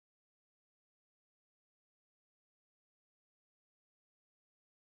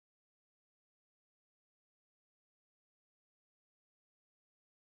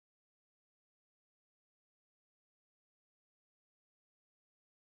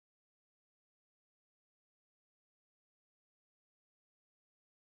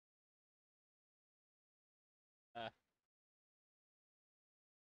 Uh,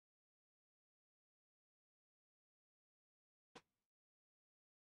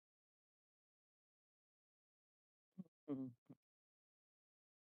 Mhm.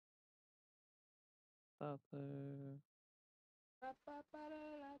 Out there.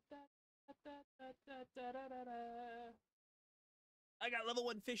 I got level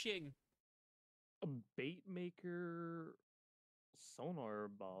 1 fishing. A bait maker sonar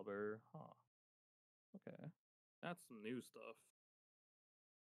bobber. Huh. Okay. That's some new stuff.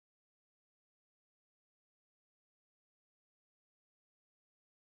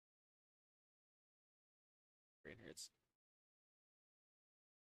 Brain hurts.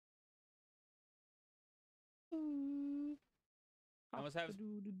 I almost have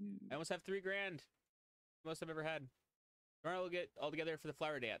I almost have 3 grand. Most I've ever had. Tomorrow we'll get all together for the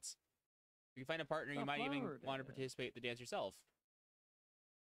flower dance. If you find a partner, you The might even flower want to dance. participate in the dance yourself.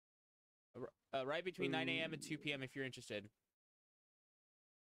 Right between 9 a.m. and 2 p.m. if you're interested.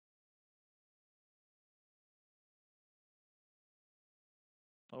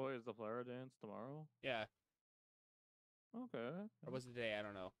 Oh, wait, is the flower dance tomorrow? Yeah. Okay. Or was it today? I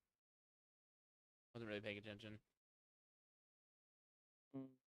don't know. Wasn't really paying attention. Mm.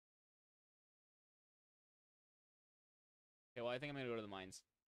 Okay, well, I think I'm going to go to the mines.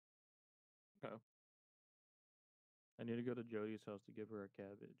 Okay. I need to go to Jody's house to give her a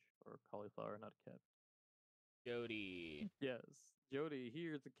cabbage or a cauliflower, not a cabbage. Jody. Yes, Jody,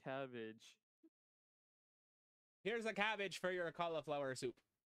 here's a cabbage. Here's a cabbage for your cauliflower soup.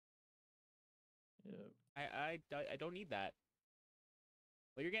 Yeah. I don't need that.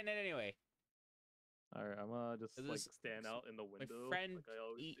 Well, you're getting it anyway. All right, I'm gonna just This like is- stand out in the window friend like I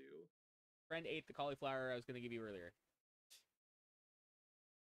always eat- do. Friend ate the cauliflower I was going to give you earlier.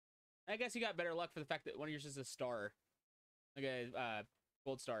 I guess you got better luck for the fact that one of yours is a star. Like a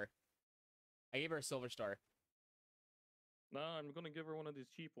gold star. I gave her a silver star. No, I'm gonna give her one of these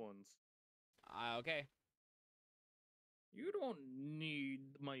cheap ones. Okay. You don't need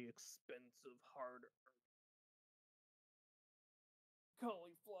my expensive hard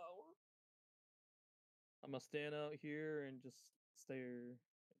cauliflower. I'm gonna stand out here and just stare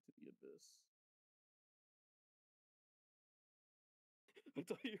into the abyss. I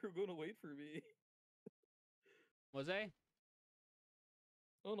thought you were gonna wait for me. Was I?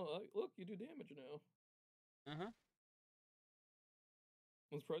 Oh no, look, you do damage now. Uh-huh.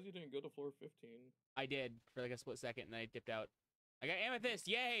 I'm surprised you didn't go to floor 15. I did for like a split second, and I dipped out. I got amethyst!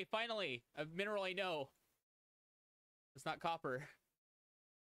 Yay! Finally! A mineral I know. It's not copper.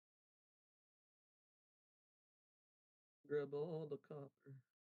 Grab all the copper.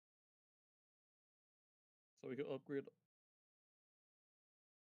 So we can upgrade.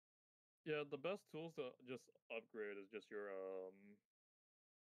 Yeah, the best tools to just upgrade is just your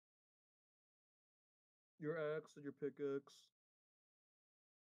axe and your pickaxe.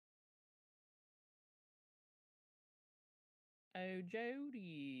 Oh,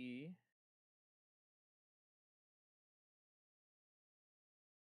 Jody.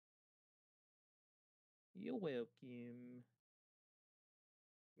 You're welcome.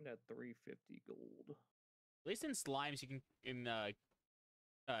 I'm at 350 gold. At least in slimes, you can in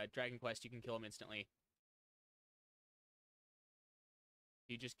Dragon Quest, you can kill them instantly.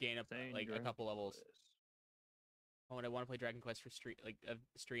 You just gain up like a couple levels. Oh, and I want to play Dragon Quest for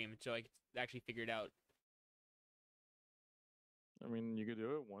stream, so I could actually figure it out. I mean, you could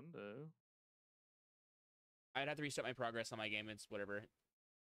do it one day. I'd have to restart my progress on my game. It's whatever.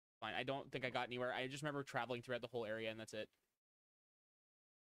 Fine. I don't think I got anywhere. I just remember traveling throughout the whole area, and that's it.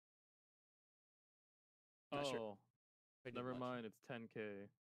 Not sure. Oh, never mind. It's 10k.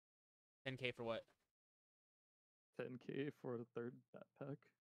 10k for what? 10k for the third backpack.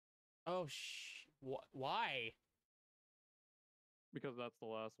 Oh, why? Because that's the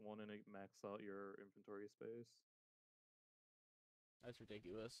last one, and it maxes out your inventory space. That's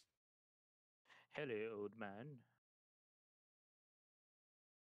ridiculous. Hello, old man.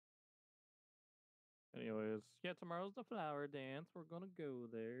 Anyways, yeah, tomorrow's the flower dance. We're gonna go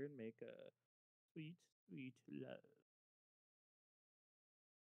there and make a sweet, sweet love.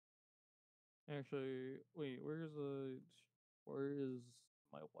 Actually, wait, where is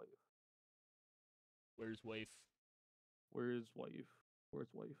my wife? Where's wife? Where's wife?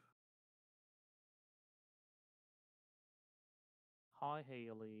 Where's wife? Hi,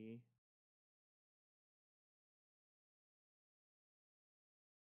 Haley.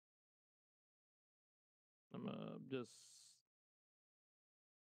 I'm just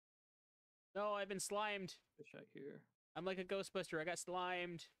No, I've been slimed. fish out here. I'm like a Ghostbuster. I got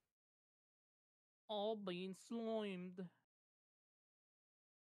slimed. All being slimed. If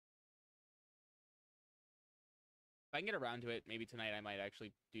I can get around to it, maybe tonight I might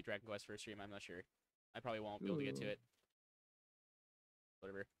actually do Dragon Quest for a stream. I'm not sure. I probably won't be able to get to it.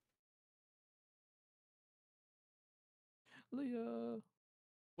 Whatever. Leah.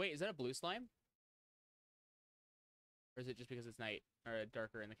 Wait, is that a blue slime? Or is it just because it's night or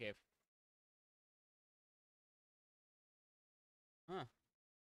darker in the cave? Huh. I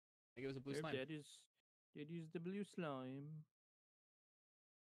think it was a blue slime. Dad use the blue slime.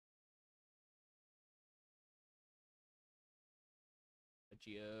 A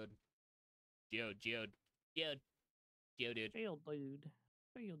geode. Geode, dude. Fail, dude.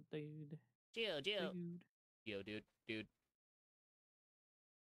 Fail, dude. Dude.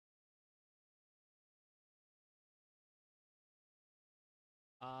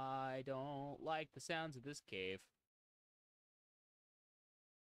 I don't like the sounds of this cave.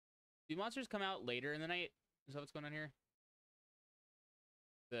 Do monsters come out later in the night? Is that what's going on here?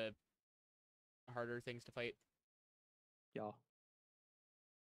 The harder things to fight? Yeah.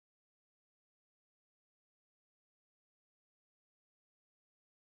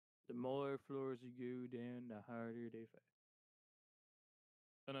 The more floors you go down, the harder they fight.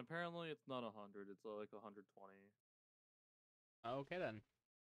 And apparently it's not 100, it's like 120. Okay then.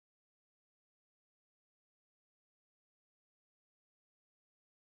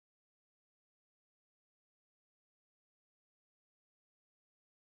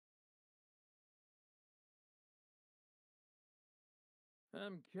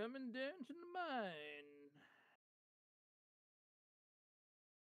 I'm coming down to the mine.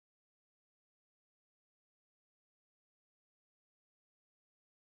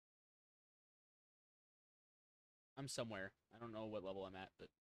 I'm somewhere. I don't know what level I'm at, but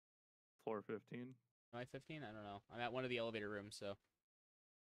Floor 15. am I 15? I don't know. I'm at one of the elevator rooms, so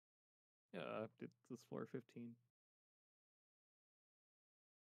Yeah, it's floor 15.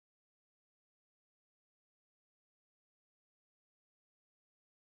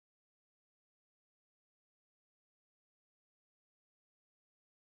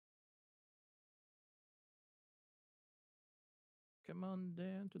 Come on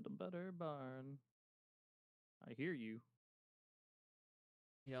down to the butter barn. I hear you.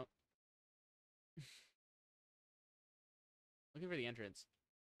 Yep. Looking for the entrance.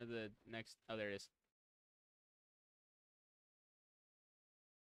 Or the next. Oh, there it is.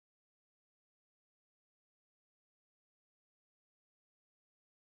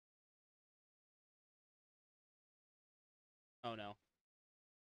 Oh no.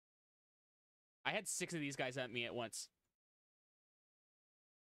 I had 6 of these guys at me at once.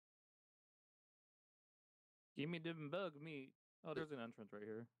 Give me them bug meat. Oh, there's an entrance right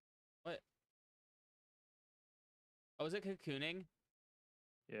here. What? Oh, is it cocooning?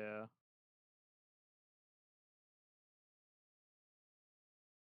 Yeah.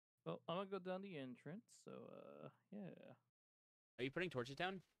 Well, I'm gonna go down the entrance, so, yeah. Are you putting torches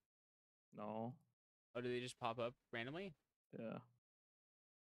down? No. Oh, do they just pop up randomly? Yeah.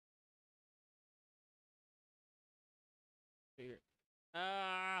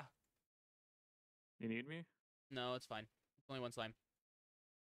 Ah! You need me? No, it's fine. It's only one slime.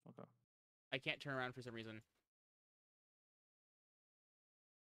 Okay. I can't turn around for some reason.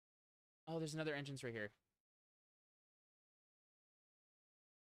 Oh, there's another entrance right here.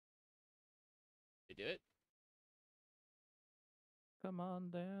 Did they do it? Come on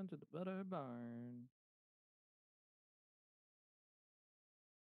down to the butter barn.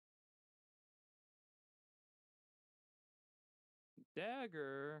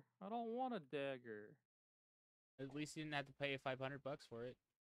 Dagger? I don't want a dagger. At least you didn't have to pay $500 for it.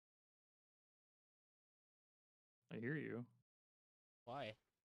 I hear you. Why?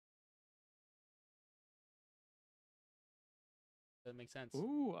 That makes sense.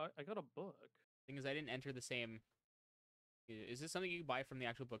 Ooh, I got a book. Thing is, I didn't enter the same. Is this something you can buy from the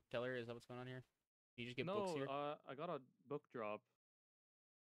actual bookteller? Is that what's going on here? You just get books here? I got a book drop.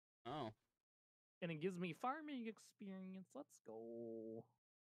 Oh. And it gives me farming experience. Let's go.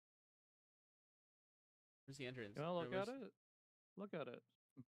 Where's the entrance? You wanna look at it? Look at it.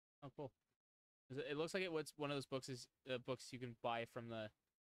 Oh, cool. It looks like what's one of those books is books you can buy from the.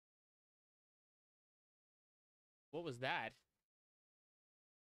 What was that?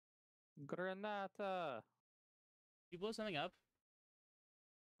 Granata. You blow something up?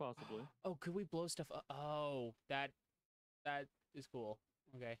 Possibly. Oh, could we blow stuff up? Oh, that is cool.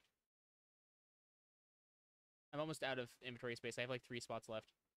 Okay. I'm almost out of inventory space. I have like 3 spots left.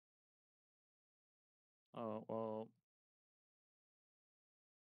 Oh, well.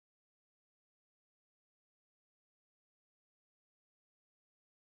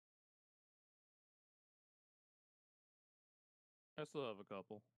 I still have a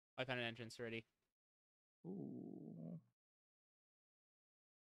couple. I found an entrance already. Ooh.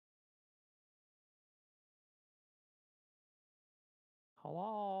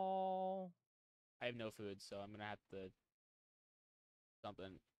 Hello. I have no food, so I'm gonna have to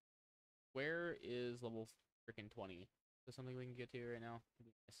something. Where is level freaking 20? Is there something we can get to right now? That'd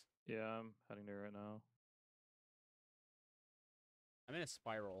be nice. Yeah, I'm heading there right now. I'm in a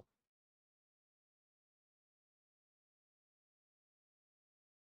spiral.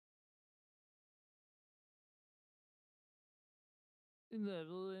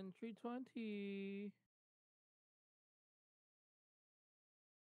 Level entry 20.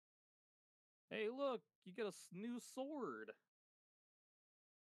 Hey, look, you get a new sword.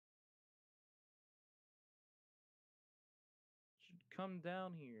 Should come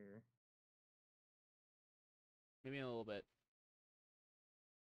down here. Maybe in a little bit.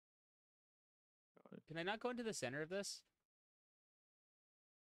 Got it. Can I not go into the center of this?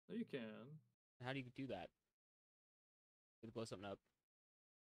 No, you can. How do you do that? To blow something up.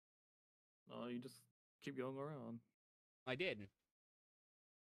 No, you just keep going around. I did.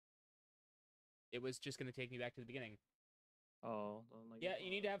 It was just gonna take me back to the beginning. Oh, then like Yeah, you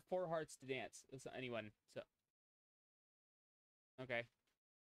need to have 4 hearts to dance. That's anyone. So. Okay. Is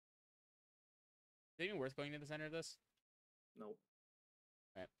it even worth going to the center of this? Nope.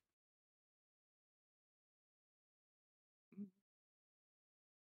 Right.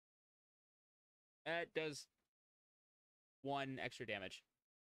 That does 1 extra damage.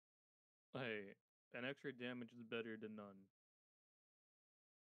 Hey, an extra damage is better than none.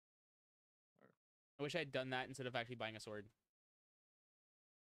 I wish I had done that instead of actually buying a sword.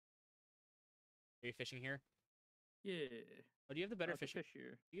 Are you fishing here? Yeah. Oh, do you have the better I can fishing? fish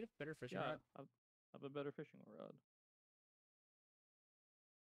here. Do you have better fishing Yeah, rod? I have a better fishing rod.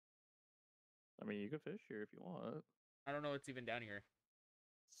 I mean, you could fish here if you want. I don't know what's even down here.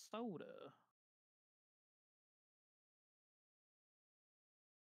 Soda.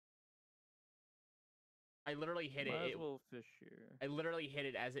 I literally hit Might it. as well fish here. I literally hit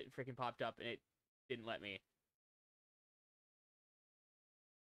it as it freaking popped up, and it didn't let me.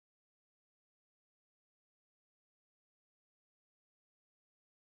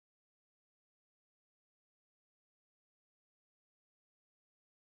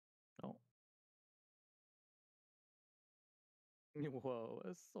 Whoa,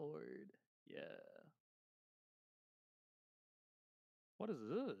 a sword. Yeah. What is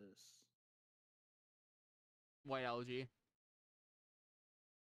this? White algae.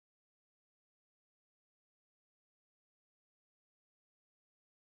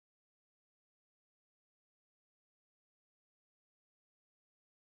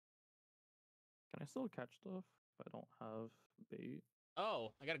 Can I still catch stuff if I don't have bait?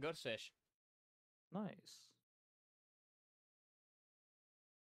 Oh, I got a ghost fish. Nice.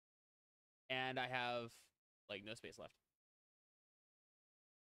 And I have, like, no space left.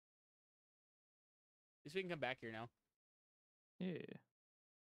 At least we can come back here now. Yeah.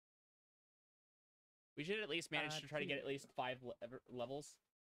 We should at least manage to try to get at Idea. least 5 levels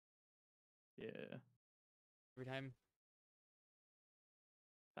Yeah. every time.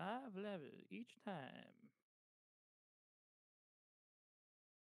 5 levels each time.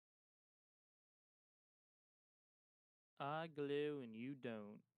 I glow and you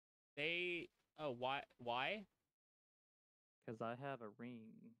don't. Oh, why? Why? Because I have a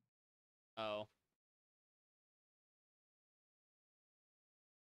ring. Oh.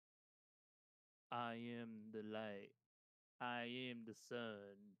 I am the light. I am the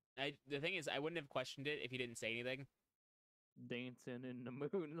sun. The thing is, I wouldn't have questioned it if you didn't say anything. Dancing in the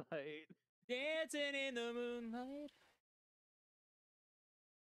moonlight. Dancing in the moonlight.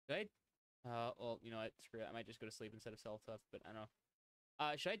 Should I? Well, you know what? Screw it. I might just go to sleep instead of sell stuff, but I don't know.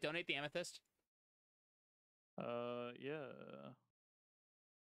 Should I donate the amethyst? Yeah.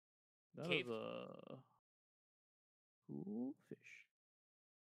 That Cave? is a cool fish.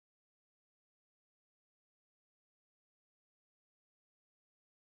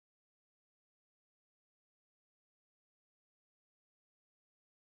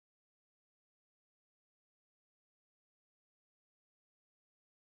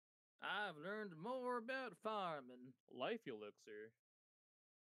 I've learned more about farming. Life elixir.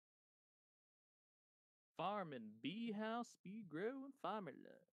 Farming, bee house, speed grow, and formula.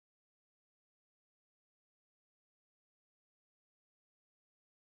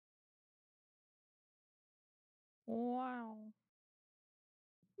 Wow.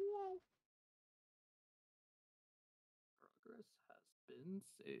 Whoa. Progress has been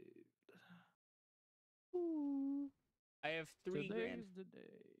saved. Ooh. I have 3 grand. Today's the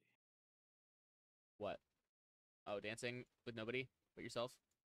day. What? Oh, dancing with nobody but yourself?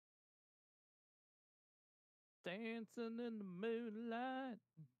 Dancing in the moonlight.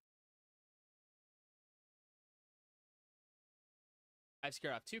 I've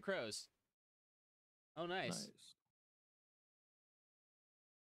scared off 2 crows. Oh, nice. Nice.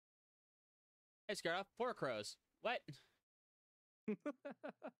 I scared off 4 crows. What?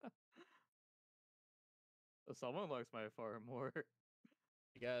 Someone likes my farm more.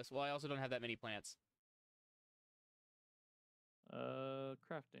 I guess. Well, I also don't have that many plants.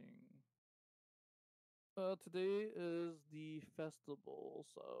 Crafting. Today is the festival,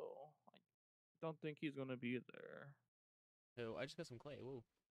 so I don't think he's gonna be there. Oh, I just got some clay. Woo.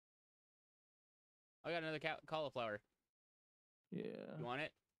 I got another cauliflower. Yeah. You want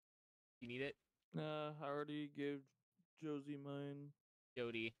it? You need it? I already gave Josie mine.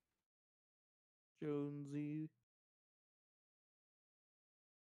 Jody. Jonesy.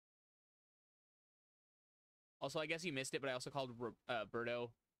 Also, I guess you missed it, but I also called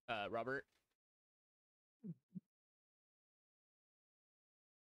Berto Robert.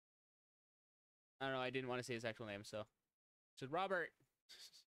 I don't know. I didn't want to say his actual name, so I said Robert.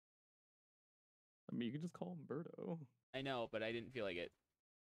 I mean, you can just call him Birdo. I know, but I didn't feel like it.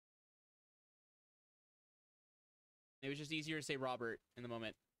 It was just easier to say Robert in the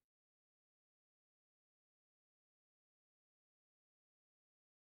moment.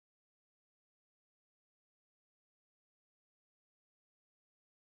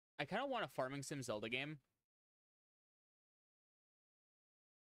 I kind of want a Farming Sim Zelda game.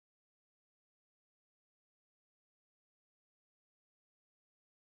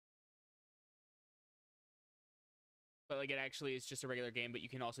 But like it actually is just a regular game, but you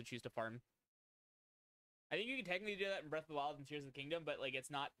can also choose to farm. I think you can technically do that in Breath of the Wild and Tears of the Kingdom, but like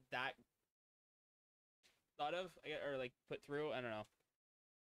it's not that thought of or like put through. I don't know.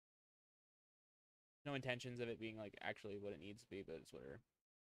 No intentions of it being like actually what it needs to be, but it's whatever.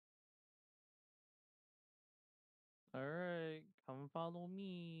 Alright, come follow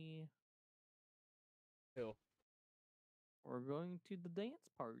me. Who? We're going to the dance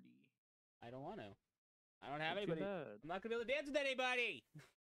party. I don't want to. I don't have Too anybody. bad. I'm not gonna be able to dance with anybody.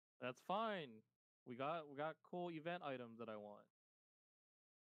 That's fine. We got cool event items that I want.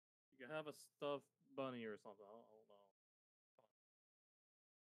 You can have a stuffed bunny or something. I don't know.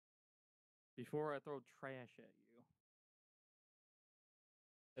 Before I throw trash at you.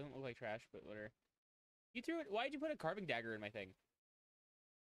 Doesn't look like trash, but whatever. You threw it. Why'd you put a carving dagger in my thing?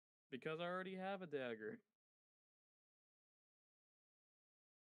 Because I already have a dagger.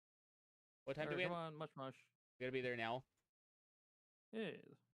 What time do we Come have? on, mush. We gotta be there now. Yeah.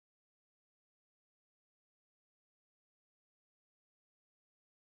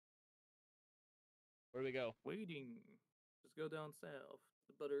 Where do we go? Waiting. Just go down south.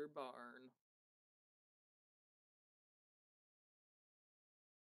 The butter barn.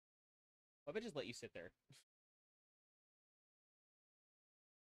 Why about I just let you sit there?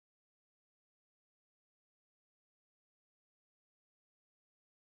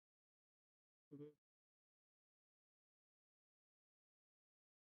 Mhm.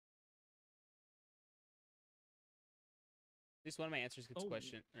 At least one of my answers gets Oh,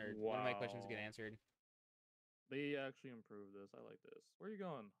 question, or one of my questions get wow. answered. They actually improved this. I like this. Where are you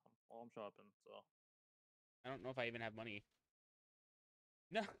going? I'm shopping, so. I don't know if I even have money.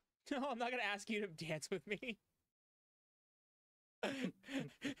 No, no, I'm not gonna ask you to dance with me.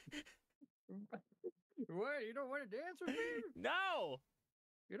 What? You don't want to dance with me? No.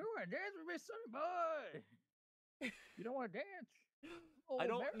 You don't want to dance with me, sonny boy? You don't want to dance? I Oh,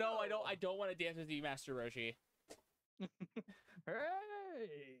 don't. No, I don't. Mero. I don't want to dance with you, Master Roshi.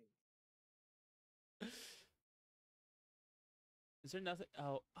 Hey! Is there nothing?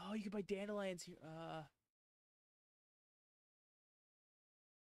 Oh, you can buy dandelions here.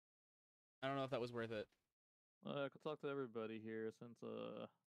 I don't know if that was worth it. I could talk to everybody here since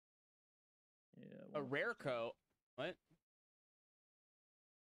yeah. A rare crow. What?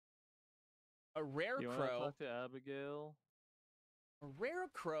 A rare You want to crow. talk to Abigail? A rare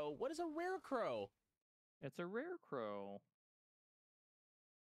crow. What is a rare crow? It's a rare crow.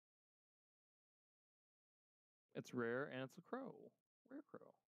 It's rare and it's a crow. Rare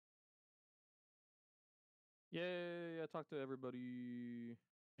crow. Yay! I talked to everybody.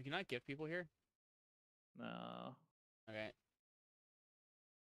 Can you not give people here? Nah. Okay.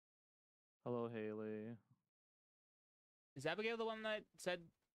 Hello, Haley. Is Abigail the one that said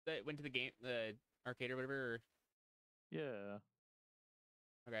that went to the arcade or whatever? Or... Yeah.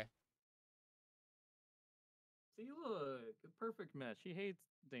 Okay. See, look, a perfect match. She hates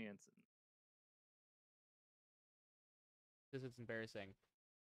dancing. This is embarrassing.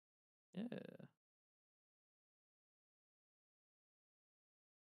 Yeah.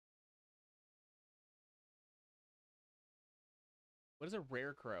 What is a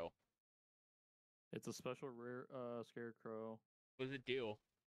rare crow? It's a special rare scarecrow. What does it do?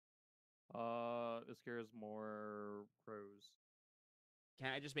 It scares more crows.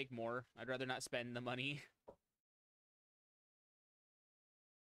 Can't I just make more? I'd rather not spend the money.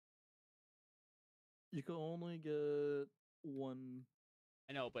 You can only get one.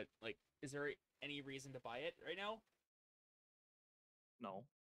 I know, but like, is there any reason to buy it right now? No.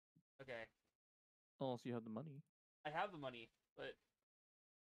 Okay. Unless you have the money. I have the money, but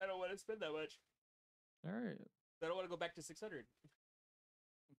I don't want to spend that much. Alright. I don't want to go back to 600.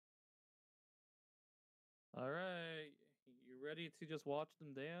 Alright. You ready to just watch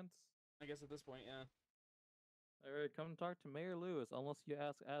them dance? I guess at this point, yeah. Alright, come talk to Mayor Lewis, unless you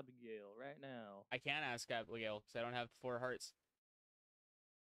ask Abigail right now. I can't ask Abigail because I don't have 4 hearts.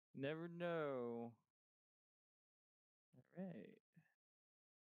 Never know. Alright.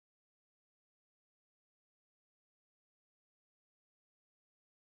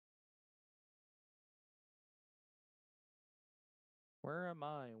 Where am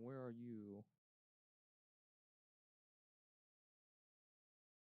I and where are you?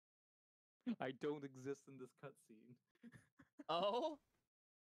 I don't exist in this cutscene. Oh?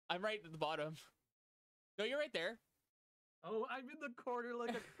 I'm right at the bottom. No, you're right there. Oh, I'm in the corner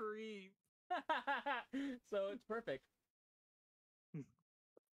like a creep. So it's perfect.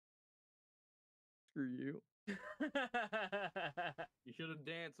 Screw you. You should have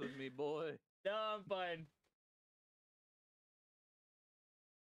danced with me, boy. No, I'm fine.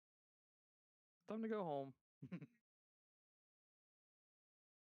 Time to go home.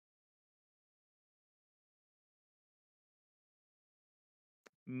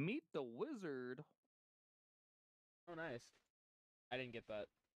 Meet the wizard. Oh, nice. I didn't get that.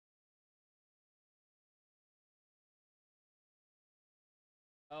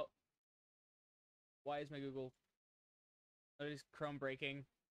 Oh. Why is my Google... Oh, is Chrome breaking?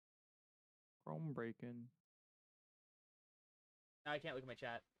 Chrome breaking. Now I can't look at my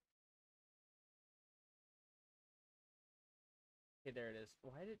chat. Okay, there it is.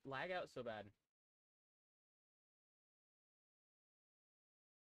 Why did it lag out so bad?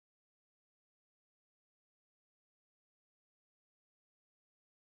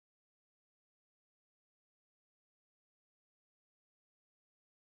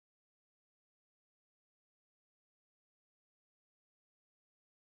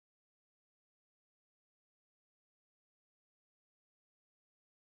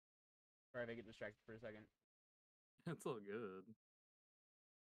 Sorry if I get distracted for a second. It's all good.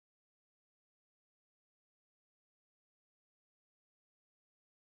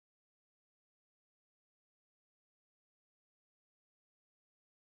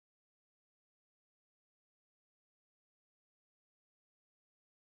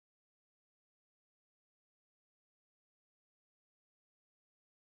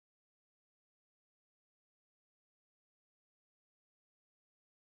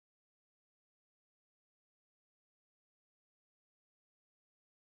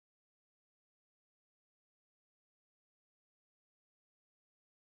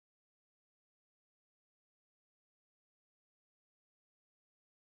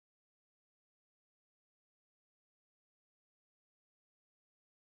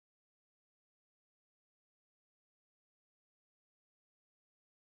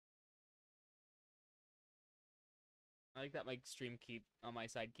 I like that my stream on my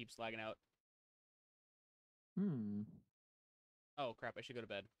side keeps lagging out. Hmm. Oh crap! I should go to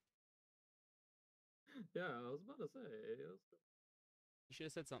bed. Yeah, I was about to say. You should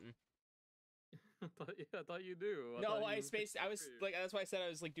have said something. I thought you do. No, I you spaced. I was like, that's why I said I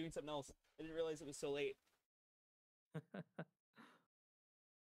was like doing something else. I didn't realize it was so late.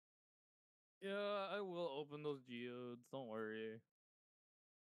 Yeah, I will open those geodes. Don't worry.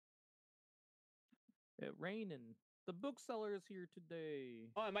 It raining. The bookseller is here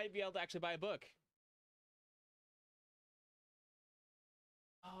today. Oh, I might be able to actually buy a book.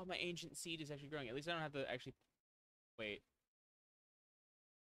 Oh, my ancient seed is actually growing. At least I don't have to actually wait.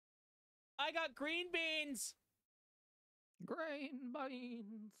 I got green beans. Grain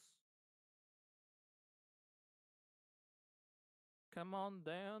beans. Come on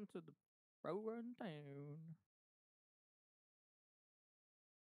down to the Roaring Town.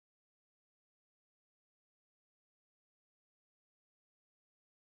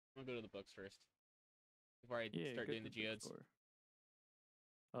 I'm gonna go to the books first before I start get doing the to geodes. bookstore.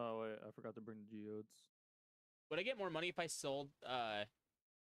 Oh wait, I forgot to bring the geodes. Would I get more money if I sold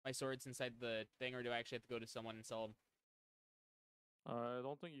my swords inside the thing, or do I actually have to go to someone and sell them? I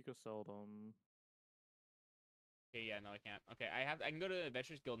don't think you can sell them. Okay, yeah, no, I can't. Okay, I can go to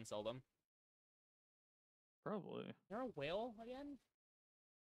Adventurers Guild and sell them. Probably. Is there a whale again?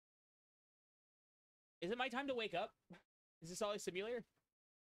 Is it my time to wake up? Is this all a simulator?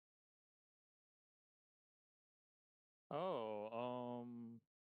 Oh,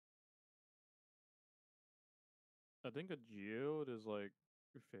 I think a geode is like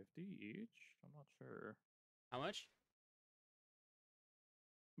 50 each. I'm not sure. How much?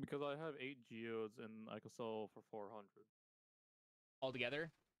 Because I have 8 geodes and I can sell for 400.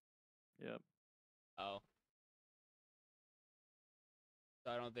 Altogether? Yep. Oh.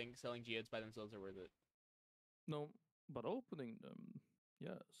 So I don't think selling geodes by themselves are worth it. No, but opening them,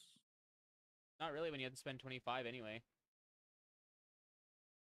 yes. Not really when you have to spend 25 anyway.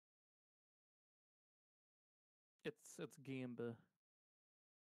 It's Gamba.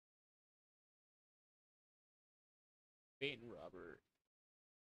 Bait and Robert.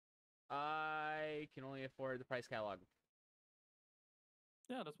 I can only afford the price catalog.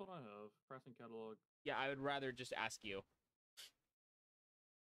 Yeah, that's what I have. Pricing catalog. Yeah, I would rather just ask you.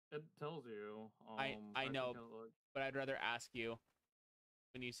 It tells you. I pricing know, catalog. but I'd rather ask you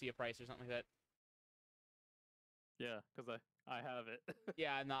when you see a price or something like that. Yeah, because I have it.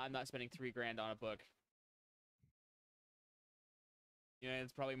 Yeah, I'm not spending $3 on a book. Yeah,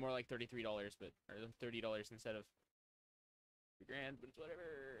 it's probably more like $33, but or $30 instead of $3, but it's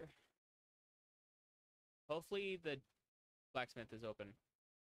whatever. Hopefully the blacksmith is open.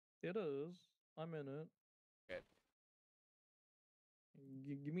 It is. I'm in it. Okay.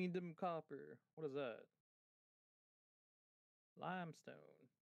 Give me them copper. What is that? Limestone.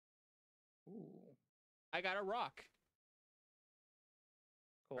 Ooh. I got a rock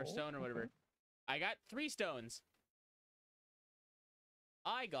Cool. or stone or whatever. Okay. I got 3 stones.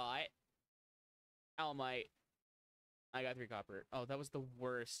 I got almite. I got 3 copper. Oh, that was the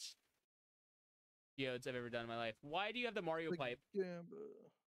worst geodes I've ever done in my life. Why do you have the Mario pipe? Gamba.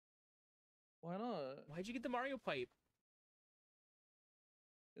 Why not? Why'd you get the Mario pipe?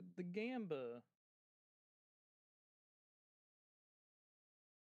 The Gamba.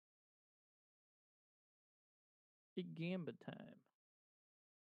 It's Gamba time.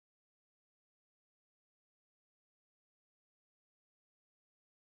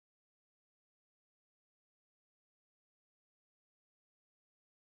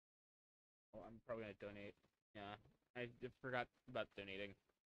 Oh, I'm probably gonna donate. Yeah, I forgot about donating.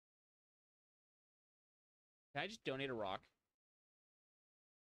 Can I just donate a rock?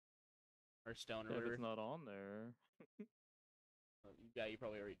 Or stone or If whatever? it's not on there. Yeah, you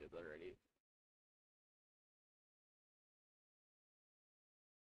probably already did that already.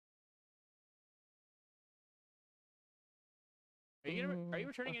 Are you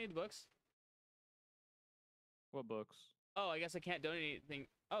returning any of the books? What books? Oh, I guess I can't donate anything.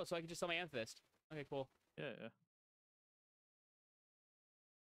 Oh, so I can just sell my amethyst. Okay, cool. Yeah.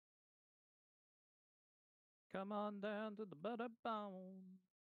 Come on down to the butter bone.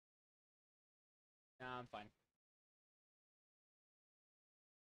 Nah, I'm fine.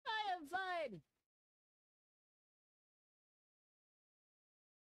 I am fine.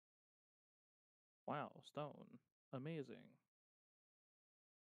 Wow, stone. Amazing.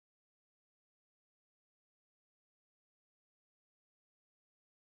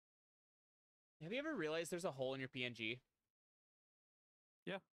 Have you ever realized there's a hole in your PNG?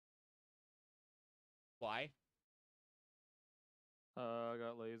 Yeah. Why? I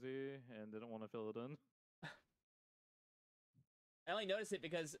got lazy and didn't want to fill it in. I only noticed it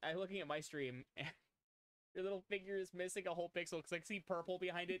because I'm looking at my stream and your little figure is missing a whole pixel because I see purple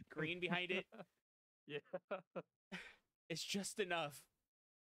behind it, green behind it. Yeah. It's just enough.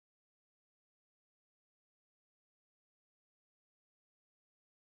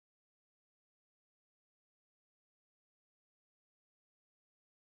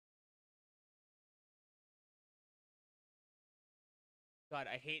 God,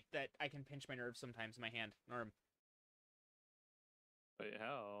 I hate that I can pinch my nerves sometimes in my hand. Arm. Wait,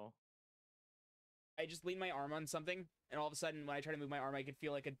 how? I just lean my arm on something, and all of a sudden, when I try to move my arm, I can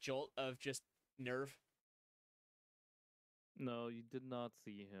feel like a jolt of just nerve. No, you did not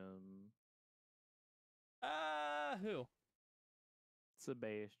see him. Who?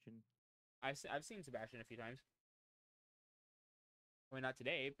 Sebastian. I've seen Sebastian a few times. I mean, not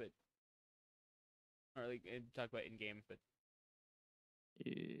today, but or like talk about in game, but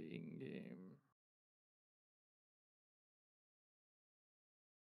In game.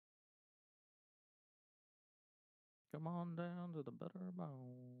 Come on down to the butter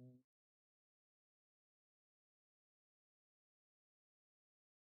bone.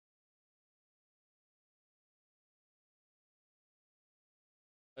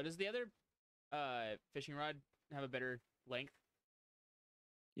 does the other fishing rod have a better length?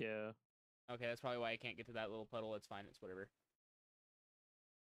 Yeah. Okay, that's probably why I can't get to that little puddle. It's fine. It's whatever.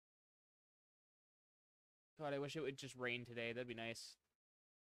 God, I wish it would just rain today. That'd be nice.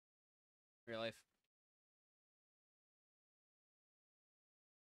 Real life.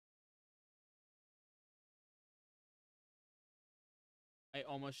 I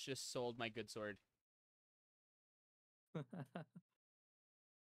almost just sold my good sword.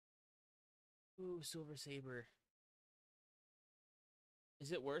 Ooh, silver saber.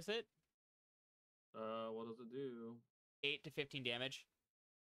 Is it worth it? What does it do? 8 to 15 damage.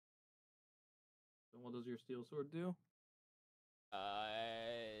 And what does your steel sword do?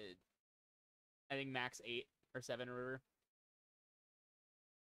 I think max 8 or 7 or whatever.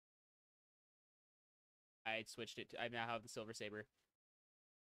 I switched it to, I now have the silver saber.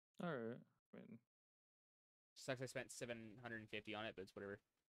 Alright. I mean, Sucks I spent 750 on it, but it's whatever.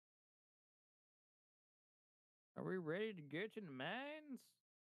 are we ready to get in the mines?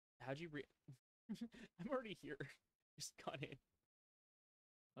 How'd you I'm already here. Just got in.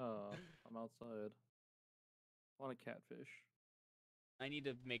 Oh, I'm outside. I want a catfish. I need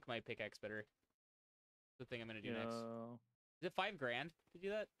to make my pickaxe better. The thing I'm gonna do next. Yeah. Is it 5 grand to do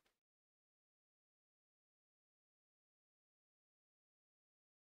that?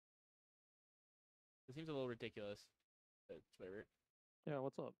 It seems a little ridiculous. But it's whatever. Yeah,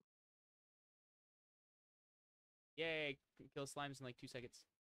 what's up? Yay! Kill slimes in like 2 seconds.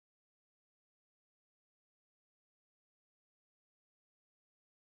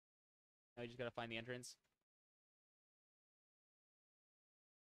 Now we just gotta find the entrance.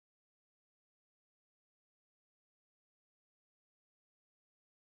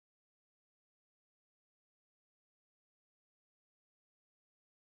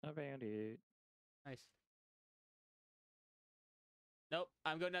 I found it. Nice. Nope,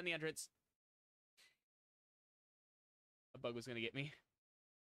 I'm going down the entrance. A bug was gonna get me.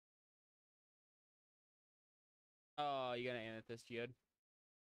 Oh, you got an amethyst geode.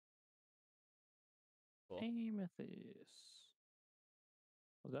 Cool. Amethyst.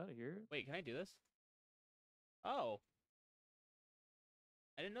 Was that here? Wait, can I do this? Oh.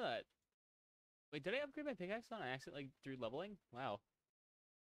 I didn't know that. Wait, did I upgrade my pickaxe on accident, like, through leveling? Wow.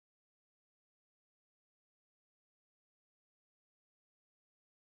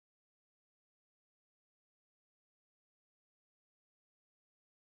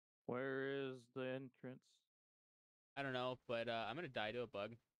 Where is the entrance? I don't know, but I'm gonna die to a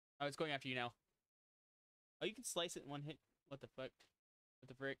bug. Oh, it's going after you now. Oh, you can slice it in one hit. What the fuck? What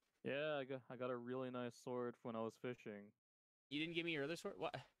the frick? Yeah, I got a really nice sword when I was fishing. You didn't give me your other sword?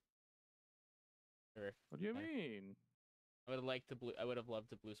 What? Sure. What do you Fine. mean? I would have liked the blue. I would have loved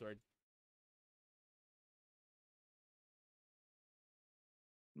the blue sword.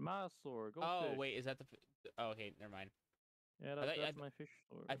 My sword, go Oh fish. wait, is that the? Oh, okay, never mind. Yeah, I thought- that's my fish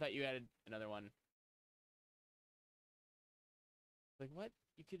sword. I thought you added another one. Like what?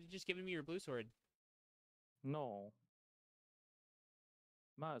 You could have just given me your blue sword. No.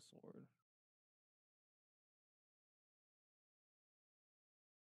 My sword.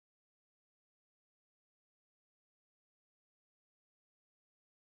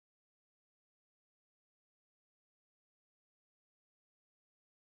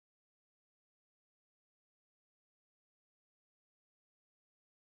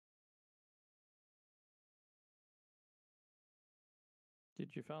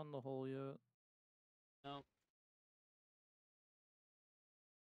 Did you found the hole yet? No.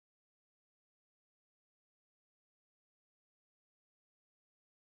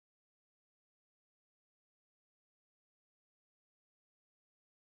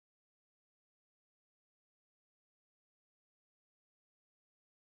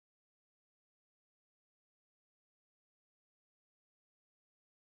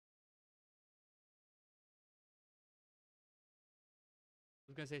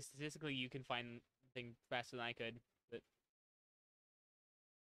 I was gonna say statistically you can find things faster than I could, but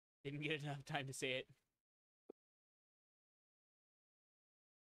didn't get enough time to say it.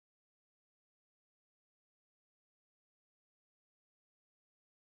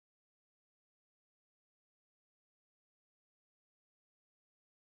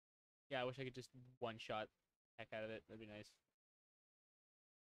 Yeah, I wish I could just one shot heck out of it. That'd be nice.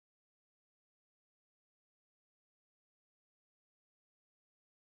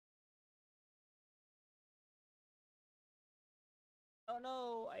 Oh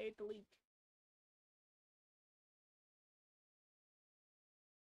no, I ate the leek.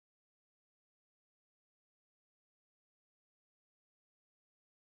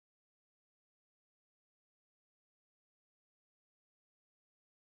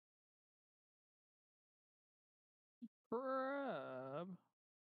 Crab.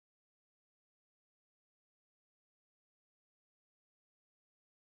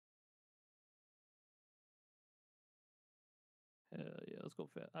 Hell yeah, let's go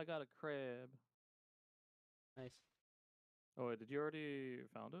fat. I got a crab. Nice. Oh wait, did you already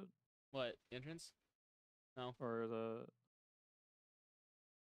found it? What, entrance? No. Or the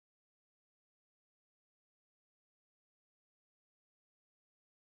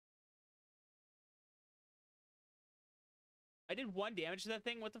I did 1 damage to that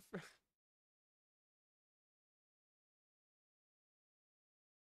thing? What the fr-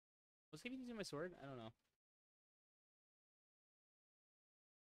 Was he using my sword? I don't know.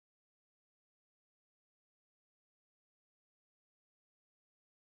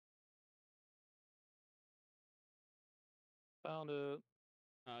 found it.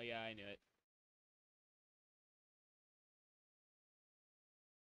 Oh yeah, I knew it.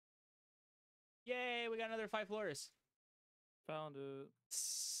 Yay, we got another 5 floors. Found it.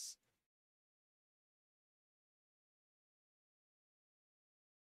 Tss.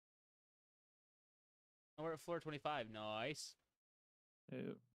 Oh, we're at floor 25. Nice.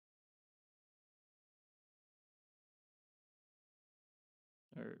 Yep.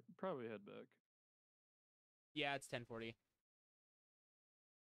 Or probably head back. Yeah, it's 10:40.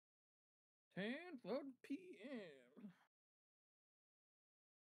 10:40 p.m.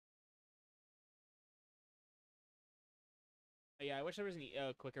 Yeah, I wish there was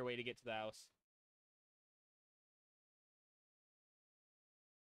a quicker way to get to the house.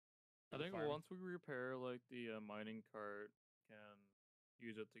 I The think farm. once we repair like the mining cart, can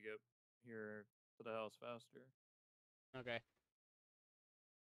use it to get here to the house faster. Okay.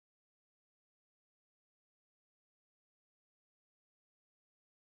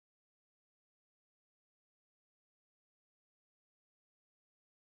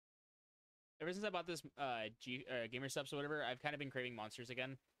 Ever since I bought this gamer subs or whatever, I've kind of been craving monsters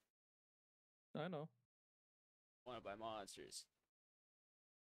again. I know. Want to buy monsters,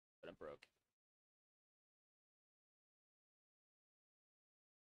 but I'm broke.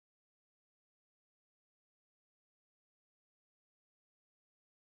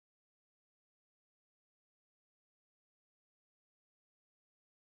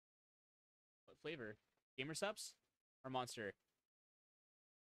 What flavor? Gamer subs or monster?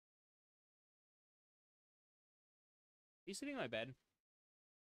 Are you sleeping in my bed?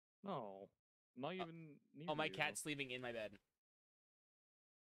 No, not even near Oh, my you. cat's sleeping in my bed.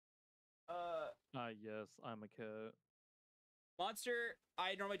 Yes, I'm a cat. Monster,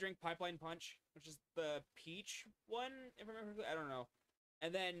 I normally drink Pipeline Punch, which is the peach one, if I remember correctly. I don't know.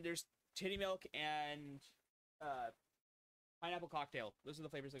 And then there's Titty Milk and Pineapple Cocktail. Those are the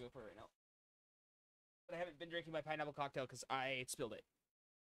flavors I go for right now. But I haven't been drinking my Pineapple Cocktail because I spilled it.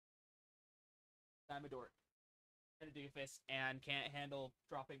 I'm a dork. I'm a doofus and can't handle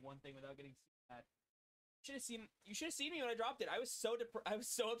dropping one thing without getting mad. You should have seen me when I dropped it. I was so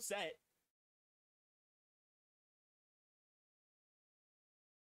upset.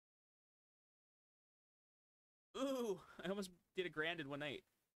 Ooh, I almost did a grand in one night.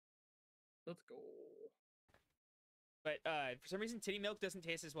 Let's go. But for some reason, Titty Milk doesn't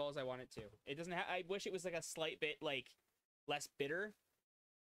taste as well as I want it to. It doesn't. I wish it was like a slight bit like less bitter,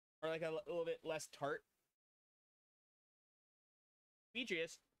 or like a little bit less tart.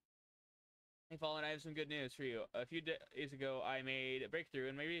 Demetrius, hey Fallen, I have some good news for you. A few days ago, I made a breakthrough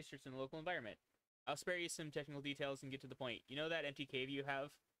in my research in the local environment. I'll spare you some technical details and get to the point. You know that empty cave you have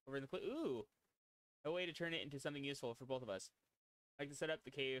over in the Ooh, a way to turn it into something useful for both of us. I like to set up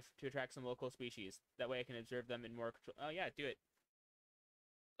the cave to attract some local species. That way I can observe them in more control. Oh yeah, do it.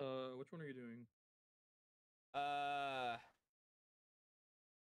 Which one are you doing?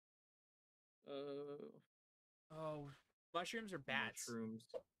 Oh, mushrooms or bats? Mushrooms.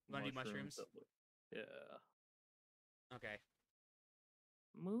 Want to do mushrooms? Yeah. Okay.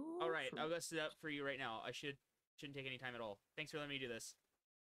 Move. All right, I'll go set up for you right now. I shouldn't take any time at all. Thanks for letting me do this.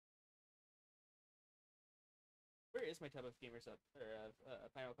 Where is my tub of gamer sub or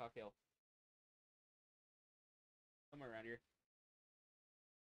pineapple cocktail? Somewhere around here.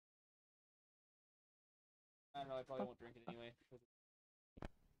 I don't know. I probably won't drink it anyway.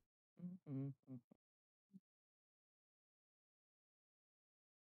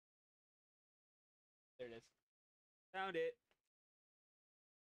 There it is. Found it.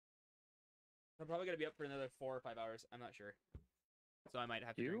 I'm probably gonna be up for another 4 or 5 hours. I'm not sure. So I might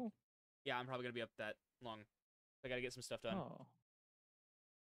have to drink. Yeah, I'm probably gonna be up that long. I gotta get some stuff done. Oh.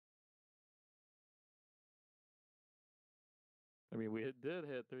 I mean, we did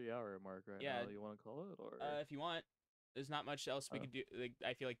hit 3-hour mark right now. You want to call it, or if you want, there's not much else we could do. Like,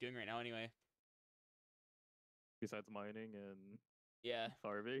 I feel like doing right now, anyway. Besides mining and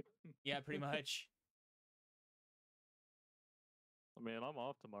farming. Yeah, pretty much. I mean, I'm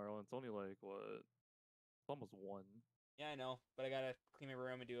off tomorrow, and it's only like what? It's almost 1. Yeah, I know, but I gotta clean my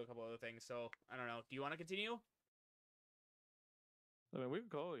room and do a couple other things. So I don't know. Do you want to continue? I mean, we can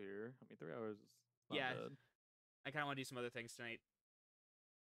call it here. I mean, 3 hours is not bad. I kind of want to do some other things tonight.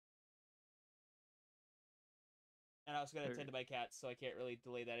 And I also got to tend to my cats, so I can't really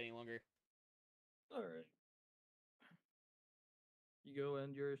delay that any longer. Alright. You go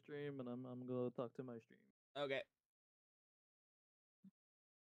end your stream, and I'm going to talk to my stream. Okay.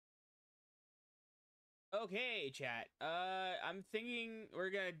 Okay, chat. I'm thinking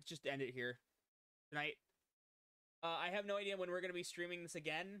we're going to just end it here tonight. I have no idea when we're going to be streaming this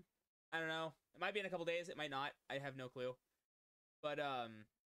again. I don't know. It might be in a couple days. It might not. I have no clue. But, hope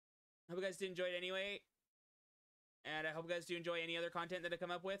you guys did enjoy it anyway. And I hope you guys do enjoy any other content that I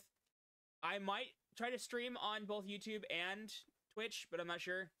come up with. I might try to stream on both YouTube and Twitch, but I'm not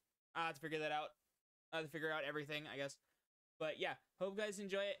sure. I'll have to figure that out. I'll have to figure out everything, I guess. But yeah, hope you guys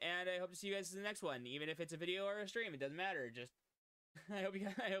enjoy it, and I hope to see you guys in the next one. Even if it's a video or a stream, it doesn't matter. Just I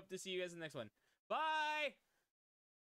hope to see you guys in the next one. Bye!